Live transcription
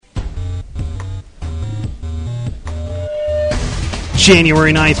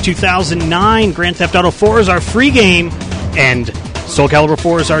January 9th, 2009. Grand Theft Auto 4 is our free game, and Soul Calibur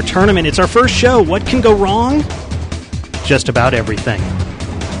 4 is our tournament. It's our first show. What can go wrong? Just about everything.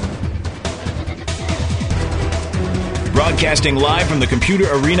 Broadcasting live from the Computer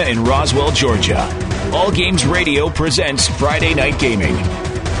Arena in Roswell, Georgia. All Games Radio presents Friday Night Gaming.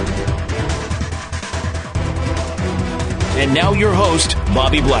 And now your host,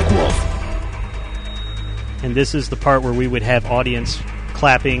 Bobby Blackwolf. And this is the part where we would have audience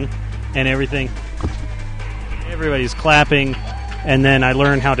clapping and everything. Everybody's clapping, and then I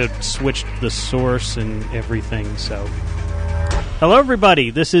learned how to switch the source and everything. So, hello everybody.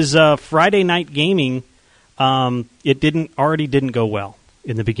 This is Friday Night Gaming. It didn't go well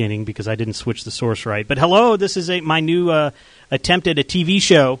in the beginning because I didn't switch the source right. But hello, this is my new attempt at a TV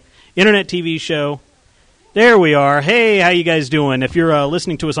show, internet TV show. There we are. Hey, how you guys doing? If you're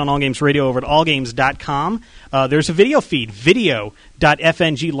listening to us on All Games Radio over at allgames.com, there's a video feed.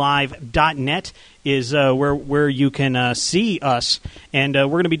 Video.fnglive.net is where you can see us. And we're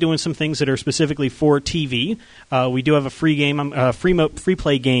going to be doing some things that are specifically for TV. We do have a free game, free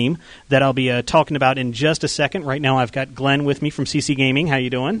play game that I'll be talking about in just a second. Right now I've got Glenn with me from CC Gaming. How you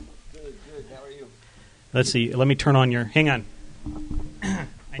doing? Good. How are you? Let's see. Let me turn on your... Hang on.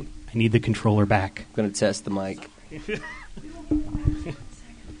 I need the controller back. I'm going to test the mic.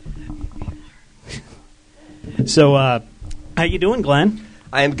 So, how you doing, Glenn?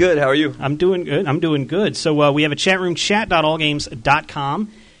 I am good. How are you? I'm doing good. So, we have a chat room.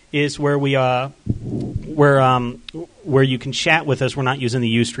 Chat.allgames.com is where we where you can chat with us. We're not using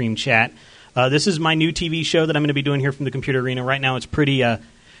the Ustream chat. This is my new TV show that I'm going to be doing here from the Computer Arena. Right now, it's pretty.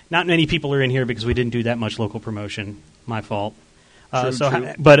 Not many people are in here because we didn't do that much local promotion. My fault.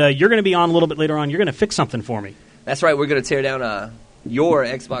 True. But you're going to be on a little bit later on. You're going to fix something for me. That's right. We're going to tear down your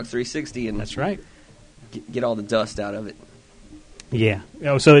Xbox 360 and that's right. Get all the dust out of it. Yeah.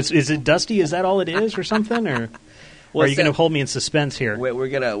 Oh, so is it dusty? Is that all it is, or something? Or are you going to hold me in suspense here? We're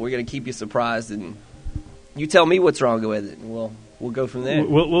gonna keep you surprised, and you tell me what's wrong with it, and we'll go from there.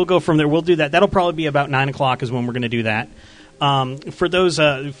 We'll go from there. We'll do that. That'll probably be about 9 o'clock is when we're going to do that.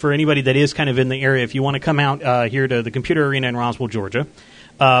 For anybody that is kind of in the area, if you want to come out here to the Computer Arena in Roswell, Georgia,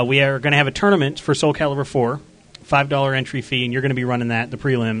 we are going to have a tournament for Soul Calibur 4, $5 entry fee, and you're going to be running that, the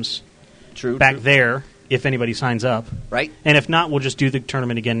prelims, back there, if anybody signs up. Right. And if not, we'll just do the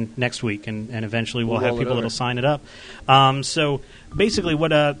tournament again next week, and eventually we'll have people that will sign it up. So basically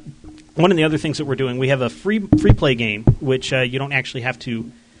one of the other things that we're doing, we have a free play game, which you don't actually have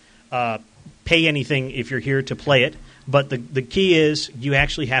to pay anything if you're here to play it. But the key is you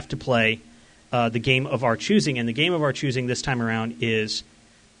actually have to play the game of our choosing. And the game of our choosing this time around is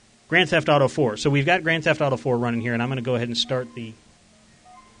Grand Theft Auto 4. So we've got Grand Theft Auto 4 running here, and I'm going to go ahead and start the...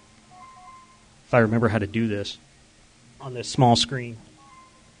 If I remember how to do this on this small screen.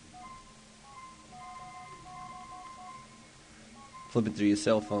 Flip it through your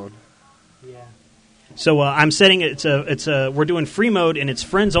cell phone. Yeah. So I'm setting it. We're doing free mode, and it's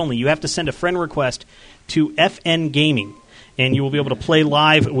friends only. You have to send a friend request to FN Gaming, and you will be able to play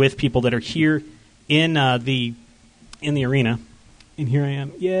live with people that are here in the arena. And here I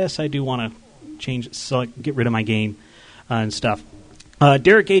am. Yes, I do want to get rid of my game and stuff.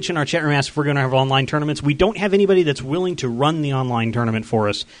 Derek H. in our chat room asked if we're going to have online tournaments. We don't have anybody that's willing to run the online tournament for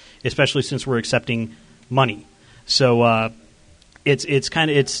us, especially since we're accepting money. So.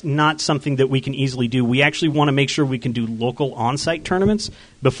 It's not something that we can easily do. We actually want to make sure we can do local on-site tournaments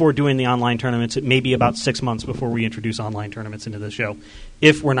before doing the online tournaments. It may be about 6 months before we introduce online tournaments into the show,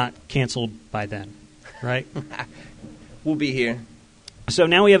 if we're not canceled by then, right? We'll be here. So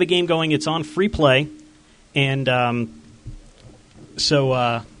now we have a game going. It's on free play, and and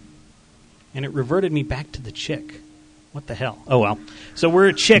it reverted me back to the chick. What the hell? Oh well. So we're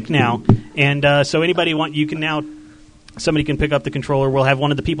a chick now, and so anybody you can now. Somebody can pick up the controller. We'll have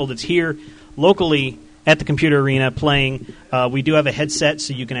one of the people that's here locally at the Computer Arena playing. We do have a headset,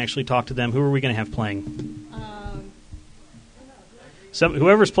 so you can actually talk to them. Who are we going to have playing?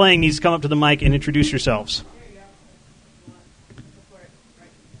 Whoever's playing needs to come up to the mic and introduce yourselves.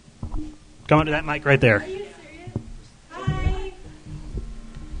 Come up to that mic right there. Are you serious? Hi.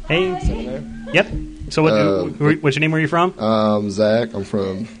 Hey. Yep. So what's your name? Where are you from? Zach. I'm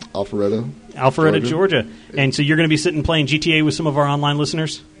from Alpharetta, Georgia. And so you're going to be sitting playing GTA with some of our online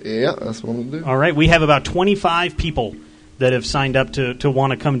listeners? Yeah, that's what I'm going to do. All right. We have about 25 people that have signed up to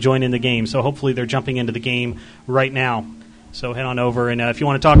want to come join in the game. So hopefully they're jumping into the game right now. So head on over. And if you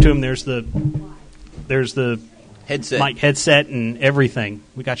want to talk to them, there's the headset, mic headset and everything.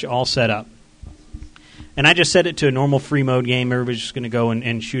 We got you all set up. And I just set it to a normal free mode game. Everybody's just going to go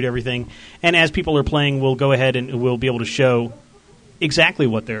and shoot everything. And as people are playing, we'll go ahead and we'll be able to show exactly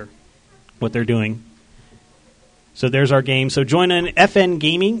what they're doing. So there's our game. So join in FN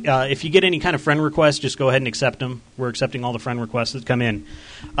Gaming. If you get any kind of friend requests, just go ahead and accept them. We're accepting all the friend requests that come in.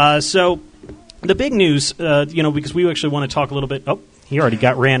 So the big news, because we actually want to talk a little bit. Oh, he already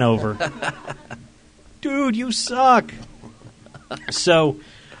got ran over. Dude, you suck. So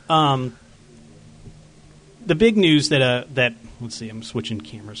the big news that let's see, I'm switching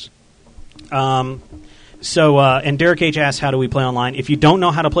cameras. And Derek H. asks, how do we play online? If you don't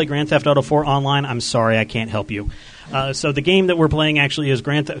know how to play Grand Theft Auto 4 online, I'm sorry, I can't help you. So the game that we're playing actually is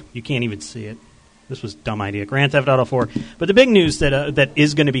you can't even see it. This was a dumb idea. Grand Theft Auto 4. But the big news that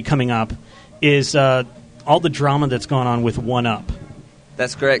is going to be coming up is all the drama that's going on with 1UP.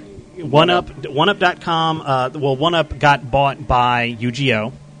 That's correct. 1UP.com. 1UP got bought by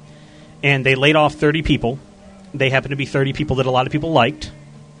UGO, and they laid off 30 people. They happen to be 30 people that a lot of people liked.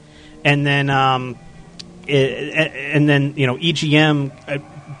 And then EGM,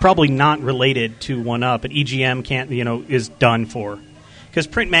 probably not related to 1UP, but EGM is done for. Because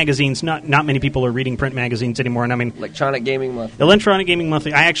print magazines, not many people are reading print magazines anymore. And I mean, Electronic Gaming Monthly. Electronic Gaming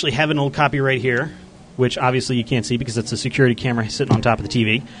Monthly. I actually have an old copy right here, which obviously you can't see because it's a security camera sitting on top of the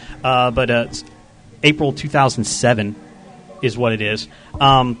TV. But it's April 2007 is what it is.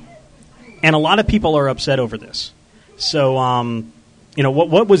 And a lot of people are upset over this. So,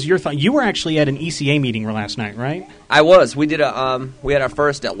 what was your thought? You were actually at an ECA meeting last night, right? I was. We did we had our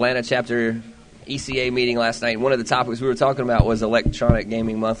first Atlanta chapter ECA meeting last night. One of the topics we were talking about was Electronic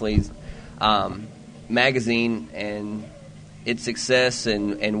Gaming Monthly's magazine and its success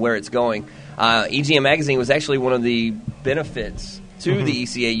and where it's going. EGM magazine was actually one of the benefits to the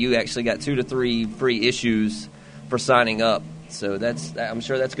ECA. You actually got 2 to 3 free issues for signing up. So I'm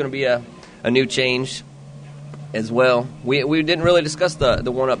sure that's going to be a new change as well. We didn't really discuss the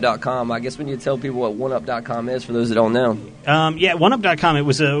 1UP.com. I guess we need to tell people what 1UP.com is for those that don't know. 1UP.com, it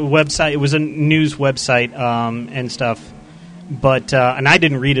was a website. It was a news website and stuff. But and I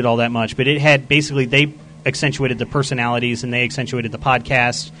didn't read it all that much, but it had basically, they accentuated the personalities and they accentuated the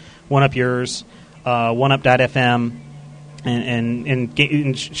podcast, 1UP Yours, 1UP.fm,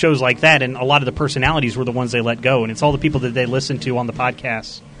 and shows like that. And a lot of the personalities were the ones they let go. And it's all the people that they listened to on the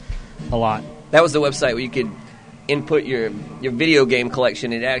podcasts a lot. That was the website where you could input your video game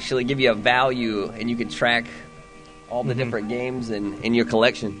collection and actually give you a value, and you could track all the different games in your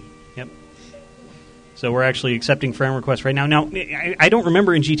collection. Yep. So we're actually accepting friend requests right now. Now, I don't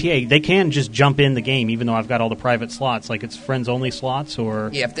remember in GTA, they can just jump in the game, even though I've got all the private slots. Like, it's friends-only slots, or...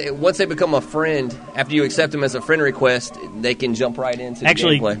 Yeah, once they become a friend, after you accept them as a friend request, they can jump right into the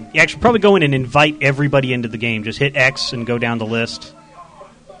gameplay. You actually probably go in and invite everybody into the game. Just hit X and go down the list.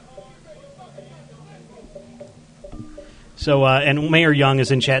 So, and Mayor Young is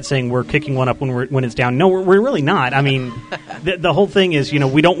in chat saying we're kicking 1UP when it's down. No, we're really not. I mean, the whole thing is,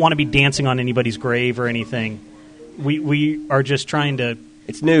 we don't want to be dancing on anybody's grave or anything. We are just trying to...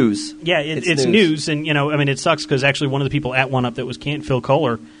 It's news. Yeah, it's news. And, it sucks because actually one of the people at 1UP that was Phil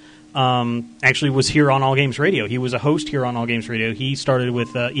Kohler, actually was here on All Games Radio. He was a host here on All Games Radio. He started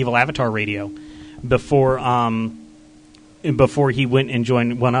with Evil Avatar Radio before he went and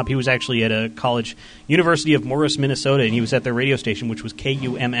joined 1UP. He was actually at a college, University of Morris, Minnesota, and he was at their radio station, which was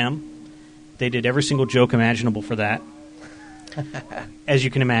KUMM. They did every single joke imaginable for that, as you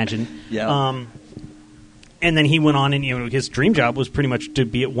can imagine. Yeah. And then he went on, and his dream job was pretty much to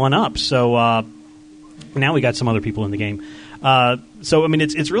be at 1UP. So now we got some other people in the game. So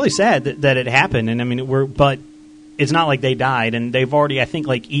it's really sad that it happened, and but it's not like they died, and they've already, I think,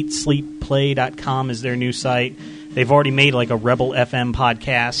 like EatSleepPlay.com is their new site. They've already made like a Rebel FM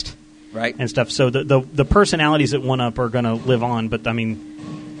podcast, right, and stuff. So the personalities at 1UP are going to live on. But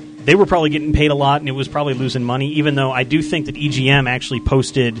they were probably getting paid a lot, and it was probably losing money. Even though I do think that EGM actually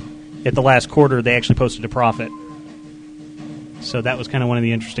posted at the last quarter, they actually posted a profit. So that was kind of one of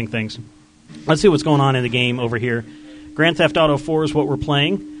the interesting things. Let's see what's going on in the game over here. Grand Theft Auto 4 is what we're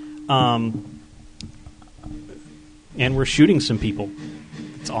playing, and we're shooting some people.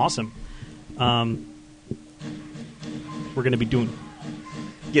 It's awesome. We're going to be doing...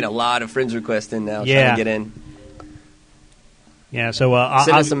 Getting a lot of friends requests in now. Yeah. Trying to get in. Yeah, so...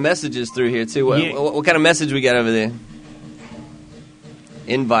 Send us some messages through here, too. What kind of message we got over there?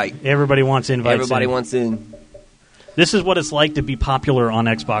 Invite. Everybody wants invites. Everybody wants in. This is what it's like to be popular on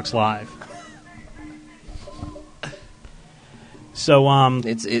Xbox Live. So,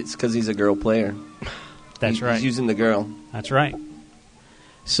 It's because he's a girl player. That's right. He's using the girl. That's right.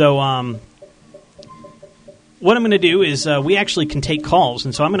 So, what I'm going to do is we actually can take calls,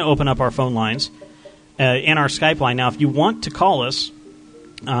 and so I'm going to open up our phone lines and our Skype line. Now, if you want to call us,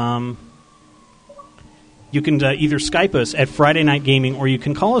 you can either Skype us at Friday Night Gaming, or you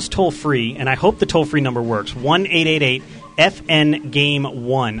can call us toll-free, and I hope the toll-free number works,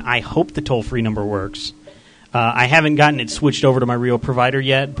 1-888-FN-GAME-1. I hope the toll-free number works. I haven't gotten it switched over to my real provider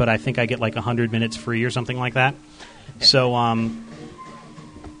yet, but I think I get like 100 minutes free or something like that. So,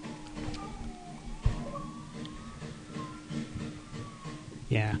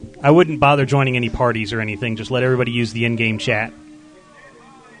 yeah. I wouldn't bother joining any parties or anything. Just let everybody use the in-game chat.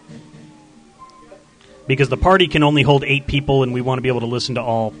 Because the party can only hold 8 people, and we want to be able to listen to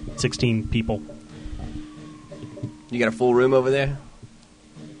all 16 people. You got a full room over there?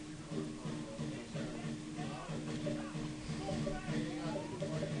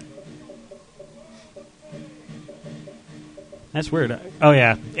 That's weird. Oh,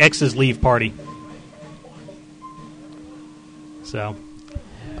 yeah. X's leave party. So,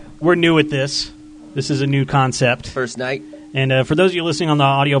 we're new at this. This is a new concept. First night. And for those of you listening on the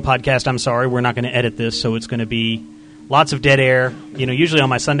audio podcast, I'm sorry. We're not going to edit this, so it's going to be lots of dead air. You know, usually on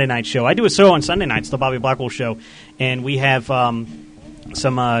my Sunday night show. I do a show on Sunday nights, the Bobby Blackwell Show. And we have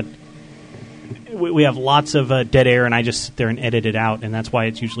we have lots of dead air, and I just sit there and edit it out. And that's why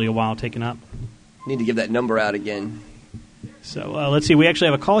it's usually a while taken up. Need to give that number out again. So let's see. We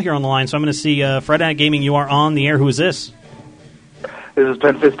actually have a call here on the line, so I'm going to see Friday Night Gaming. You are on the air. Who is this? This is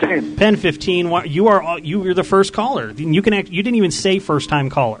Pen 15. Pen 15. You're the first caller. You didn't even say first time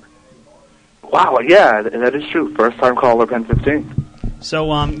caller. Wow, yeah, that is true. First time caller, Pen 15.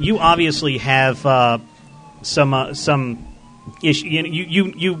 So you obviously have some issue.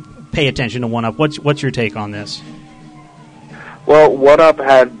 You pay attention to OneUp. What's your take on this? Well, OneUp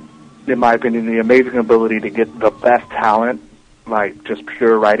had, in my opinion, the amazing ability to get the best talent, like just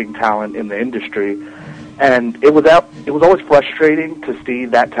pure writing talent in the industry. And it was always frustrating to see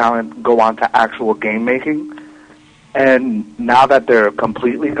that talent go on to actual game making. And now that they're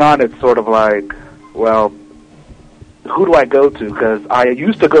completely gone, it's sort of like, well, who do I go to? Because I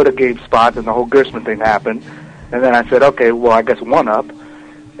used to go to GameSpot and the whole Gerstmann thing happened. And then I said, okay, well, I guess OneUp.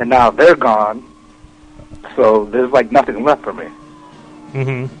 And now they're gone. So there's like nothing left for me.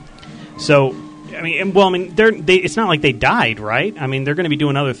 Mm-hmm. So, it's not like they died, right? I mean, they're going to be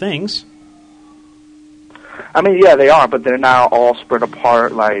doing other things. I mean, yeah, they are, but they're now all spread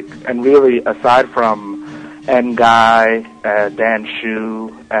apart, and really, aside from N-Guy, Dan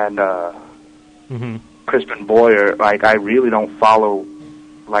Shu, and Crispin Boyer, I really don't follow,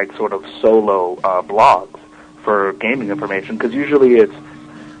 sort of solo blogs for gaming information, because usually it's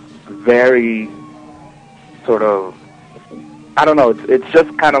very sort of, I don't know, it's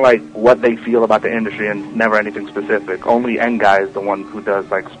just kind of like what they feel about the industry and never anything specific. Only N-Guy is the one who does,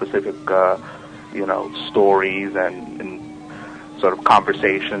 specific stories and sort of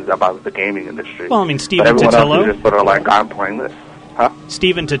conversations about the gaming industry. Well, I mean, Stephen Totillo. But everyone else is just sort of I'm playing this. Huh?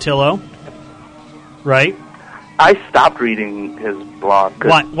 Stephen Totillo, right? I stopped reading his blog.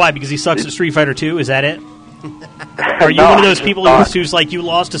 Why? Because he sucks at Street Fighter 2? Is that it? Are you one of those people who's like, you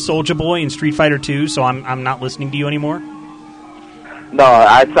lost to Soulja Boy in Street Fighter 2, so I'm not listening to you anymore? No,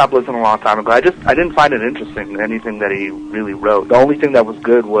 I stopped listening a long time ago. I didn't find it interesting, anything that he really wrote. The only thing that was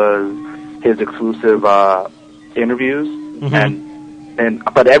good was his exclusive interviews,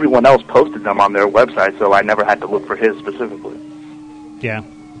 but everyone else posted them on their website, so I never had to look for his specifically. Yeah.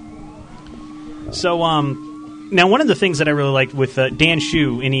 So, now one of the things that I really liked with Dan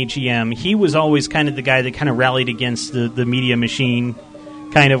Shu in EGM, he was always kind of the guy that kind of rallied against the media machine,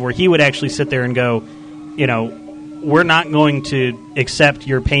 kind of where he would actually sit there and go, we're not going to accept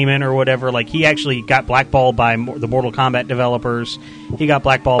your payment or whatever. Like, he actually got blackballed by the Mortal Kombat developers. He got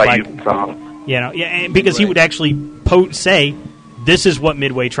blackballed by because he would actually say, this is what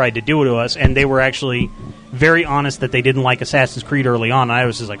Midway tried to do to us, and they were actually very honest that they didn't like Assassin's Creed early on. And I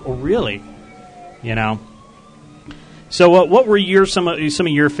was just like, oh, really? So what were some of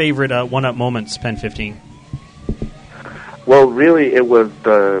your favorite OneUp moments, Pen 15? Well, really, it was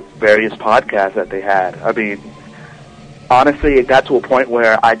the various podcasts that they had. I mean, honestly, it got to a point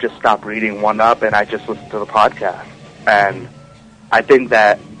where I just stopped reading OneUp and I just listened to the podcast. And I think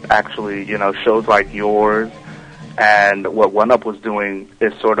that actually, shows like yours and what OneUp was doing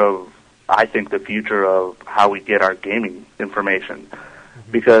is sort of, I think, the future of how we get our gaming information.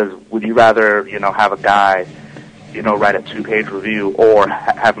 Because would you rather, have a guy, write a 2-page review or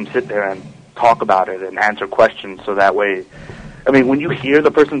have him sit there and talk about it and answer questions so that way, I mean, when you hear the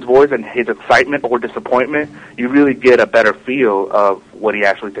person's voice and his excitement or disappointment, you really get a better feel of what he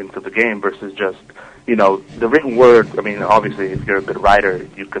actually thinks of the game versus just, the written word. I mean, obviously, if you're a good writer,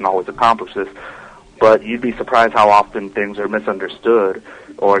 you can always accomplish this, but you'd be surprised how often things are misunderstood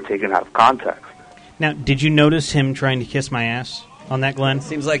or taken out of context. Now, did you notice him trying to kiss my ass? on that, Glenn?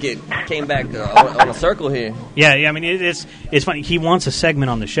 Seems like it came back on a circle here. Yeah. I mean, it's funny. He wants a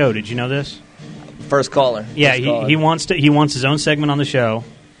segment on the show. Did you know this? First caller. Yeah, he wants his own segment on the show.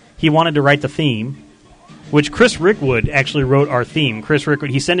 He wanted to write the theme, which Chris Rickwood actually wrote our theme. Chris Rickwood,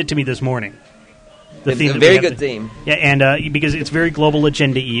 he sent it to me this morning. The theme, a very good theme. Yeah, and because it's very Global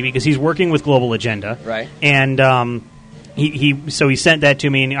Agenda-y, because he's working with Global Agenda. Right. And he sent that to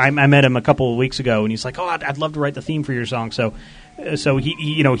me, and I met him a couple of weeks ago, and he's like, "Oh, I'd love to write the theme for your song." So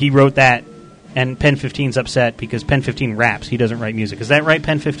he wrote that, and Pen 15's upset because Pen 15 raps. He doesn't write music. Is that right,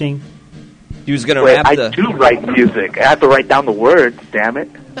 Pen 15? He was going to rap I do write music. I have to write down the words, damn it.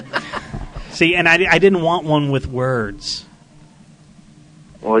 See, and I didn't want one with words.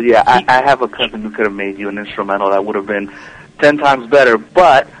 Well, yeah, I have a cousin who could have made you an instrumental that would have been 10 times better,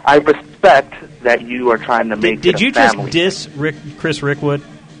 but I respect that you are trying to make Did it a you family. just diss Chris Rickwood?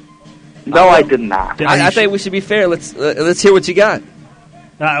 No, I did not. I think we should be fair. Let's hear what you got.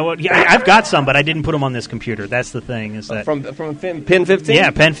 I've got some, but I didn't put them on this computer. That's the thing. Is that from Pen 15?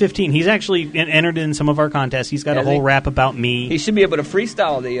 Yeah, Pen 15. He's actually entered in some of our contests. He's got a whole rap about me. He should be able to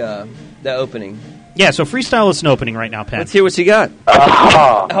freestyle the opening. Yeah, so freestyle is an opening right now, Pen. Let's hear what you got.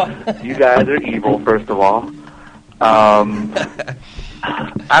 You guys are evil, first of all. I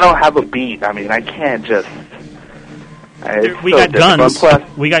don't have a beat. I mean, I can't just... We got guns.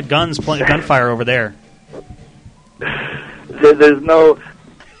 We got guns, gunfire over there. There's no...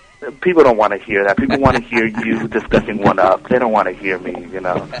 People don't want to hear that. People want to hear you discussing one-up. They don't want to hear me,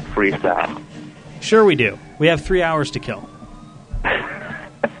 freestyle. Sure we do. We have 3 hours to kill.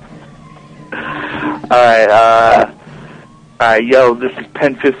 All right, yo, this is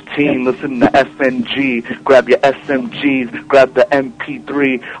Pen 15. Listen to FNG. Grab your SMGs, grab the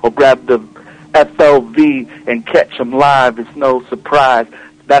MP3, or grab the FLV and catch them live. It's no surprise.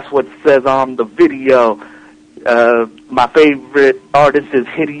 That's what it says on the video. My favorite artist is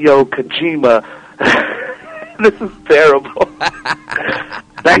Hideo Kojima. This is terrible.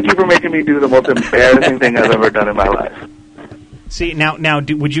 Thank you for making me do the most embarrassing thing I've ever done in my life. See, now,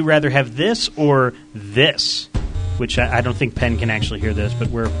 would you rather have this or this? Which I don't think Penn can actually hear this, but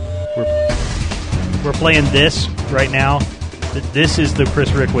we're playing this right now. This is the Chris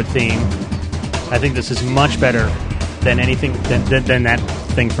Rickwood theme. I think this is much better than anything than that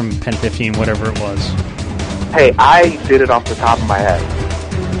thing from Pen 15, whatever it was. Hey, I did it off the top of my head.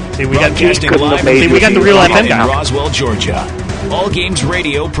 See, we got the real FM in guy. Roswell, Georgia. All Games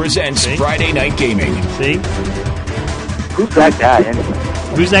Radio presents Friday Night Gaming. See? Who's that guy anyway?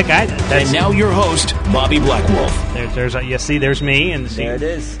 Who's that guy? And now your host, Bobby Blackwolf. There's me, and see, there it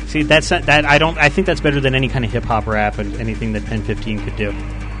is. See, I think that's better than any kind of hip hop rap and anything that Pen 15 could do.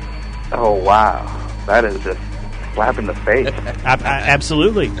 Oh wow, that is just slap in the face.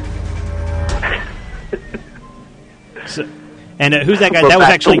 Absolutely. So, and who's that guy?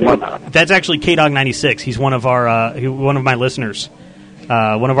 That's actually K-Dog 96. He's one of my listeners.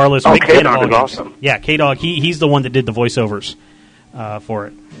 One of our listeners. Oh, K-Dog is awesome. Yeah, K-Dog. He's the one that did the voiceovers for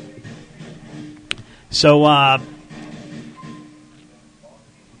it. So, honestly,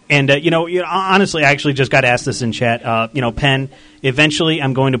 I actually just got asked this in chat. Penn, eventually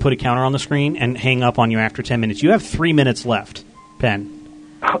I'm going to put a counter on the screen and hang up on you after 10 minutes. You have 3 minutes left, Penn.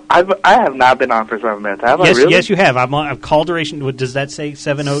 I have not been on for 7 minutes. Have I really? Yes, you have. I'm on call duration. What does that say?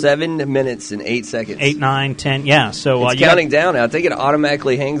 7 minutes and 8 seconds. 8, 9, 10. Yeah. So it's counting down. I think it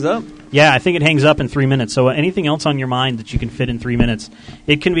automatically hangs up. Yeah, I think it hangs up in 3 minutes. So anything else on your mind that you can fit in 3 minutes?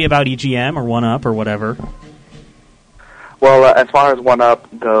 It can be about EGM or 1UP or whatever. Well, as far as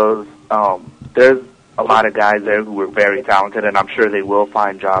 1UP goes, there's a lot of guys there who are very talented, and I'm sure they will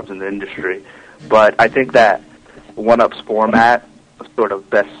find jobs in the industry. But I think that 1UP's format sort of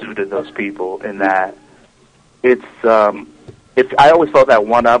best suited those people in that it's I always felt that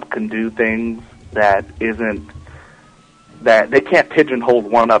 1UP can do things that they can't pigeonhole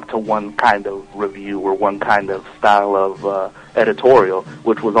 1UP to one kind of review or one kind of style of editorial,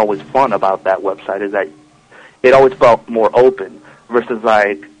 which was always fun about that website, is that it always felt more open versus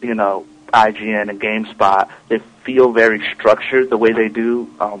IGN and GameSpot. They feel very structured the way they do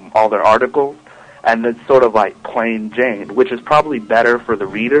all their articles. And it's sort of like plain Jane, which is probably better for the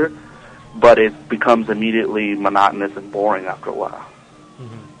reader, but it becomes immediately monotonous and boring after a while.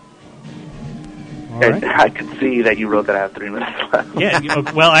 Mm-hmm. And I can see that you wrote that I have 3 minutes left.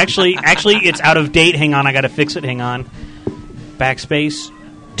 Yeah, well, actually, it's out of date. Hang on, I got to fix it. Hang on. Backspace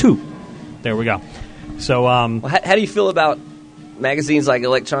 2. There we go. So, how do you feel about magazines like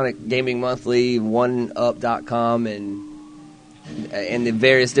Electronic Gaming Monthly, 1UP.com, and the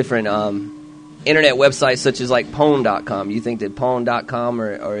various different internet websites such as like Pwn.com? You think that Pwn.com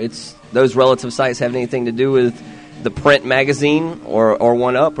or those relative sites have anything to do with the print magazine or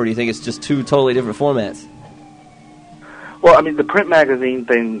One Up, or do you think it's just two totally different formats? Well, I mean, the print magazine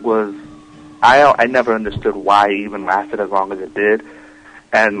thing was, I never understood why it even lasted as long as it did.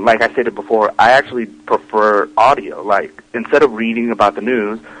 And like I stated before, I actually prefer audio. Like, instead of reading about the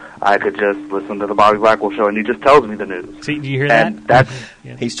news, I could just listen to the Bobby Blackwell show, and he just tells me the news. See, do you hear and that?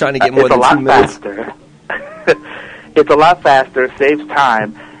 That's, He's trying to get more than 2 minutes. It's a lot faster. It's a lot faster, saves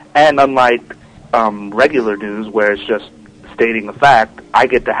time, and unlike regular news where it's just stating the fact, I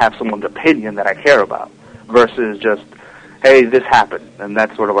get to have someone's opinion that I care about versus just, hey, this happened. And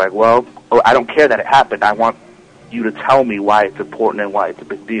that's sort of like, well, I don't care that it happened. I want you to tell me why it's important and why it's a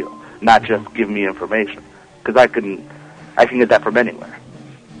big deal, not just give me information. Because I can get that from anywhere.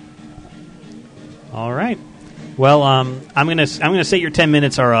 All right. Well, I'm gonna say your 10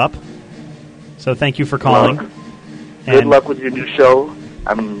 minutes are up. So thank you for calling. Well, good luck with your new show.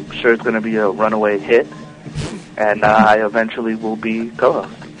 I'm sure it's going to be a runaway hit, and I eventually will be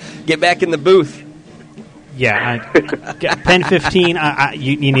co-host. Get back in the booth. Yeah, Pen 15.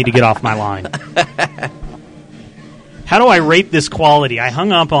 You need to get off my line. How do I rate this quality? I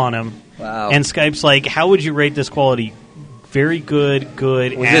hung up on him. Wow. And Skype's like, how would you rate this quality? Very good,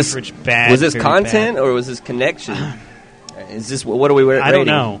 good, average, bad. Was this very content bad. Or was this connection? Is this what are we rating? I don't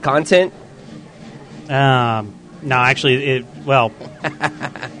know. Content? No, actually, well,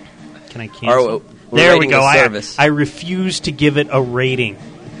 can I cancel? We're there we rating go. the service. I refuse to give it a rating.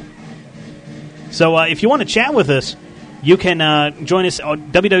 So if you want to chat with us, you can join us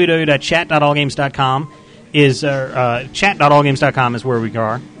on www.chat.allgames.com. Chat.allgames.com is where we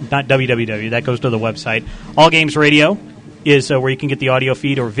are, not www. That goes to the website. All Games Radio is where you can get the audio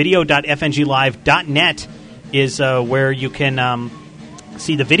feed, or video.fnglive.net is where you can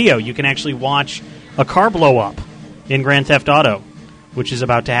see the video. You can actually watch a car blow up in Grand Theft Auto, which is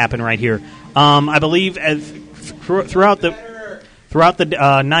about to happen right here. I believe throughout the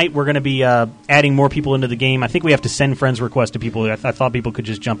night, we're going to be adding more people into the game. I think we have to send friends requests to people. I thought people could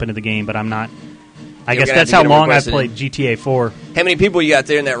just jump into the game, but I'm not. I guess that's how long I've played GTA 4. How many people you got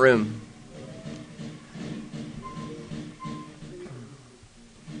there in that room?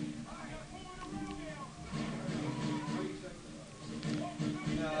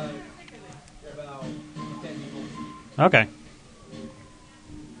 Okay.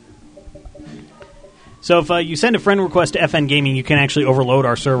 So if you send a friend request to FN Gaming, you can actually overload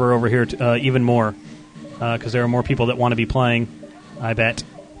our server over here even more, because there are more people that want to be playing, I bet.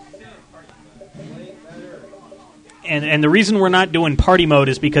 And the reason we're not doing party mode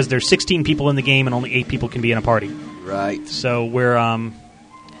is because there's 16 people in the game and only 8 people can be in a party. Right. So we're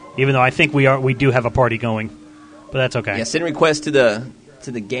even though I think we do have a party going, but that's okay. Yeah, send requests to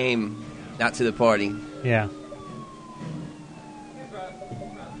the game, not to the party. Yeah.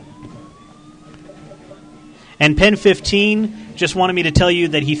 And Pen 15 just wanted me to tell you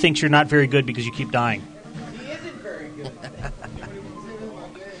that he thinks you're not very good because you keep dying. He isn't very good.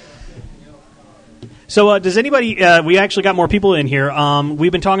 So does anybody, we actually got more people in here.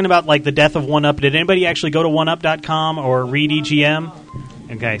 We've been talking about like the death of 1UP. Did anybody actually go to 1UP.com or read EGM?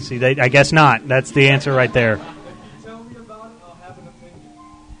 Okay, see, I guess not. That's the answer right there. Tell me about it,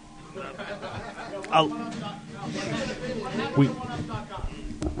 I'll have an opinion.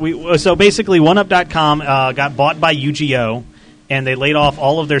 So basically 1UP.com got bought by UGO, and they laid off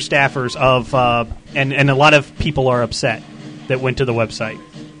all of their staffers and a lot of people are upset that went to the website.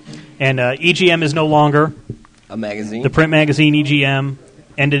 And EGM is no longer a magazine. The print magazine EGM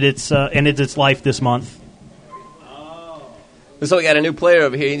ended its life this month. So we got a new player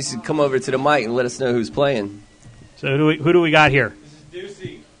over here. He needs to come over to the mic and let us know who's playing. So who do we got here? This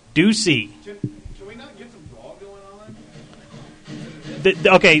is Ducey. Can we not get some draw going on?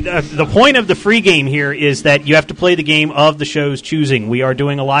 The point of the free game here is that you have to play the game of the show's choosing. We are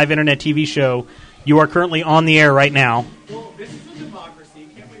doing a live internet TV show. You are currently on the air right now. Well, this is a democracy.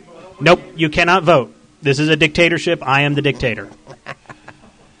 Can't we vote? Nope, you cannot vote. This is a dictatorship. I am the dictator.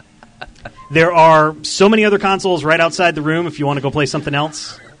 There are so many other consoles right outside the room if you want to go play something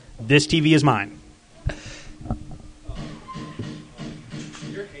else. This TV is mine.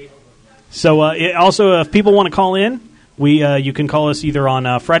 So also, if people want to call in, you can call us either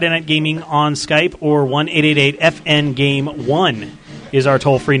on Friday Night Gaming on Skype or 1-888-FN-GAME-1 is our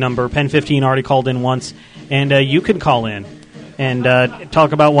toll-free number. Pen 15 already called in once, and you can call in and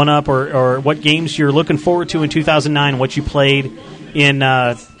talk about 1UP or what games you're looking forward to in 2009, what you played in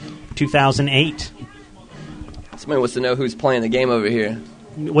 2008. Somebody wants to know who's playing the game over here.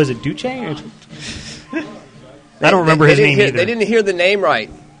 Was it Duce? I don't remember his name either. They didn't hear the name right.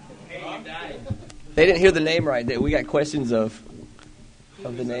 They didn't hear the name right. We got questions of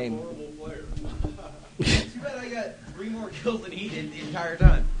the name. Too bad I got 3 more kills than he did the entire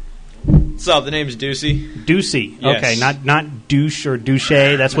time. What's up? The name's Deucey. Deucey. Yes. Okay, not douche or douche.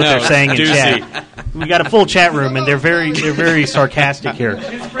 That's what No, they're saying in Deucey. chat. We got a full chat room, and they're very sarcastic here.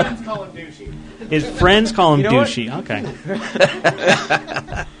 His friends call him douchey. His friends call him You know what? douchey. Okay.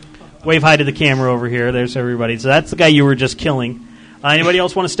 Wave hi to the camera over here. There's everybody. So that's the guy you were just killing. Anybody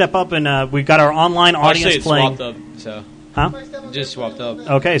else want to step up? And we've got our online audience Actually, it's playing. swapped up, so Huh? just swapped up.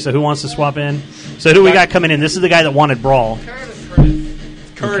 Okay, so who wants to swap in? So who do we got coming in? This is the guy that wanted Brawl. Curtis.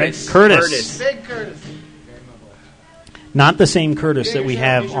 Okay. Curtis. Big Curtis. Not the same Curtis that we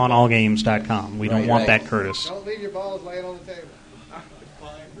have on allgames.com. We don't want that Curtis. Don't leave your balls laying on the table.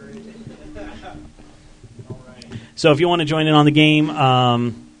 So if you want to join in on the game,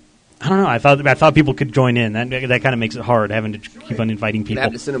 I don't know. I thought people could join in. That kind of makes it hard having to keep on inviting You people.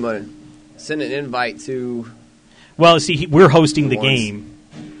 have to send an invite to. Well, see, we're hosting the Once. game,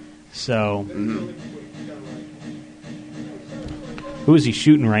 so who is he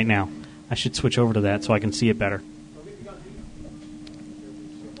shooting right now? I should switch over to that so I can see it better.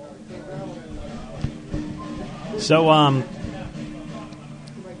 So,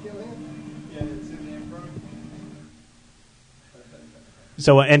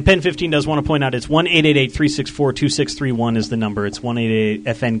 and Pen 15 does want to point out it's 1-888-364-2631 is the number. It's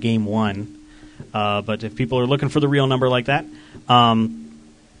 1-888-FN-GAME-1. But if people are looking for the real number like that,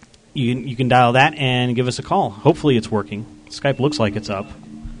 you can dial that and give us a call. Hopefully it's working. Skype looks like it's up.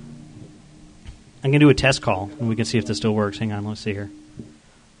 I'm going to do a test call, and we can see if this still works. Hang on, let's see here.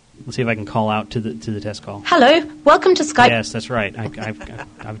 Let's see if I can call out to the test call. Hello, welcome to Skype. Yes, that's right.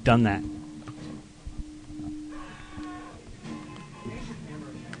 I've done that.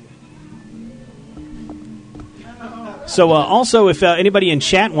 So, also, if anybody in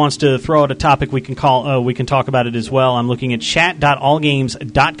chat wants to throw out a topic, we can talk about it as well. I'm looking at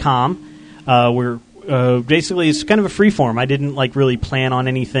chat.allgames.com. We're basically it's kind of a free form. I didn't really plan on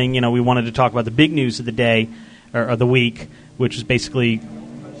anything. We wanted to talk about the big news of the day or the week, which is basically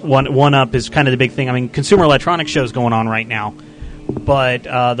one up is kind of the big thing. I mean, Consumer Electronics Show's going on right now, but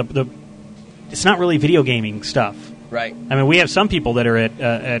it's not really video gaming stuff. Right. I mean, we have some people that are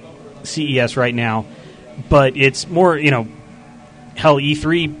at CES right now, but it's more, hell,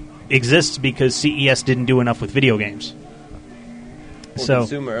 E3 exists because CES didn't do enough with video games. For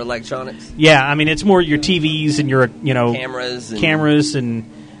consumer electronics. Yeah, I mean, it's more your TVs and your, cameras and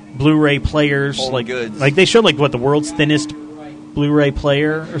Blu-ray players. Home goods. Like they showed, what, the world's thinnest Blu-ray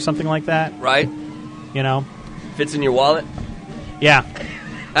player or something like that. Right. Fits in your wallet. Yeah.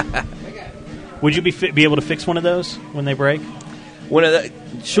 Would you be able to fix one of those when they break?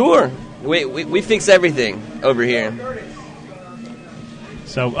 Sure. We fix everything over here.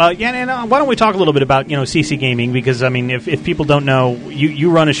 So, why don't we talk a little bit about, CC Gaming? Because, I mean, if people don't know,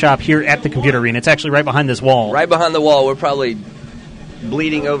 you run a shop here at the Computer Arena. It's actually right behind this wall. Right behind the wall. We're probably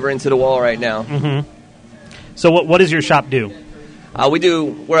bleeding over into the wall right now. Mm-hmm. So what does your shop do?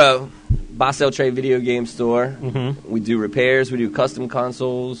 We're a buy, sell, trade video game store. Mm-hmm. We do repairs. We do custom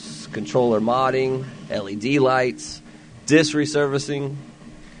consoles, controller modding, LED lights, disc resurfacing.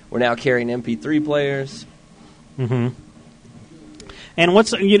 We're now carrying MP3 players. Mm-hmm. And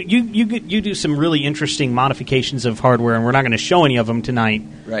what's you do some really interesting modifications of hardware, and we're not going to show any of them tonight.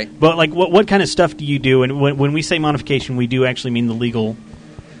 Right. But what kind of stuff do you do? And when we say modification, we do actually mean the legal.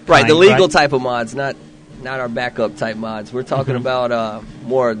 Right, the legal right? type of mods, not our backup type mods. We're talking about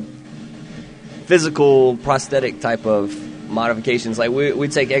more physical, prosthetic type of modifications. Like we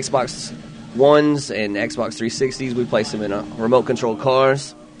take Xbox Ones and Xbox 360s, we place them in remote control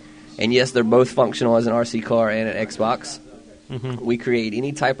cars. And yes, they're both functional as an RC car and an Xbox. Mm-hmm. We create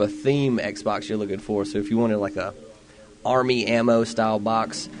any type of theme Xbox you're looking for. So if you wanted like a Army ammo style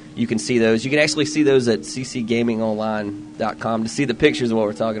box, you can see those. You can actually see those at ccgamingonline.com to see the pictures of what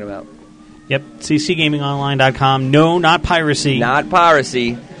we're talking about. Yep, ccgamingonline.com. No, not piracy. Not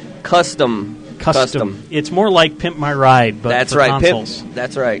piracy. Custom. It's more like Pimp My Ride, but that's for right. consoles.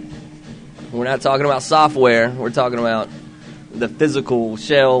 That's right. We're not talking about software. We're talking about the physical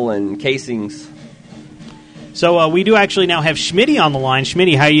shell and casings. So we do actually now have Schmitty on the line.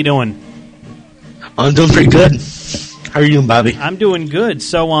 Schmitty, how you doing? I'm doing pretty good. How are you doing, Bobby? I'm doing good.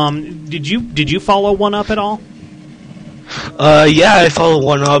 So did you follow One Up at all? Yeah, I follow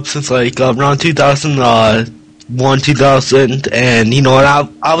One Up since around 2001, 2000, and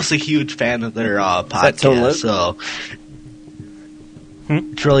I was a huge fan of their podcast. So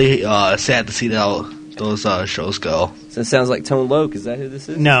it's really sad to see those shows go. So it sounds like Tone Loc. Is that who this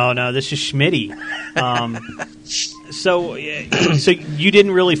is? No, this is Schmitty. So you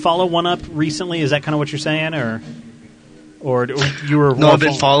didn't really follow One Up recently? Is that kind of what you're saying, or you were? No, I've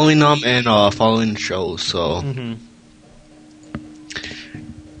been following them and following shows. So. Mm-hmm.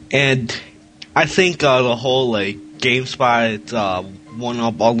 And I think the whole like GameSpot,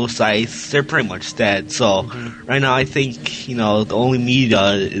 1UP, all those sites, they're pretty much dead. So right now, I think the only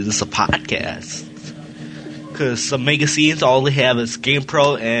media is a podcast, because the magazines all they have is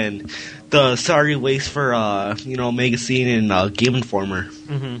GamePro and the sorry waste for magazine and Game Informer.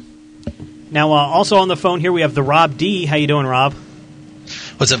 Now, also on the phone here we have the Rob D. How you doing, Rob?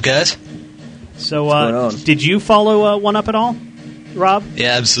 What's up, guys? So, did you follow 1UP at all, Rob?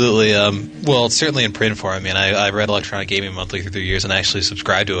 Yeah, absolutely. Well, certainly in print form. I mean, I read Electronic Gaming Monthly through the years and actually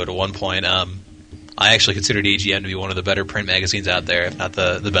subscribed to it at one point. I actually considered EGM to be one of the better print magazines out there, if not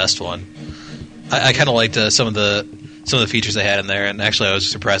the best one. I kind of liked some of the features they had in there, and actually I was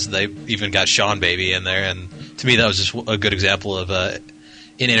surprised that they even got Sean Baby in there. And to me, that was just a good example of an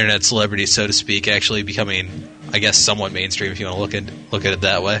internet celebrity, so to speak, actually becoming, I guess, somewhat mainstream if you want to look at it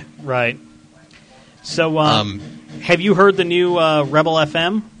that way. Right. So, have you heard the new Rebel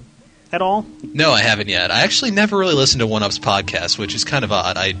FM at all? No, I haven't yet. I actually never really listened to 1UP's podcast, which is kind of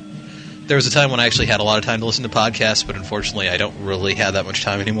odd. There was a time when I actually had a lot of time to listen to podcasts, but unfortunately I don't really have that much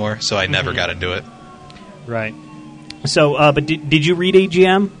time anymore, so I never got into it. Right. So, but did you read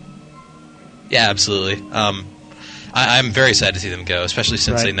AGM? Yeah, absolutely. I'm very sad to see them go, especially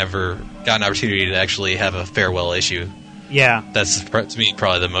since they never got an opportunity to actually have a farewell issue. Yeah. That's, to me,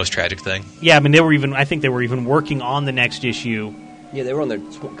 probably the most tragic thing. Yeah, I mean, I think they were even working on the next issue. Yeah, they were on their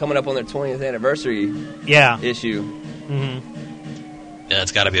coming up on their 20th anniversary issue. Yeah,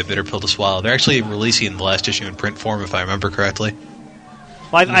 it's got to be a bitter pill to swallow. They're actually releasing the last issue in print form, if I remember correctly.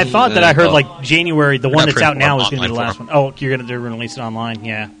 Well, I thought that I heard like January, the one that's out now is going to be the last one. Oh, they're going to release it online,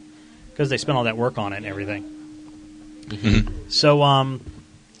 yeah, because they spent all that work on it and everything. So,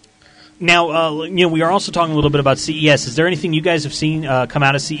 now we are also talking a little bit about CES. Is there anything you guys have seen come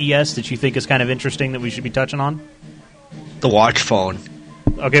out of CES that you think is kind of interesting that we should be touching on? The watch phone.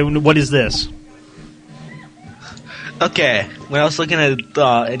 Okay, what is this? Okay, when I was looking at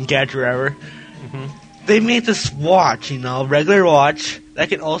Engadget Forever, they made this watch, regular watch, that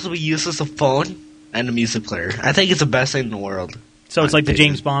can also be used as a phone and a music player. I think it's the best thing in the world. So it's like the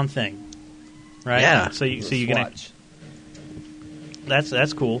James Bond thing, right? Yeah. So you can.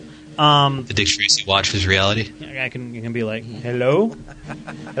 That's cool. The Dick Tracy watch is reality. You can be like, hello?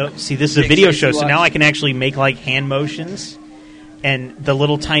 See, this is a video show, so now I can actually make like hand motions, and the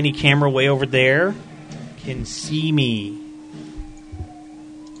little tiny camera way over there can see me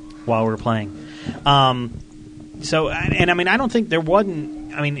while we're playing. So, and I mean, I don't think there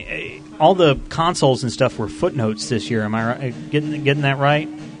wasn't. I mean, all the consoles and stuff were footnotes this year. Am I right? Getting that right?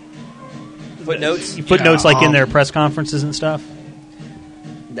 Footnotes? Footnotes, like in their press conferences and stuff.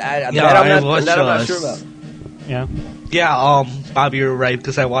 I'm not sure about. Yeah. Yeah, Bobby, you're right,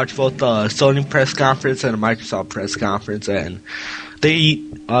 because I watched both the Sony press conference and the Microsoft press conference, and they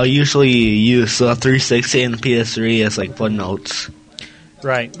usually use 360 and PS3 as like footnotes.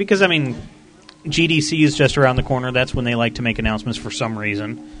 Right, because I mean, GDC is just around the corner. That's when they like to make announcements for some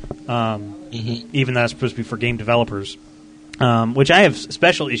reason. Even though it's supposed to be for game developers, which I have a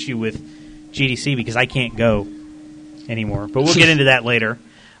special issue with GDC because I can't go anymore. But we'll get into that later.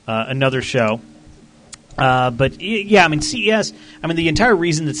 Another show. But yeah, I mean, CES, I mean, the entire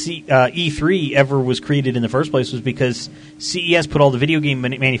reason that E3 ever was created in the first place was because CES put all the video game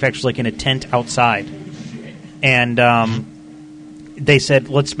manufacturers like in a tent outside. And they said,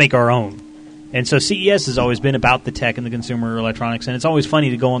 let's make our own. And so CES has always been about the tech and the consumer electronics. And it's always funny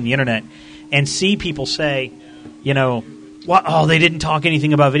to go on the internet and see people say, what? Oh, they didn't talk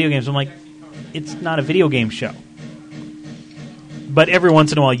anything about video games. I'm like, it's not a video game show. But every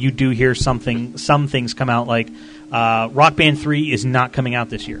once in a while, you do hear some things come out, like Rock Band 3 is not coming out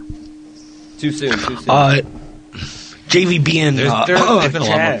this year. Too soon. JVB and they've been a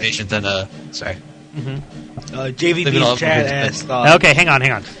lot more patient than sorry. JVB and Chad asked. Okay, hang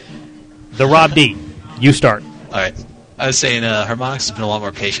on. The Rob D, you start. All right. I was saying Harmonix has been a lot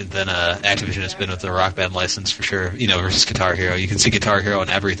more patient than Activision has been with the Rock Band license for sure. Versus Guitar Hero. You can see Guitar Hero in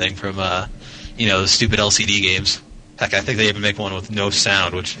everything from the stupid LCD games. Heck, I think they even make one with no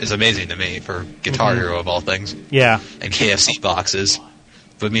sound, which is amazing to me for Guitar Hero of all things. Yeah. And KFC boxes.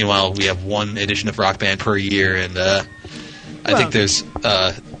 But meanwhile, we have one edition of Rock Band per year, and I think there's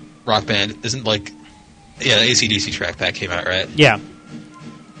Rock Band isn't like the AC/DC track pack came out, right? Yeah.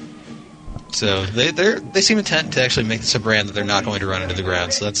 So they seem intent to actually make this a brand that they're not going to run into the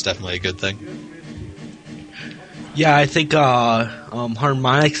ground. So that's definitely a good thing. Yeah, I think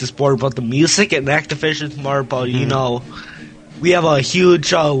Harmonix is more about the music, and Activision's more about we have a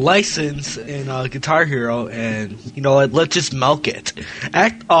huge license in Guitar Hero, and let's just milk it.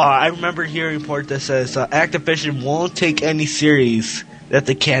 I remember hearing a report that says Activision won't take any series that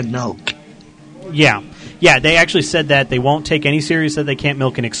they can't milk. Yeah. Yeah, they actually said that they won't take any series that they can't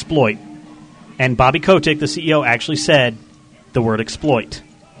milk and exploit. And Bobby Kotick, the CEO, actually said the word exploit.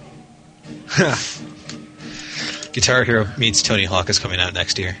 Guitar Hero meets Tony Hawk is coming out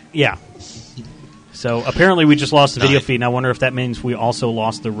next year. Yeah. So apparently we just lost the video feed, and I wonder if that means we also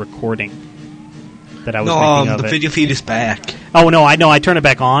lost the recording that I was making of the it. video feed is back. Oh, no, I know. I turned it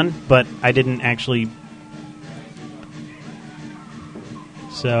back on, but I didn't actually...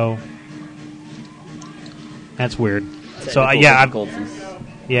 So... That's weird. So, yeah.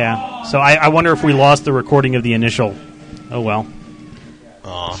 So I wonder if we lost the recording of the initial. Oh, well.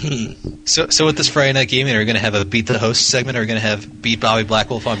 Aw. So with this Friday Night Gaming, are we going to have a Beat the Host segment? Are we going to have Beat Bobby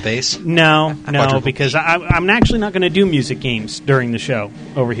Blackwolf on bass? No, because I'm actually not going to do music games during the show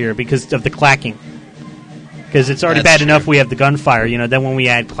over here because of the clacking. Because it's already bad enough we have the gunfire. Then when we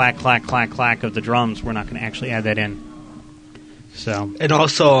add clack, clack, clack, clack of the drums, we're not going to actually add that in. So. And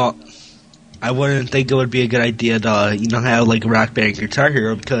also, I wouldn't think it would be a good idea to, have like Rock Band Guitar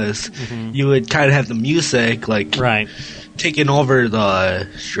Hero because you would kind of have the music taking over the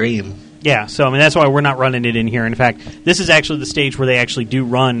stream. Yeah, so that's why we're not running it in here. In fact, this is actually the stage where they actually do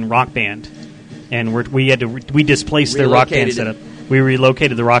run Rock Band, and we displaced their Rock Band setup. We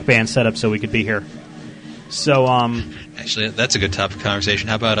relocated the Rock Band setup so we could be here. So, actually, that's a good topic of conversation.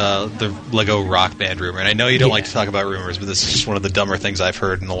 How about the Lego Rock Band rumor? And I know you don't like to talk about rumors, but this is just one of the dumber things I've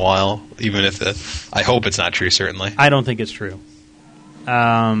heard in a while. Even if I hope it's not true, certainly. I don't think it's true,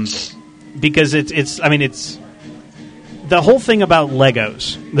 because it's the whole thing about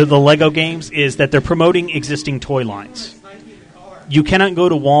Legos, the Lego games, is that they're promoting existing toy lines. You cannot go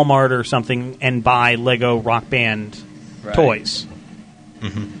to Walmart or something and buy Lego Rock Band toys.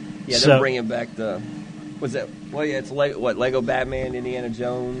 Mm-hmm. Yeah, they're bringing back the. Was that? Well, yeah, it's Lego Batman, Indiana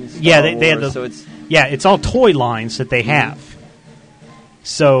Jones. Star yeah, they Wars, had it's all toy lines that they have.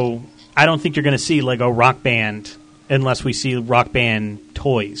 So I don't think you're going to see Lego Rock Band unless we see Rock Band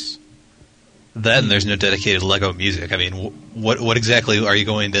toys. Then there's no dedicated Lego music. I mean, what exactly are you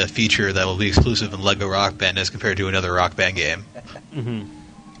going to feature that will be exclusive in Lego Rock Band as compared to another Rock Band game? Mm-hmm.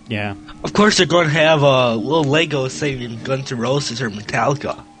 Yeah. Of course, they're going to have a little Lego saying Guns N' Roses or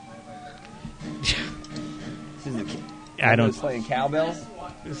Metallica. I don't. Playing cowbell?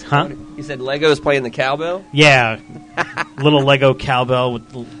 Huh? You said Lego's playing the cowbell? Yeah, little Lego cowbell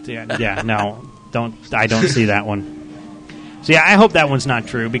with. Yeah, no, I don't see that one. So yeah, I hope that one's not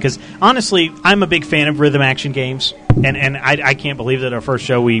true because honestly, I'm a big fan of rhythm action games, and I can't believe that our first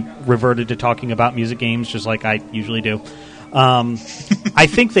show we reverted to talking about music games just like I usually do. I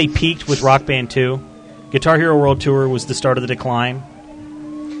think they peaked with Rock Band 2. Guitar Hero World Tour was the start of the decline.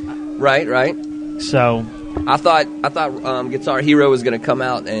 Right. So I thought Guitar Hero was going to come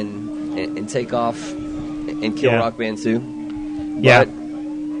out and take off and kill Rock Band 2. Yeah.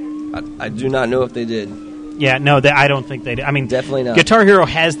 But I do not know if they did. Yeah, no, I don't think they did. I mean, definitely not. Guitar Hero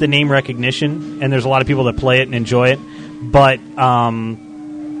has the name recognition, and there's a lot of people that play it and enjoy it, but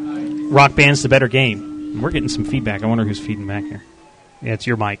Rock Band's the better game. We're getting some feedback. I wonder who's feeding back here. Yeah, it's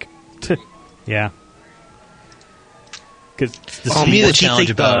your mic. Yeah. The challenge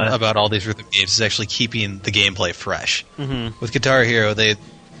about all these rhythm games is actually keeping the gameplay fresh. Mm-hmm. With Guitar Hero,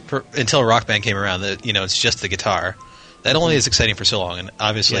 until Rock Band came around, it's just the guitar. That only is exciting for so long, and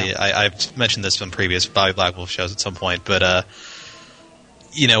obviously, I've mentioned this on previous Bobby Blackwolf shows at some point, but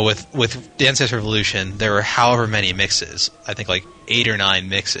with Dance Dance Revolution, there were however many mixes. I think like 8 or 9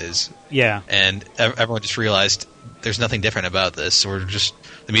 mixes. Yeah, and everyone just realized there's nothing different about this. The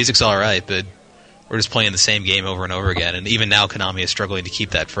music's all right, but we're just playing the same game over and over again. And even now, Konami is struggling to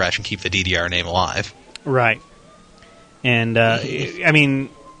keep that fresh and keep the DDR name alive. Right, and I mean,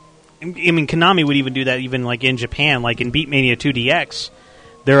 Konami would even do that even like in Japan, like in Beatmania 2DX,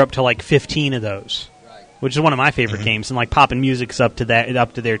 they're up to like 15 of those, which is one of my favorite games. And like Poppin' Music's up to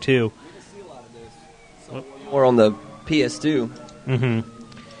there too. Or on the PS2. Mm-hmm.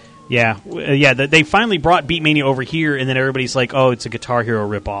 Yeah. They finally brought Beatmania over here, and then everybody's like, "Oh, it's a Guitar Hero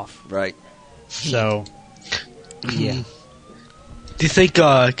ripoff." Right. So, yeah. Do you think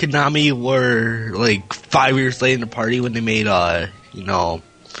Konami were like 5 years late in the party when they made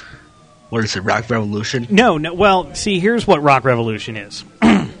what is it, Rock Revolution? No. Well, see, here's what Rock Revolution is.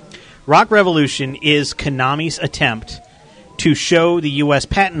 Rock Revolution is Konami's attempt to show the U.S.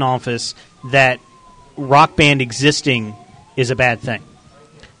 Patent Office that Rock Band existing is a bad thing.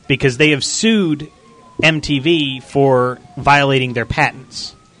 Because they have sued MTV for violating their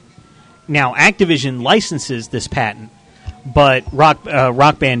patents. Now, Activision licenses this patent, but Rock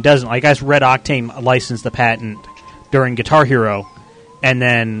Band doesn't. Like, I guess Red Octane licensed the patent during Guitar Hero, and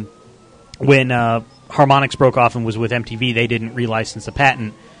then when Harmonix broke off and was with MTV, they didn't relicense the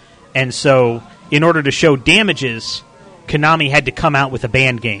patent. And so, in order to show damages, Konami had to come out with a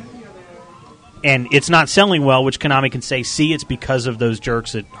band game. And it's not selling well, which Konami can say, see, it's because of those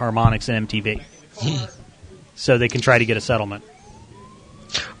jerks at Harmonix and MTV. So they can try to get a settlement.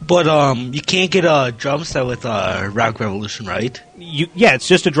 But you can't get a drum set with Rock Revolution, right? Yeah, it's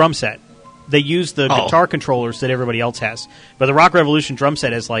just a drum set. They use the guitar controllers that everybody else has. But the Rock Revolution drum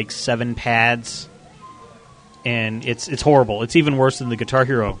set has like 7 pads, and it's horrible. It's even worse than the Guitar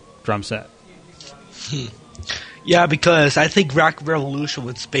Hero drum set. Yeah, because I think Rock Revolution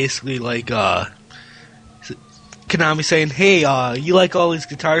was basically like Konami saying, hey, you like all these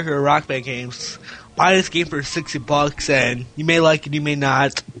Guitar Hero Rock Band games, buy this game for $60 and you may like it, you may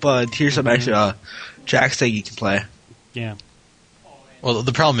not, but here's some extra tracks that you can play. Yeah. Well,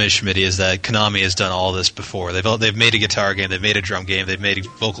 the problem is, Schmitty, is that Konami has done all this before. They've made a guitar game, they've made a drum game, they've made a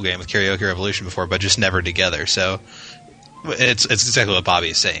vocal game with Karaoke Revolution before, but just never together. So it's exactly what Bobby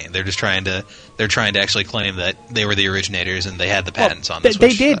is saying. They're trying to actually claim that they were the originators and they had the patents on this.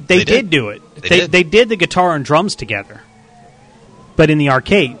 They did do it. They did the guitar and drums together. But in the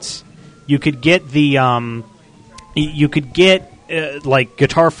arcades, you could get the like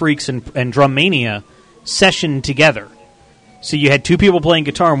Guitar Freaks and Drum Mania session together. So you had 2 people playing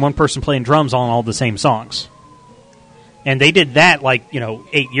guitar and 1 person playing drums on all the same songs. And they did that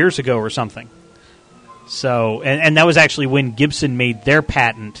 8 years ago or something. So and that was actually when Gibson made their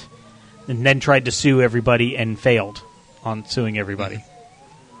patent and then tried to sue everybody and failed on suing everybody.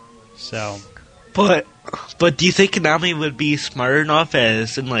 So, but do you think Konami would be smart enough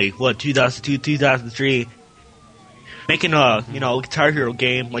as in 2002, 2003 making a Guitar Hero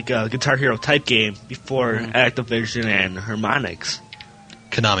game, like a Guitar Hero type game before Activision and Harmonix?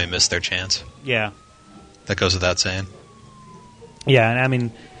 Konami missed their chance. Yeah. That goes without saying. Yeah, and I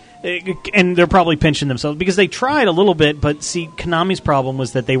mean, and they're probably pinching themselves because they tried a little bit, but see, Konami's problem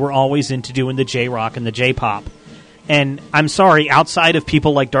was that they were always into doing the J-Rock and the J-Pop. And I'm sorry, outside of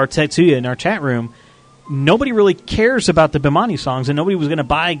people like Dart Tetsuya in our chat room, nobody really cares about the Bimani songs, and nobody was going to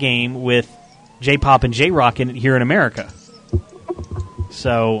buy a game with J-Pop and J-Rock in it here in America.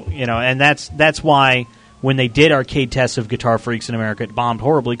 So, and that's why when they did arcade tests of Guitar Freaks in America, it bombed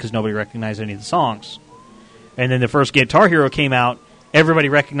horribly because nobody recognized any of the songs. And then the first Guitar Hero came out, everybody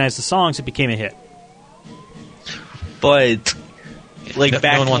recognized the songs, it became a hit. But back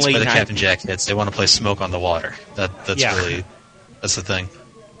no one in wants to late play the Captain Jack hits. They want to play Smoke on the Water. That's the thing.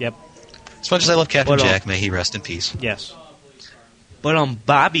 Yep. As much as I love Captain Jack, may he rest in peace. Yes. But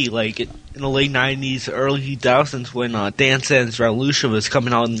Bobby, in the late 90s, early 2000s, when Dance Dance Revolution was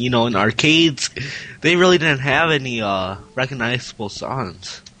coming out, in arcades, they really didn't have any recognizable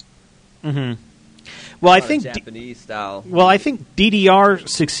songs. Mm-hmm. Well, I think Japanese style. Well, I think DDR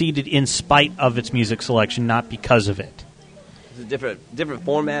succeeded in spite of its music selection, not because of it. It's a different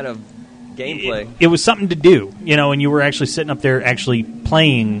format of gameplay. It was something to do, and you were actually sitting up there actually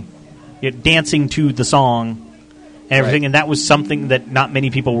playing, dancing to the song and everything, and that was something that not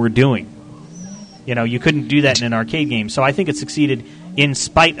many people were doing. You couldn't do that in an arcade game. So I think it succeeded in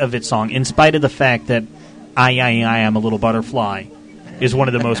spite of its song, in spite of the fact that I Am a Little Butterfly is one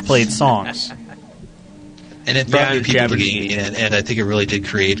of the most played songs. And it brought new people to gaming, and I think it really did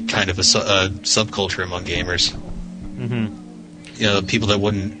create kind of a subculture among gamers. Mm-hmm. People that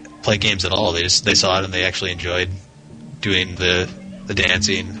wouldn't play games at all, they saw it and they actually enjoyed doing the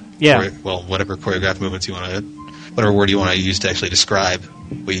dancing. Yeah. Whatever choreographed movements you want to, whatever word you want to use to actually describe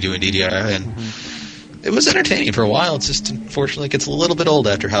what you do in DDR. And it was entertaining for a while. It's just, unfortunately, it gets a little bit old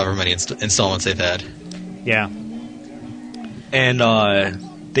after however many installments they've had. Yeah. And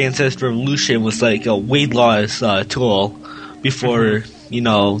Dance Dance Revolution was like a weight loss tool before,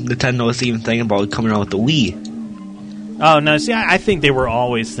 Nintendo was even thinking about coming out with the Wii. Oh, no, see, I think they were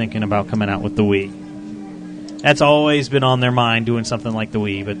always thinking about coming out with the Wii. That's always been on their mind, doing something like the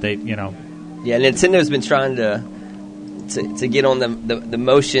Wii, but they, Yeah, Nintendo's been trying to get on the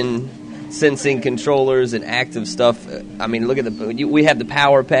motion sensing controllers and active stuff. I mean, look at we have the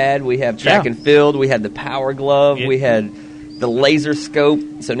Power Pad, we have Track and Field, we had the Power Glove, we had the laser scope.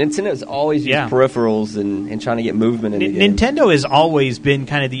 So Nintendo's always used peripherals and trying to get movement in the game. Nintendo has always been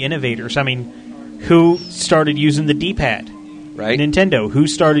kind of the innovators. I mean, who started using the D-pad? Right. Nintendo. Who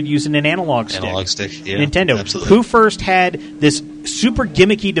started using an analog stick? Analog stick, yeah. Nintendo. Absolutely. Who first had this super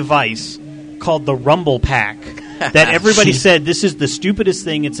gimmicky device called the Rumble Pack that everybody said, this is the stupidest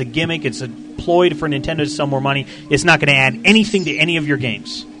thing, it's a gimmick, it's a ploy for Nintendo to sell more money, it's not going to add anything to any of your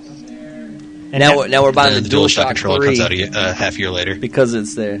games. And now we're buying the DualShock controller 3 comes out a half year later. because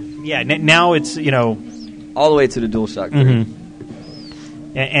it's there. Yeah, now it's, all the way to the DualShock 3.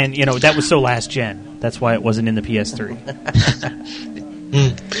 And that was so last gen. That's why it wasn't in the PS3.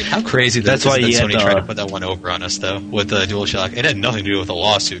 How crazy That's that why is you that had Sony tried the- to put that one over on us, though, with the DualShock. It had nothing to do with a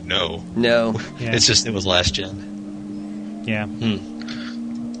lawsuit, no. No. Yeah. It's just, it was last gen. Yeah. The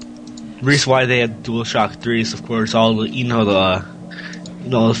reason why they had DualShock 3 is, of course, all the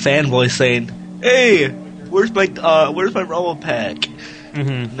the fanboys saying, "Hey, where's my Rumble Pack?"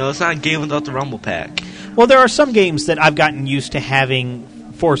 Mm-hmm. No, it's not a game without the Rumble Pack. Well, there are some games that I've gotten used to having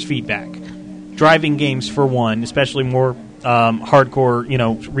force feedback. Driving games, for one, especially more hardcore,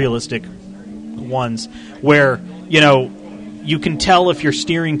 realistic ones, where, you can tell if you're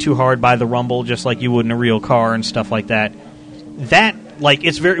steering too hard by the rumble, just like you would in a real car and stuff like that. That,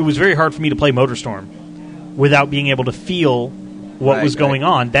 it was very hard for me to play MotorStorm without being able to feel what was going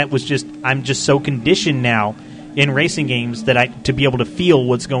on. That was just, I'm just so conditioned now in racing games that to be able to feel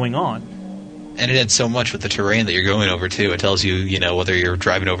what's going on. And it had so much with the terrain that you're going over, too. It tells you, whether you're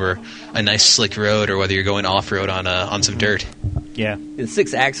driving over a nice slick road or whether you're going off-road on some dirt. Yeah. The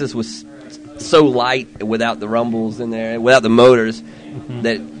 6-axis was so light without the rumbles in there, without the motors,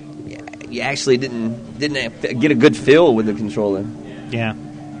 that you actually didn't get a good feel with the controller. Yeah.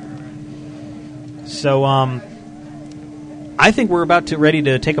 So, I think we're about to ready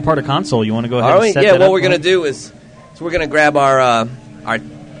to take apart a console. You want to go ahead and set that up? What we're going to do is we're going to grab our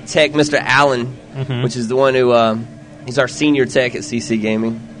tech, Mr. Allen, which is the one who he's our senior tech at CC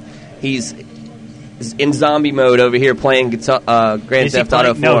Gaming. He's in zombie mode over here playing Grand Theft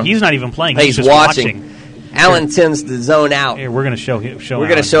Auto 4. No, he's not even playing. He's just watching. Alan tends to zone out. Here, we're going to show We're going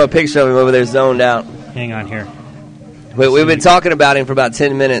to Alan. show a picture of him over there zoned out. Hang on here. We've been talking about him for about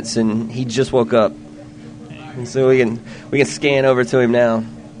 10 minutes, and he just woke up. And so we can scan over to him now.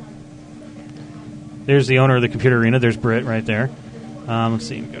 There's the owner of the Computer Arena. There's Britt right there. Let's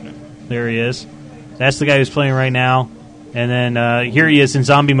see. There he is. That's the guy who's playing right now. And then here he is in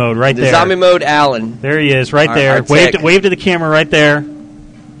zombie mode right there. Zombie mode Alan. There he is right there. Our Wave to the camera right there.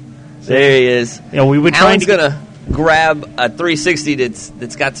 There he is. We would Alan's going to grab a 360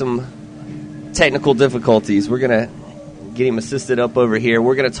 that's got some technical difficulties. We're going to get him assisted up over here.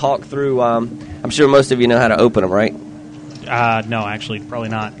 We're going to talk through. I'm sure most of you know how to open them, right? No, actually, probably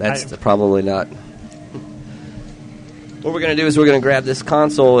not. That's probably not. What we're going to do is we're going to grab this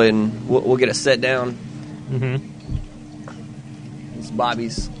console and we'll get it set down. It's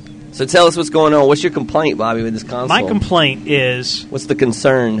Bobby's. So tell us what's going on. What's your complaint, Bobby, with this console? My complaint is... What's the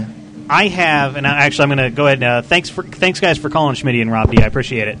concern? I have, and actually I'm going to go ahead and... thanks, guys, for calling Schmitty and Rob D. I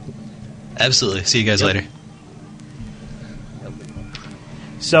appreciate it. Absolutely. See you guys later.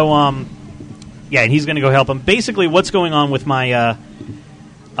 So, yeah, and he's going to go help him. Basically, what's going on with my...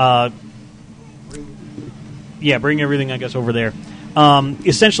 yeah, bring everything, I guess, over there.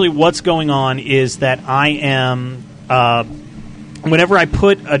 Essentially, what's going on is that I am... whenever I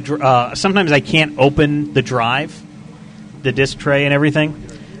put a... sometimes I can't open the drive, the disk tray and everything.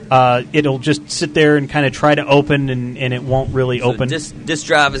 It'll just sit there and kind of try to open, and it won't really open. Disk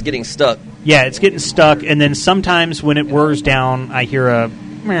drive is getting stuck. Yeah, it's getting stuck, and then sometimes when it whirs down, I hear a...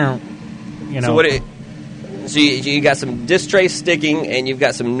 So you got some disk tray sticking, and you've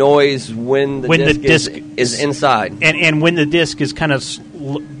got some noise when the disk is inside. And when the disk is kind of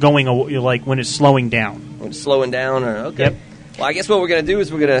going, like when it's slowing down. When it's slowing down? Okay. Yep. Well, I guess what we're going to do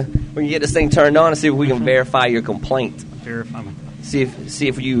is we're going to get this thing turned on and see if we can verify your complaint. Verify. See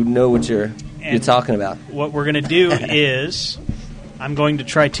if you know what you're talking about. What we're going to do is I'm going to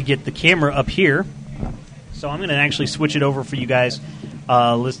try to get the camera up here. So I'm going to actually switch it over for you guys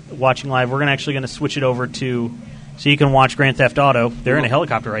watching live. We're actually going to switch it over to so you can watch Grand Theft Auto. They're in a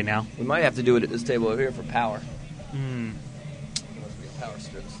helicopter right now. We might have to do it at this table over here for power. Power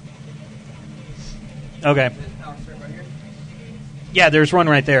strips. Okay. Power strip right here? Yeah, there's one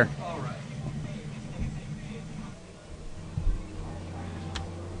right there. All right.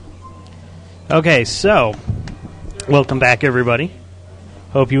 Okay, so welcome back, everybody.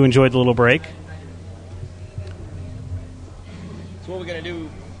 Hope you enjoyed the little break. So what we're going to do...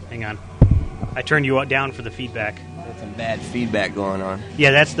 Hang on. I turned you down for the feedback. There's some bad feedback going on.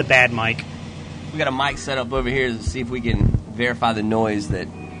 Yeah, that's the bad mic. We got a mic set up over here to see if we can verify the noise that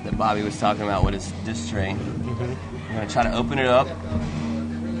Bobby was talking about with his disc tray. We're going to try to open it up.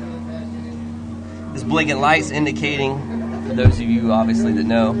 This blinking light's indicating, for those of you obviously that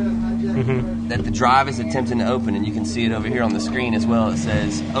know, that the drive is attempting to open, and you can see it over here on the screen as well. It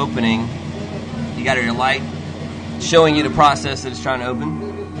says opening. You got your light showing you the process that it's trying to open,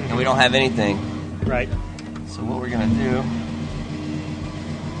 and we don't have anything. Right. So what we're going to do...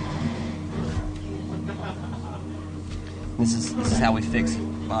 This is how we fix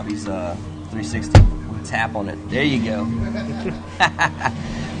Bobby's 360. We'll tap on it. There you go.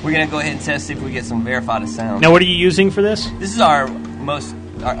 We're going to go ahead and test, see if we get some verified sound. Now, what are you using for this? This is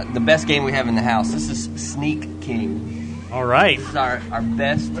the best game we have in the house. This is Sneak King. All right. This is our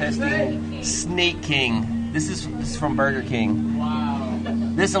best testing Sneak King. This is from Burger King. Wow.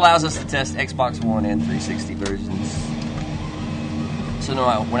 This allows us to test Xbox One and 360 versions. So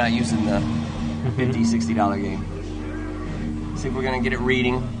no, we're not using the $50, $60 game. See if we're going to get it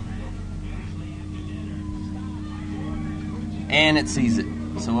reading. And it sees it.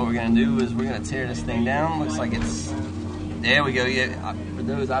 So what we're going to do is we're going to tear this thing down. Looks like it's... There we go. Yeah. For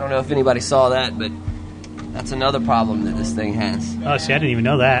those, I don't know if anybody saw that, but that's another problem that this thing has. Oh, see, I didn't even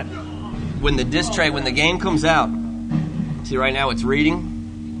know that. When the disc tray, when the game comes out, see right now it's reading.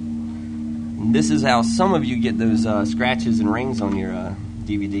 And this is how some of you get those scratches and rings on your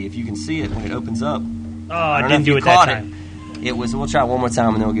DVD. If you can see it when it opens up. Oh, I didn't do it that time. It was. We'll try it one more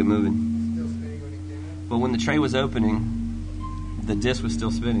time and then we'll get moving. But when the tray was opening, the disc was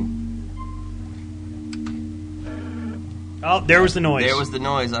still spinning. Oh, there was the noise. There was the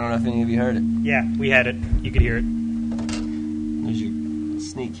noise. I don't know if any of you heard it. Yeah, we had it. You could hear it. There's your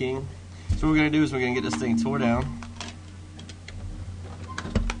Sneak King. So what we're going to do is we're going to get this thing tore down.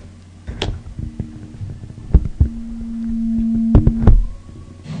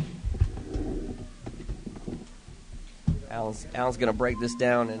 Alan's going to break this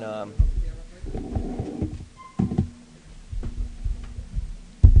down and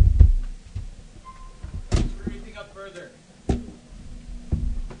Anything up further.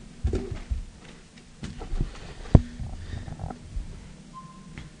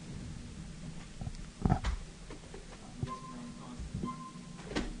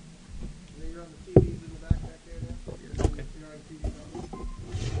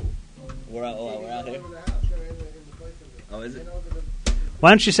 We're out here. Oh, is it? Why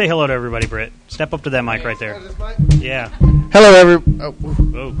don't you say hello to everybody, Britt? Step up to that mic right there. Yeah. Hello, everybody.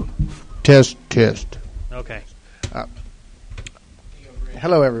 Oh. Test. Okay.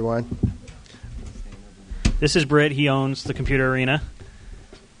 Hello, everyone. This is Britt. He owns the Computer Arena.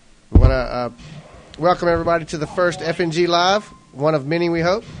 We want to welcome everybody to the first FNG Live. One of many, we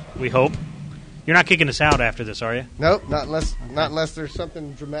hope. We hope. You're not kicking us out after this, are you? Nope, not unless there's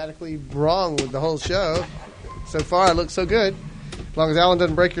something dramatically wrong with the whole show. So far, it looks so good. As long as Alan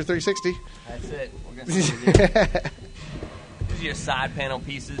doesn't break your 360. That's it. We're going to see These are your side panel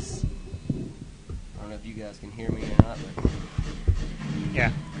pieces. I don't know if you guys can hear me or not. But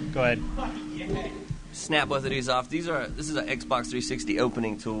Yeah, go ahead. snap both of these off. This is an Xbox 360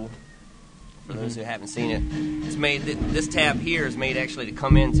 opening tool. For those who haven't seen it, it's made. This tab here is made actually to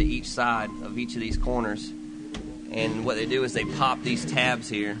come into each side of each of these corners. And what they do is they pop these tabs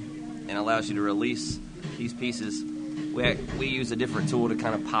here, and allows you to release these pieces. We use a different tool to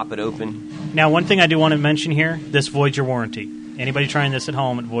kind of pop it open. Now, one thing I do want to mention here: this voids your warranty. Anybody trying this at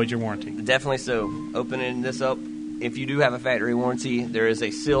home, it voids your warranty. Definitely so. Opening this up, if you do have a factory warranty, there is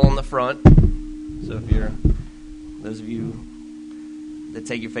a seal on the front. So if you're those of you that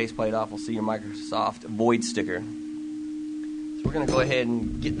take your faceplate off will see your Microsoft void sticker. So we're going to go ahead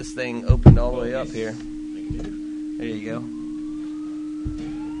and get this thing opened all the way up here. There you go.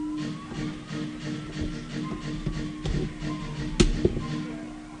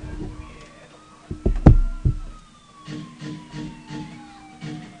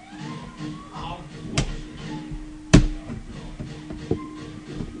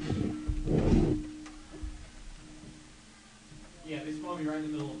 Right in the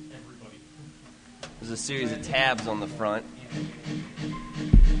middle of everybody. There's a series of tabs on the front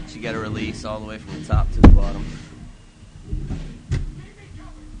that you got to release all the way from the top to the bottom.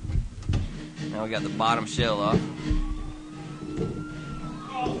 Now we got the bottom shell off.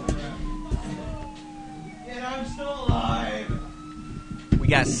 And I'm still alive. We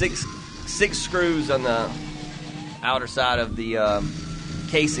got six screws on the outer side of the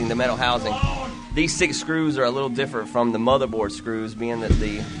casing, the metal housing. These 6 screws are a little different from the motherboard screws, being that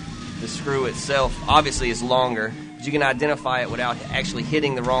the screw itself obviously is longer, but you can identify it without actually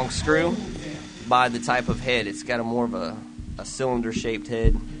hitting the wrong screw by the type of head. It's got a more of a cylinder-shaped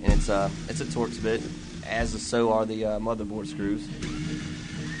head, and it's a Torx bit, as so are the motherboard screws.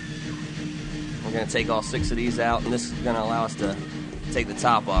 We're going to take all 6 of these out, and this is going to allow us to take the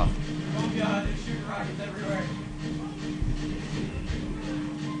top off. Oh god, there's shooting rockets everywhere.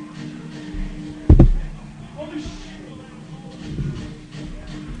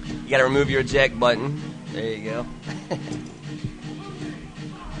 You got to remove your eject button. There you go.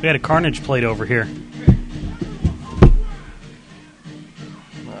 We had a Carnage plate over here.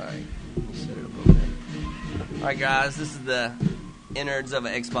 Alright, set it up over there. Alright guys, this is the innards of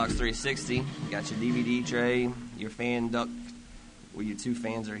an Xbox 360. You got your DVD tray, your fan duct where your two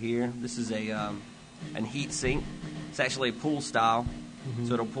fans are here. This is an heat sink. It's actually a pool style.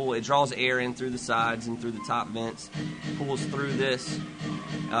 So it draws air in through the sides and through the top vents, pulls through this,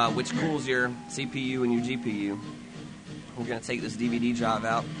 which cools your CPU and your GPU. We're going to take this DVD drive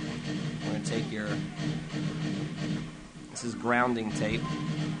out. We're going to take this is grounding tape.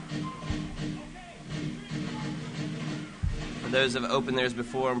 For those that have opened theirs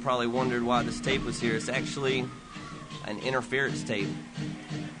before and probably wondered why this tape was here, it's actually an interference tape.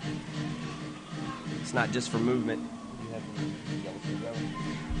 It's not just for movement.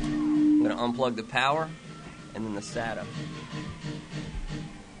 I'm going to unplug the power and then the SATA.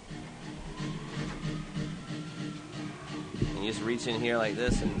 And you just reach in here like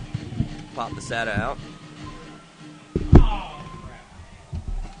this and pop the SATA out.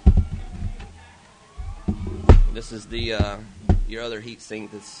 This is your other heat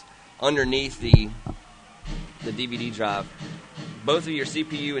sink that's underneath the DVD drive. Both of your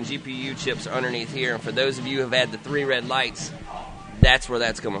CPU and GPU chips are underneath here, and for those of you who have had the 3 red lights, that's where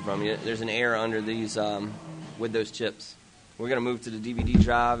that's coming from. There's an error under these with those chips. We're going to move to the DVD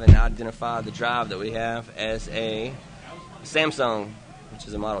drive and identify the drive that we have as a Samsung, which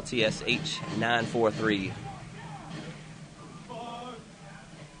is a model TSH943.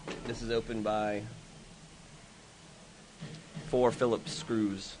 This is opened by 4 Phillips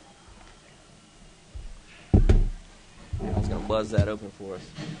screws. I was going to buzz that open for us.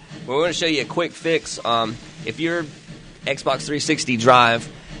 We're going to show you a quick fix. If your Xbox 360 drive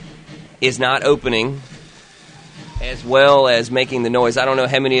is not opening as well as making the noise, I don't know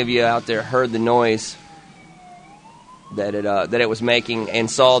how many of you out there heard the noise that it was making and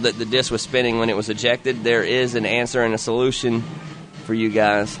saw that the disc was spinning when it was ejected. There is an answer and a solution for you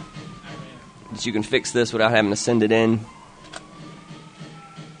guys that you can fix this without having to send it in.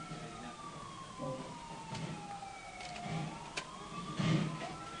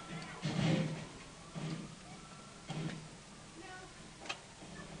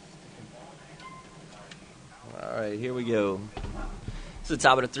 Alright, here we go. This is the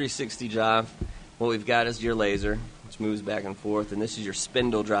top of the 360 drive. What we've got is your laser, which moves back and forth, and this is your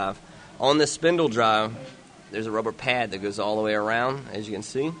spindle drive. On this spindle drive, there's a rubber pad that goes all the way around, as you can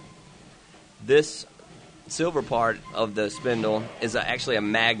see. This silver part of the spindle is actually a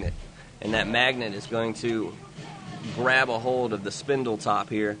magnet, and that magnet is going to grab a hold of the spindle top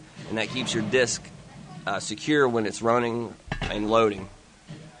here, and that keeps your disc secure when it's running and loading.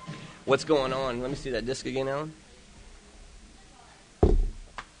 What's going on? Let me see that disc again, Alan.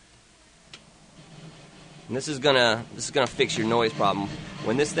 And this is gonna fix your noise problem.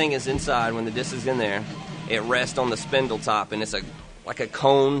 When this thing is inside, when the disc is in there, it rests on the spindle top, and it's like a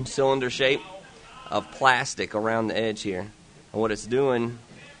cone cylinder shape of plastic around the edge here. And what it's doing,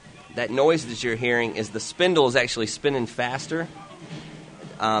 that noise that you're hearing, is the spindle is actually spinning faster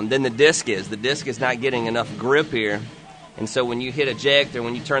than the disc is. The disc is not getting enough grip here. And so when you hit eject or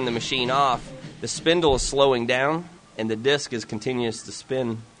when you turn the machine off, the spindle is slowing down and the disc is continuous to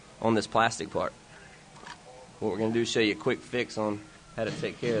spin on this plastic part. What we're going to do is show you a quick fix on how to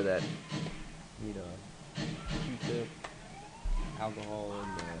take care of that. You need a Q-tip, alcohol,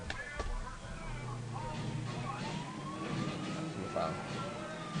 and the file.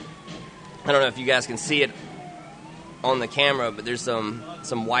 I don't know if you guys can see it on the camera, but there's some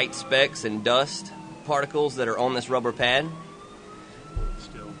white specks and dust particles that are on this rubber pad.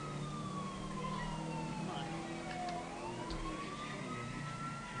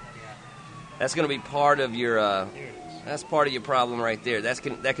 That's going to be part of your. That's part of your problem right there. That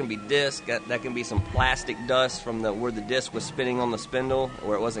can be disc. That can be some plastic dust from where the disc was spinning on the spindle,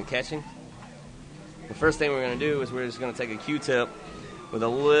 where it wasn't catching. The first thing we're going to do is we're just going to take a Q-tip with a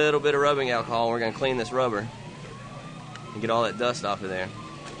little bit of rubbing alcohol. We're going to clean this rubber and get all that dust off of there.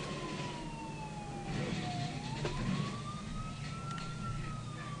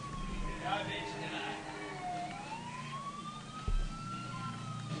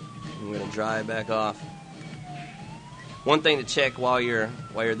 I'm going to dry it back off. One thing to check while you're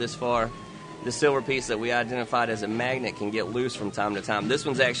this far, this silver piece that we identified as a magnet can get loose from time to time. This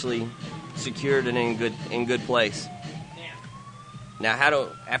one's actually secured and in good place. Now,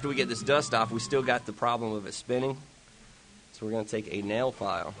 after we get this dust off, we still got the problem of it spinning. So we're going to take a nail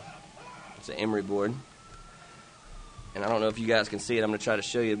file. It's an emery board. And I don't know if you guys can see it. I'm going to try to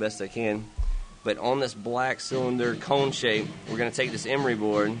show you the best I can. But on this black cylinder cone shape, we're going to take this emery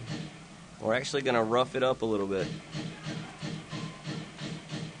board. We're actually going to rough it up a little bit.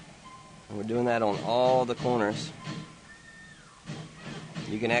 And we're doing that on all the corners.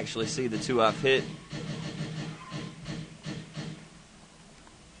 You can actually see the two I've hit.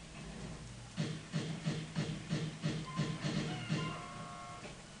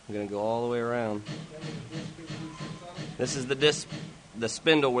 go all the way around. This is the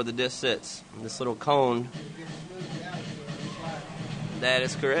spindle where the disc sits. This little cone. That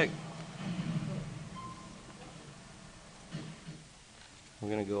is correct. We're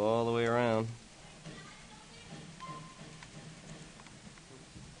going to go all the way around.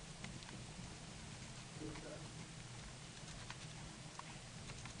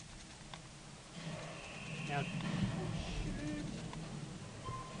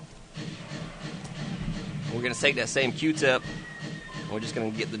 We're going to take that same Q-tip, and we're just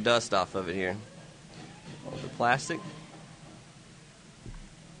going to get the dust off of it here. Off the plastic.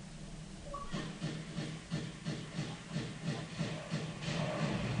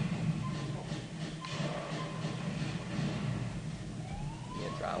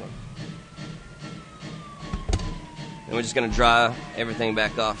 Dry one. And we're just going to dry everything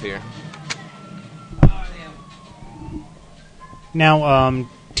back off here. Now,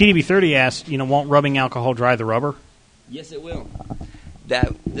 TDB30 asked, won't rubbing alcohol dry the rubber? Yes, it will.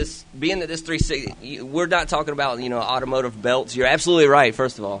 This 360, we're not talking about automotive belts. You're absolutely right.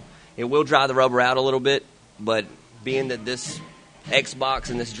 First of all, it will dry the rubber out a little bit, but being that this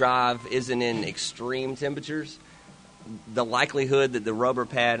Xbox and this drive isn't in extreme temperatures, the likelihood that the rubber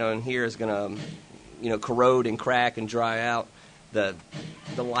pad on here is going to, corrode and crack and dry out, the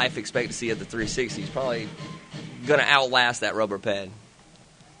life expectancy of the 360 is probably going to outlast that rubber pad.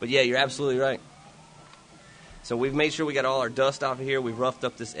 But yeah, you're absolutely right. So we've made sure we got all our dust off of here. We've roughed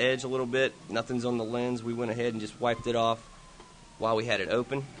up this edge a little bit. Nothing's on the lens. We went ahead and just wiped it off while we had it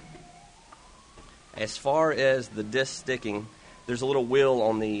open. As far as the disc sticking, there's a little wheel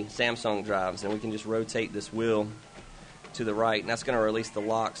on the Samsung drives, and we can just rotate this wheel to the right, and that's going to release the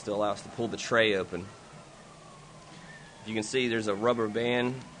locks to allow us to pull the tray open. You can see there's a rubber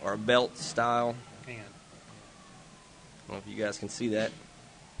band or a belt style. Hang on. I don't know if you guys can see that.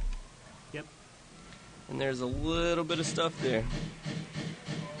 Yep. And there's a little bit of stuff there.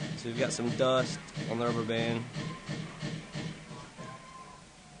 So we've got some dust on the rubber band.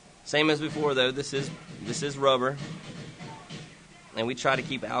 Same as before, though. This is rubber. And we try to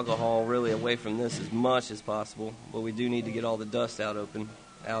keep alcohol really away from this as much as possible. But we do need to get all the dust out of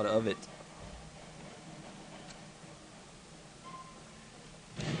it.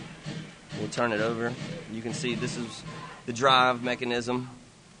 We'll turn it over. You can see this is the drive mechanism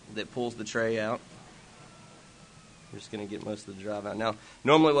that pulls the tray out. We're just going to get most of the drive out. Now,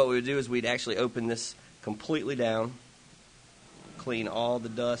 normally what we would do is we'd actually open this completely down, clean all the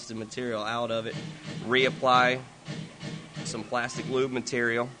dust and material out of it, reapply some plastic lube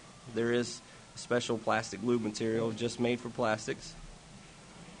material. There is a special plastic lube material just made for plastics.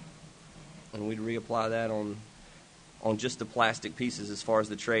 And we'd reapply that on just the plastic pieces as far as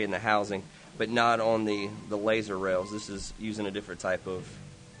the tray and the housing, but not on the laser rails. This is using a different type of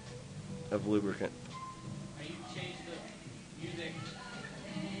lubricant. How you change the music?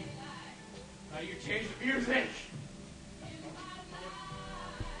 How you change the music?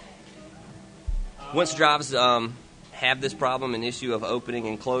 Once drives have this problem, an issue of opening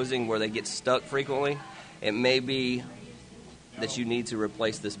and closing where they get stuck frequently, it may be that you need to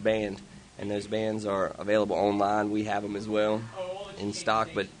replace this band. And those bands are available online. We have them as well in stock.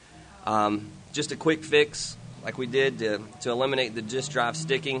 But just a quick fix, like we did, to eliminate the disc drive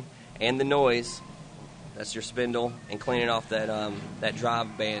sticking and the noise. That's your spindle, and cleaning off that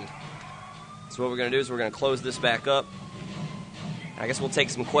drive band. So what we're going to do is we're going to close this back up. I guess we'll take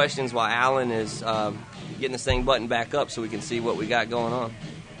some questions while Alan is getting this thing buttoned back up so we can see what we got going on.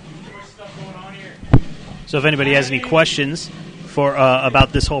 So if anybody has any questions for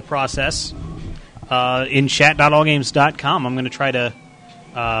about this whole process, in chat.allgames.com, I'm going to try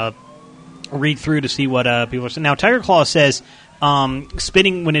to read through to see what people are saying. Now, Tiger Claw says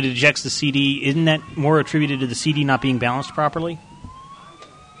spinning when it ejects the CD, isn't that more attributed to the CD not being balanced properly?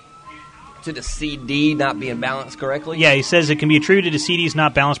 To the CD not being balanced correctly? Yeah, he says it can be attributed to CDs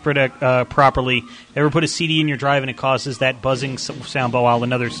not balanced properly. Ever put a CD in your drive and it causes that buzzing sound while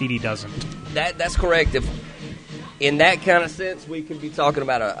another CD doesn't? That's correct. If in that kind of sense, we could be talking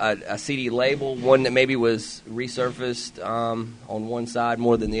about a CD label, one that maybe was resurfaced on one side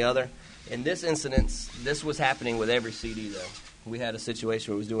more than the other. In this instance, this was happening with every CD, though. We had a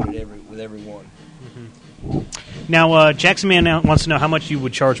situation where it was doing it with every one. Mm-hmm. Now, Jackson Man wants to know how much you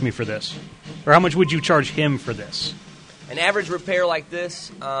would charge me for this. Or how much would you charge him for this? An average repair like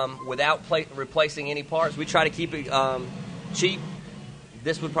this, without replacing any parts, we try to keep it cheap.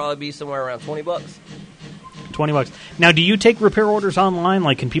 This would probably be somewhere around $20. $20. Now, do you take repair orders online?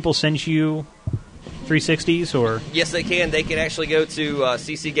 Like, can people send you 360s or? Yes, they can. They can actually go to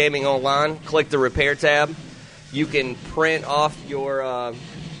CC Gaming Online, click the repair tab. You can print off your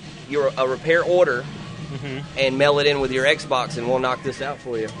a repair order and mail it in with your Xbox, and we'll knock this out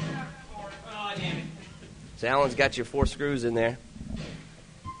for you. Oh, damn it. So Alan's got your 4 screws in there.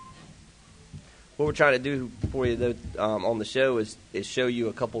 What we're trying to do for you though, on the show is show you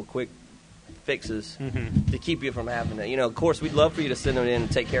a couple of quick fixes to keep you from having to. Of course, we'd love for you to send them in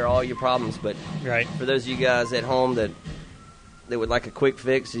and take care of all your problems, but for those of you guys at home that would like a quick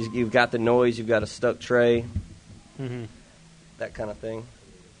fix, you've got the noise, you've got a stuck tray, that kind of thing.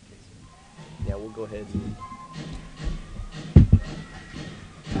 Yeah, we'll go ahead and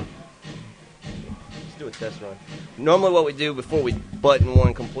let's do a test run. Normally what we do before we button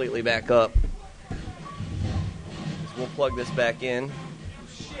one completely back up is we'll plug this back in.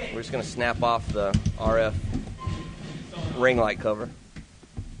 We're just going to snap off the RF ring light cover.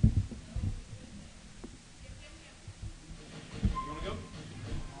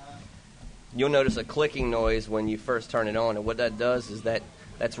 You'll notice a clicking noise when you first turn it on, and what that does is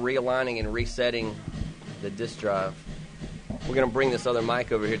that's realigning and resetting the disk drive. We're going to bring this other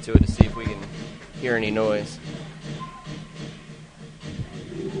mic over here to it to see if we can hear any noise.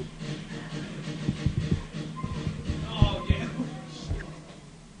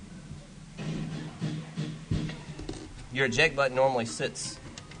 Your eject button normally sits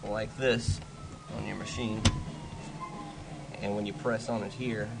like this on your machine. And when you press on it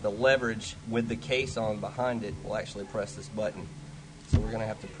here, the leverage with the case on behind it will actually press this button. So we're going to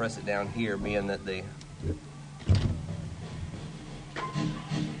have to press it down here, being that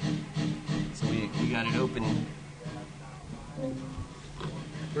So we got it open.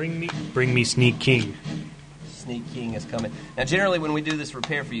 Bring me Sneak King. Sneak King is coming. Now, generally, when we do this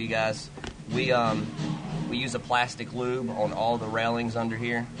repair for you guys, we use a plastic lube on all the railings under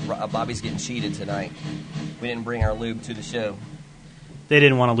here. Bobby's getting cheated tonight. We didn't bring our lube to the show. They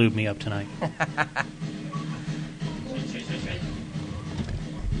didn't want to lube me up tonight.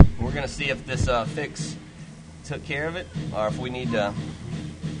 We're going to see if this fix took care of it, or if we need to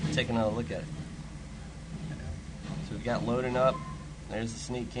take another look at it. So we've got loading up. There's the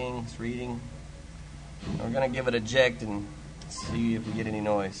Sneak King. It's reading. And we're going to give it a eject and see if we get any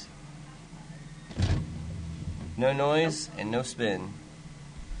noise. No noise and no spin.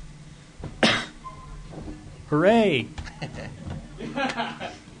 Hooray!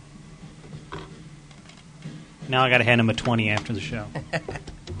 Now I got to hand him a 20 after the show.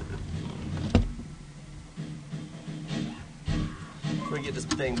 We get this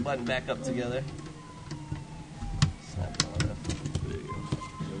thing buttoned back up together. Snap it on up. There you go. You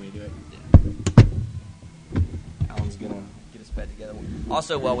want me to do it? Yeah. Alan's gonna get us back together.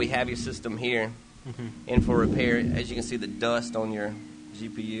 Also, while we have your system here in for repair, as you can see the dust on your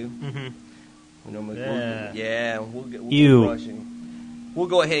GPU. We'll get a brush and we'll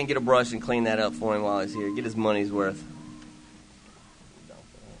go ahead and get a brush and clean that up for him while he's here. Get his money's worth.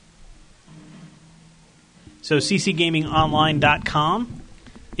 So ccgamingonline.com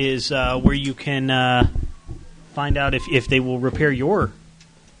is where you can find out if they will repair your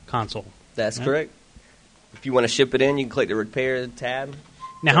console. That's correct. If you want to ship it in, you can click the repair tab.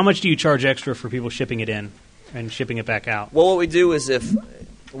 Now, how much do you charge extra for people shipping it in and shipping it back out? Well, what we do is if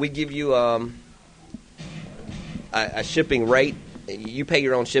we give you a shipping rate, you pay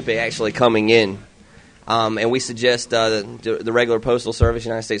your own shipping actually coming in. And we suggest the regular Postal Service,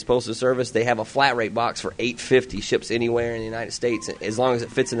 United States Postal Service, they have a flat rate box for $8.50, ships anywhere in the United States as long as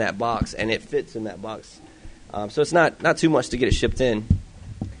it fits in that box, and it fits in that box. So it's not too much to get it shipped in,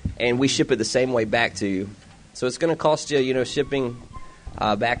 and we ship it the same way back to you. So it's going to cost you, shipping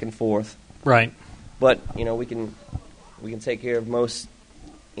back and forth. Right. But we can take care of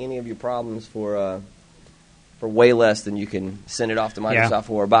any of your problems for way less than you can send it off to Microsoft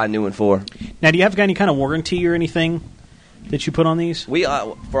for or buy a new one for. Now, do you have any kind of warranty or anything that you put on these? We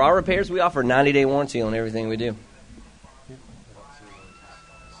for our repairs, we offer a 90-day warranty on everything we do.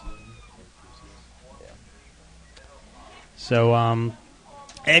 So,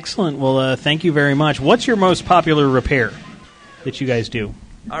 excellent. Well, thank you very much. What's your most popular repair that you guys do?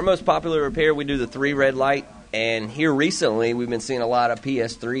 Our most popular repair, we do the 3 red light, and here recently we've been seeing a lot of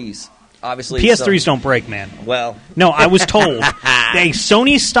PS3s. Obviously, PS3s don't break, man. Well, no, I was told a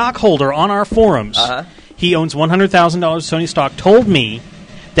Sony stockholder on our forums, he owns $100,000 Sony stock, told me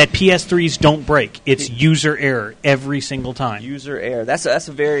that PS3s don't break. It's user error every single time. User error. That's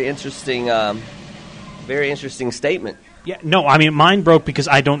a very interesting statement. Yeah, no, I mean mine broke because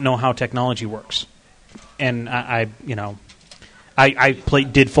I don't know how technology works, and I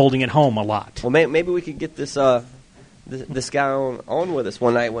did folding at home a lot. Well, maybe we could get this guy on with us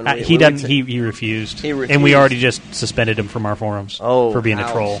one night when he refused. And we already just suspended him from our forums for being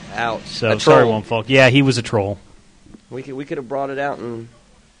a troll. Ouch. So sorry, one folk. Yeah, he was a troll. We could have brought it out and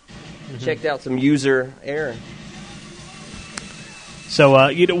checked out some user error. So,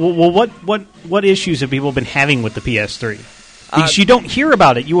 what issues have people been having with the PS3? Because you don't hear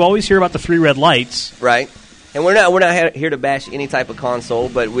about it. You always hear about the 3 red lights, right? And we're not here to bash any type of console,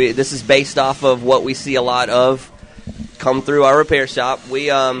 but this is based off of what we see a lot of come through our repair shop.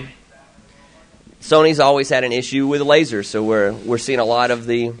 Sony's always had an issue with lasers, so we're seeing a lot of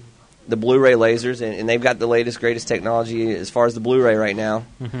the Blu-ray lasers, and they've got the latest, greatest technology as far as the Blu-ray right now.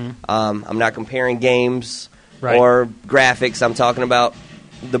 Mm-hmm. I'm not comparing games or graphics. I'm talking about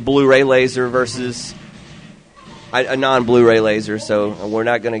the Blu-ray laser versus a non-Blu-ray laser. So we're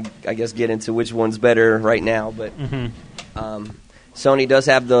not going to, I guess, get into which one's better right now. But Sony does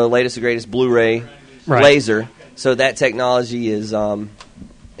have the latest and greatest Blu-ray laser. So that technology is,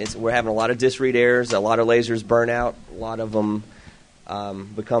 we're having a lot of disc read errors, a lot of lasers burn out, a lot of them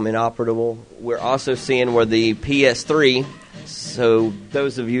become inoperable. We're also seeing where the PS3, so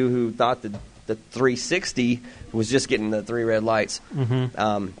those of you who thought that the 360 was just getting the 3 red lights,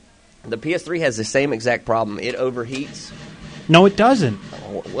 the PS3 has the same exact problem. It overheats. No, it doesn't.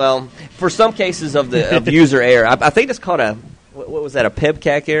 Well, for some cases of user error, I think it's called what was that, a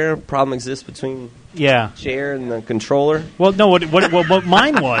PEBCAC error? Problem exists between chair and the controller? Well, no, what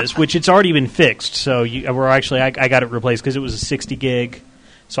mine was, which it's already been fixed, so I got it replaced because it was a 60 gig,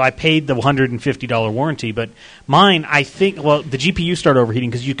 so I paid the $150 warranty, but mine, I think, the GPU started overheating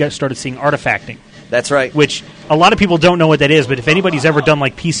because you started seeing artifacting. That's right. Which a lot of people don't know what that is, but if anybody's ever done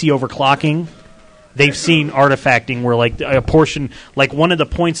like PC overclocking, they've seen artifacting where like a portion, like one of the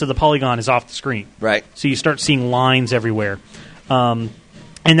points of the polygon is off the screen. Right. So you start seeing lines everywhere.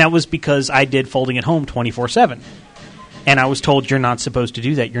 And that was because I did Folding at Home 24/7. And I was told you're not supposed to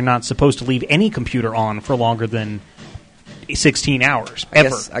do that. You're not supposed to leave any computer on for longer than 16 hours,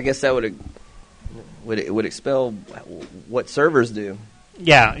 ever. I guess that would expel what servers do.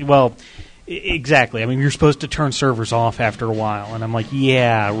 Yeah, well, exactly. I mean, you're supposed to turn servers off after a while. And I'm like,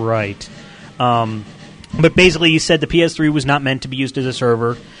 yeah, right. But basically, he said the PS3 was not meant to be used as a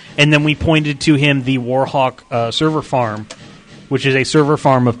server. And then we pointed to him the Warhawk server farm, which is a server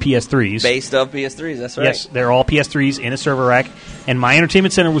farm of PS3s. Based off PS3s, that's right. Yes, they're all PS3s in a server rack. And my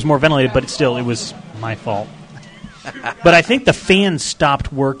entertainment center was more ventilated, but it was my fault. But I think the fans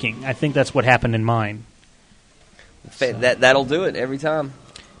stopped working. I think that's what happened in mine. That'll do it every time.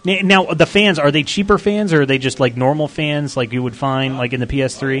 Now, the fans, are they cheaper fans, or are they just like normal fans like you would find like in the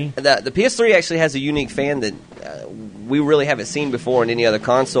PS3? The PS3 actually has a unique fan that we really haven't seen before in any other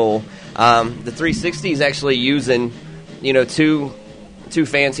console. The 360 is actually using, two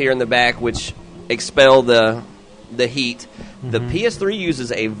fans here in the back, which expel the heat. The PS3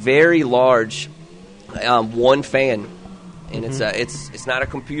 uses a very large one fan, and it's not a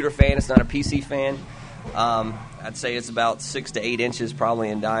computer fan, it's not a PC fan. I'd say it's about 6 to 8 inches probably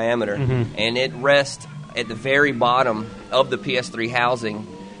in diameter, and it rests at the very bottom of the PS3 housing.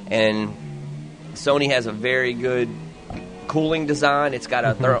 And Sony has a very good cooling design. It's got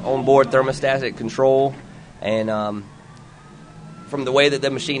a onboard thermostatic control, and from the way that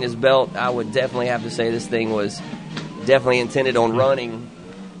the machine is built, I would definitely have to say this thing was definitely intended on running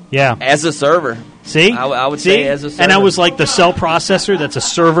as a server. See? I would say as a server. And I was like, the cell processor, that's a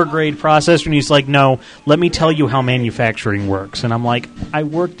server-grade processor. And he's like, no, let me tell you how manufacturing works. And I'm like, I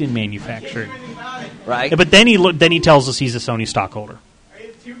worked in manufacturing. Right. But then he tells us he's a Sony stockholder.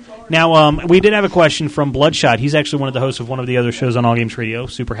 Now, we did have a question from Bloodshot. He's actually one of the hosts of one of the other shows on All Games Radio,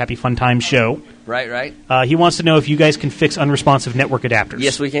 Super Happy Fun Time Show. Right. He wants to know if you guys can fix unresponsive network adapters.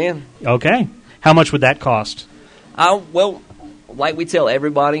 Yes, we can. Okay. How much would that cost? Well, like we tell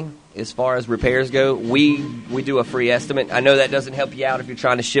everybody, as far as repairs go, we do a free estimate. I know that doesn't help you out if you're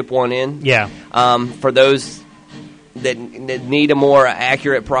trying to ship one in. Yeah. For those that need a more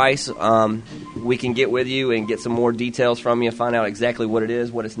accurate price, we can get with you and get some more details from you, find out exactly what it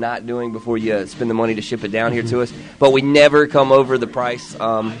is, what it's not doing before you spend the money to ship it down here to us. But we never come over the price.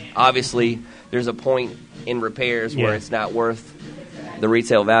 Obviously, there's a point in repairs where it's not worth the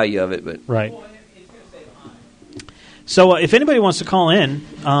retail value of it. But right. So if anybody wants to call in,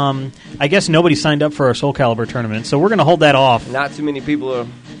 I guess nobody signed up for our Soul Calibur tournament, so we're going to hold that off. Not too many people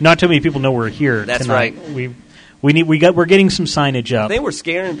know we're here. That's tonight. right. We're getting some signage up. They were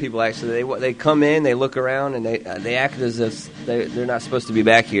scaring people. Actually, they come in, they look around, and they act as if they're not supposed to be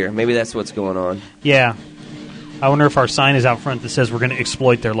back here. Maybe that's what's going on. Yeah. I wonder if our sign is out front that says we're going to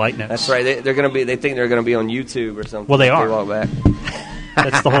exploit their lightness. That's right. They're going to be. They think they're going to be on YouTube or something. Well, they are. They walk back.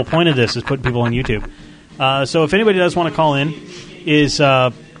 That's the whole point of this, is putting people on YouTube. So if anybody does want to call in, is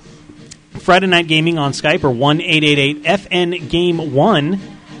Friday Night Gaming on Skype, or 1-888-FN-GAME-1.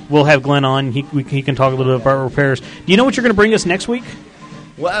 We'll have Glenn on. He can talk a little bit about repairs. Do you know what you're going to bring us next week?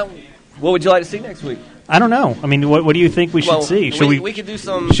 Well, What would you like to see next week? I don't know. I mean, what do you think we should see? Should we could do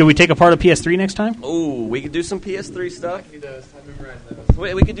some. Should we take apart a PS3 next time? Oh, we could do some PS3 stuff.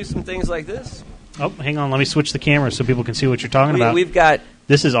 We could do some things like this. Oh, hang on. Let me switch the camera so people can see what you're talking about. We've got.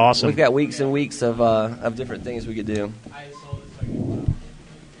 This is awesome. We've got weeks and weeks of different things we could do.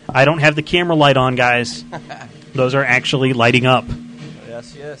 I don't have the camera light on, guys. Those are actually lighting up.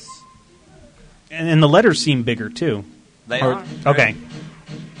 Yes, yes. And the letters seem bigger, too. They are. Okay.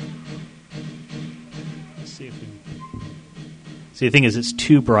 Let's see if we... See, the thing is, it's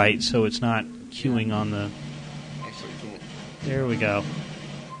too bright, so it's not queuing on the... Actually, can't. There we go.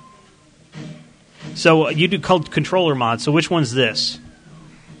 So you do controller mods. So which one's this?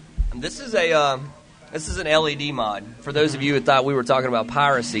 This is an LED mod. For those of you who thought we were talking about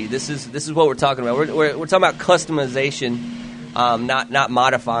piracy, this is what we're talking about. We're talking about customization, not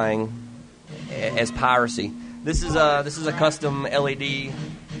modifying as piracy. This is a custom LED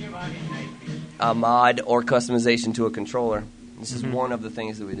mod or customization to a controller. This is one of the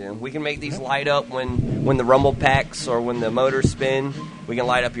things that we do. We can make these light up when the rumble packs or when the motors spin. We can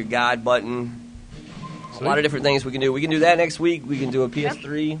light up your guide button. A lot of different things we can do. We can do that next week. We can do a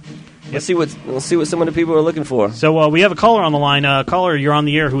PS3. Let's see what some of the people are looking for. So we have a caller on the line. Caller, you're on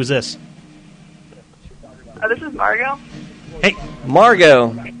the air. Who is this? This is Margo. Hey,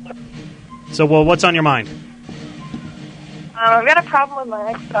 Margo. So what's on your mind? I've got a problem with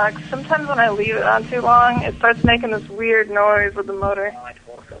my Xbox. Sometimes when I leave it on too long, it starts making this weird noise with the motor.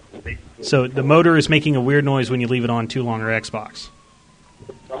 So the motor is making a weird noise when you leave it on too long, or Xbox.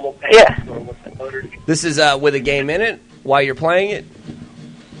 Yeah. This is with a game in it while you're playing it?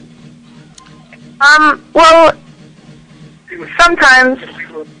 Well, sometimes.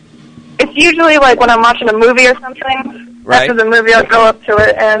 It's usually like when I'm watching a movie or something. Right. After the movie, I'll go up to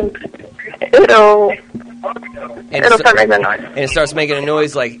it and it'll start making a noise. And it starts making a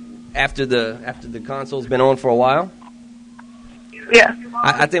noise like after the console's been on for a while? Yeah.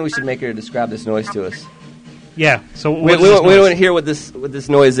 I think we should make her describe this noise to us. Yeah. So we want to hear what this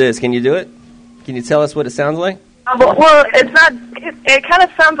noise is. Can you do it? Can you tell us what it sounds like? Well, it's not. It kind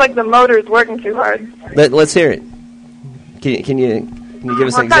of sounds like the motor's working too hard. Let's hear it. Can you give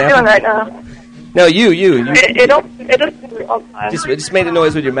us an example? I'm not doing right now. No, you. It just all the time. Just make a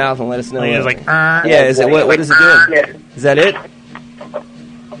noise with your mouth and let us know. Yeah, it's like. Yeah. Is it what is it doing? Is that it?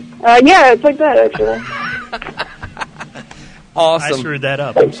 Yeah, it's like that actually. Awesome. I screwed that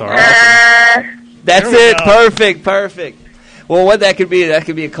up. I'm sorry. That's it. Go. Perfect. Well, what that could be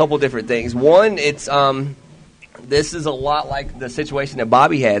a couple different things. One, it's this is a lot like the situation that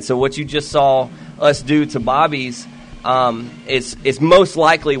Bobby had. So what you just saw us do to Bobby's, it's most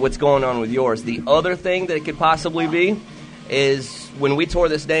likely what's going on with yours. The other thing that it could possibly be is when we tore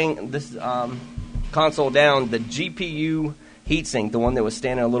this console down, the GPU heatsink, the one that was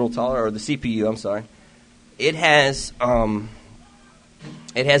standing a little taller, or the CPU, I'm sorry, it has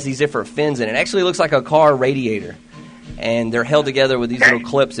these different fins in it. It actually looks like a car radiator. And they're held together with these little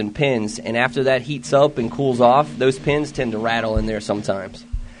clips and pins. And after that heats up and cools off, those pins tend to rattle in there sometimes.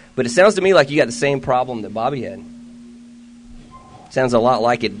 But it sounds to me like you got the same problem that Bobby had. Sounds a lot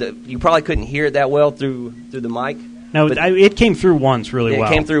like it. You probably couldn't hear it that well through the mic. No, it came through once really well.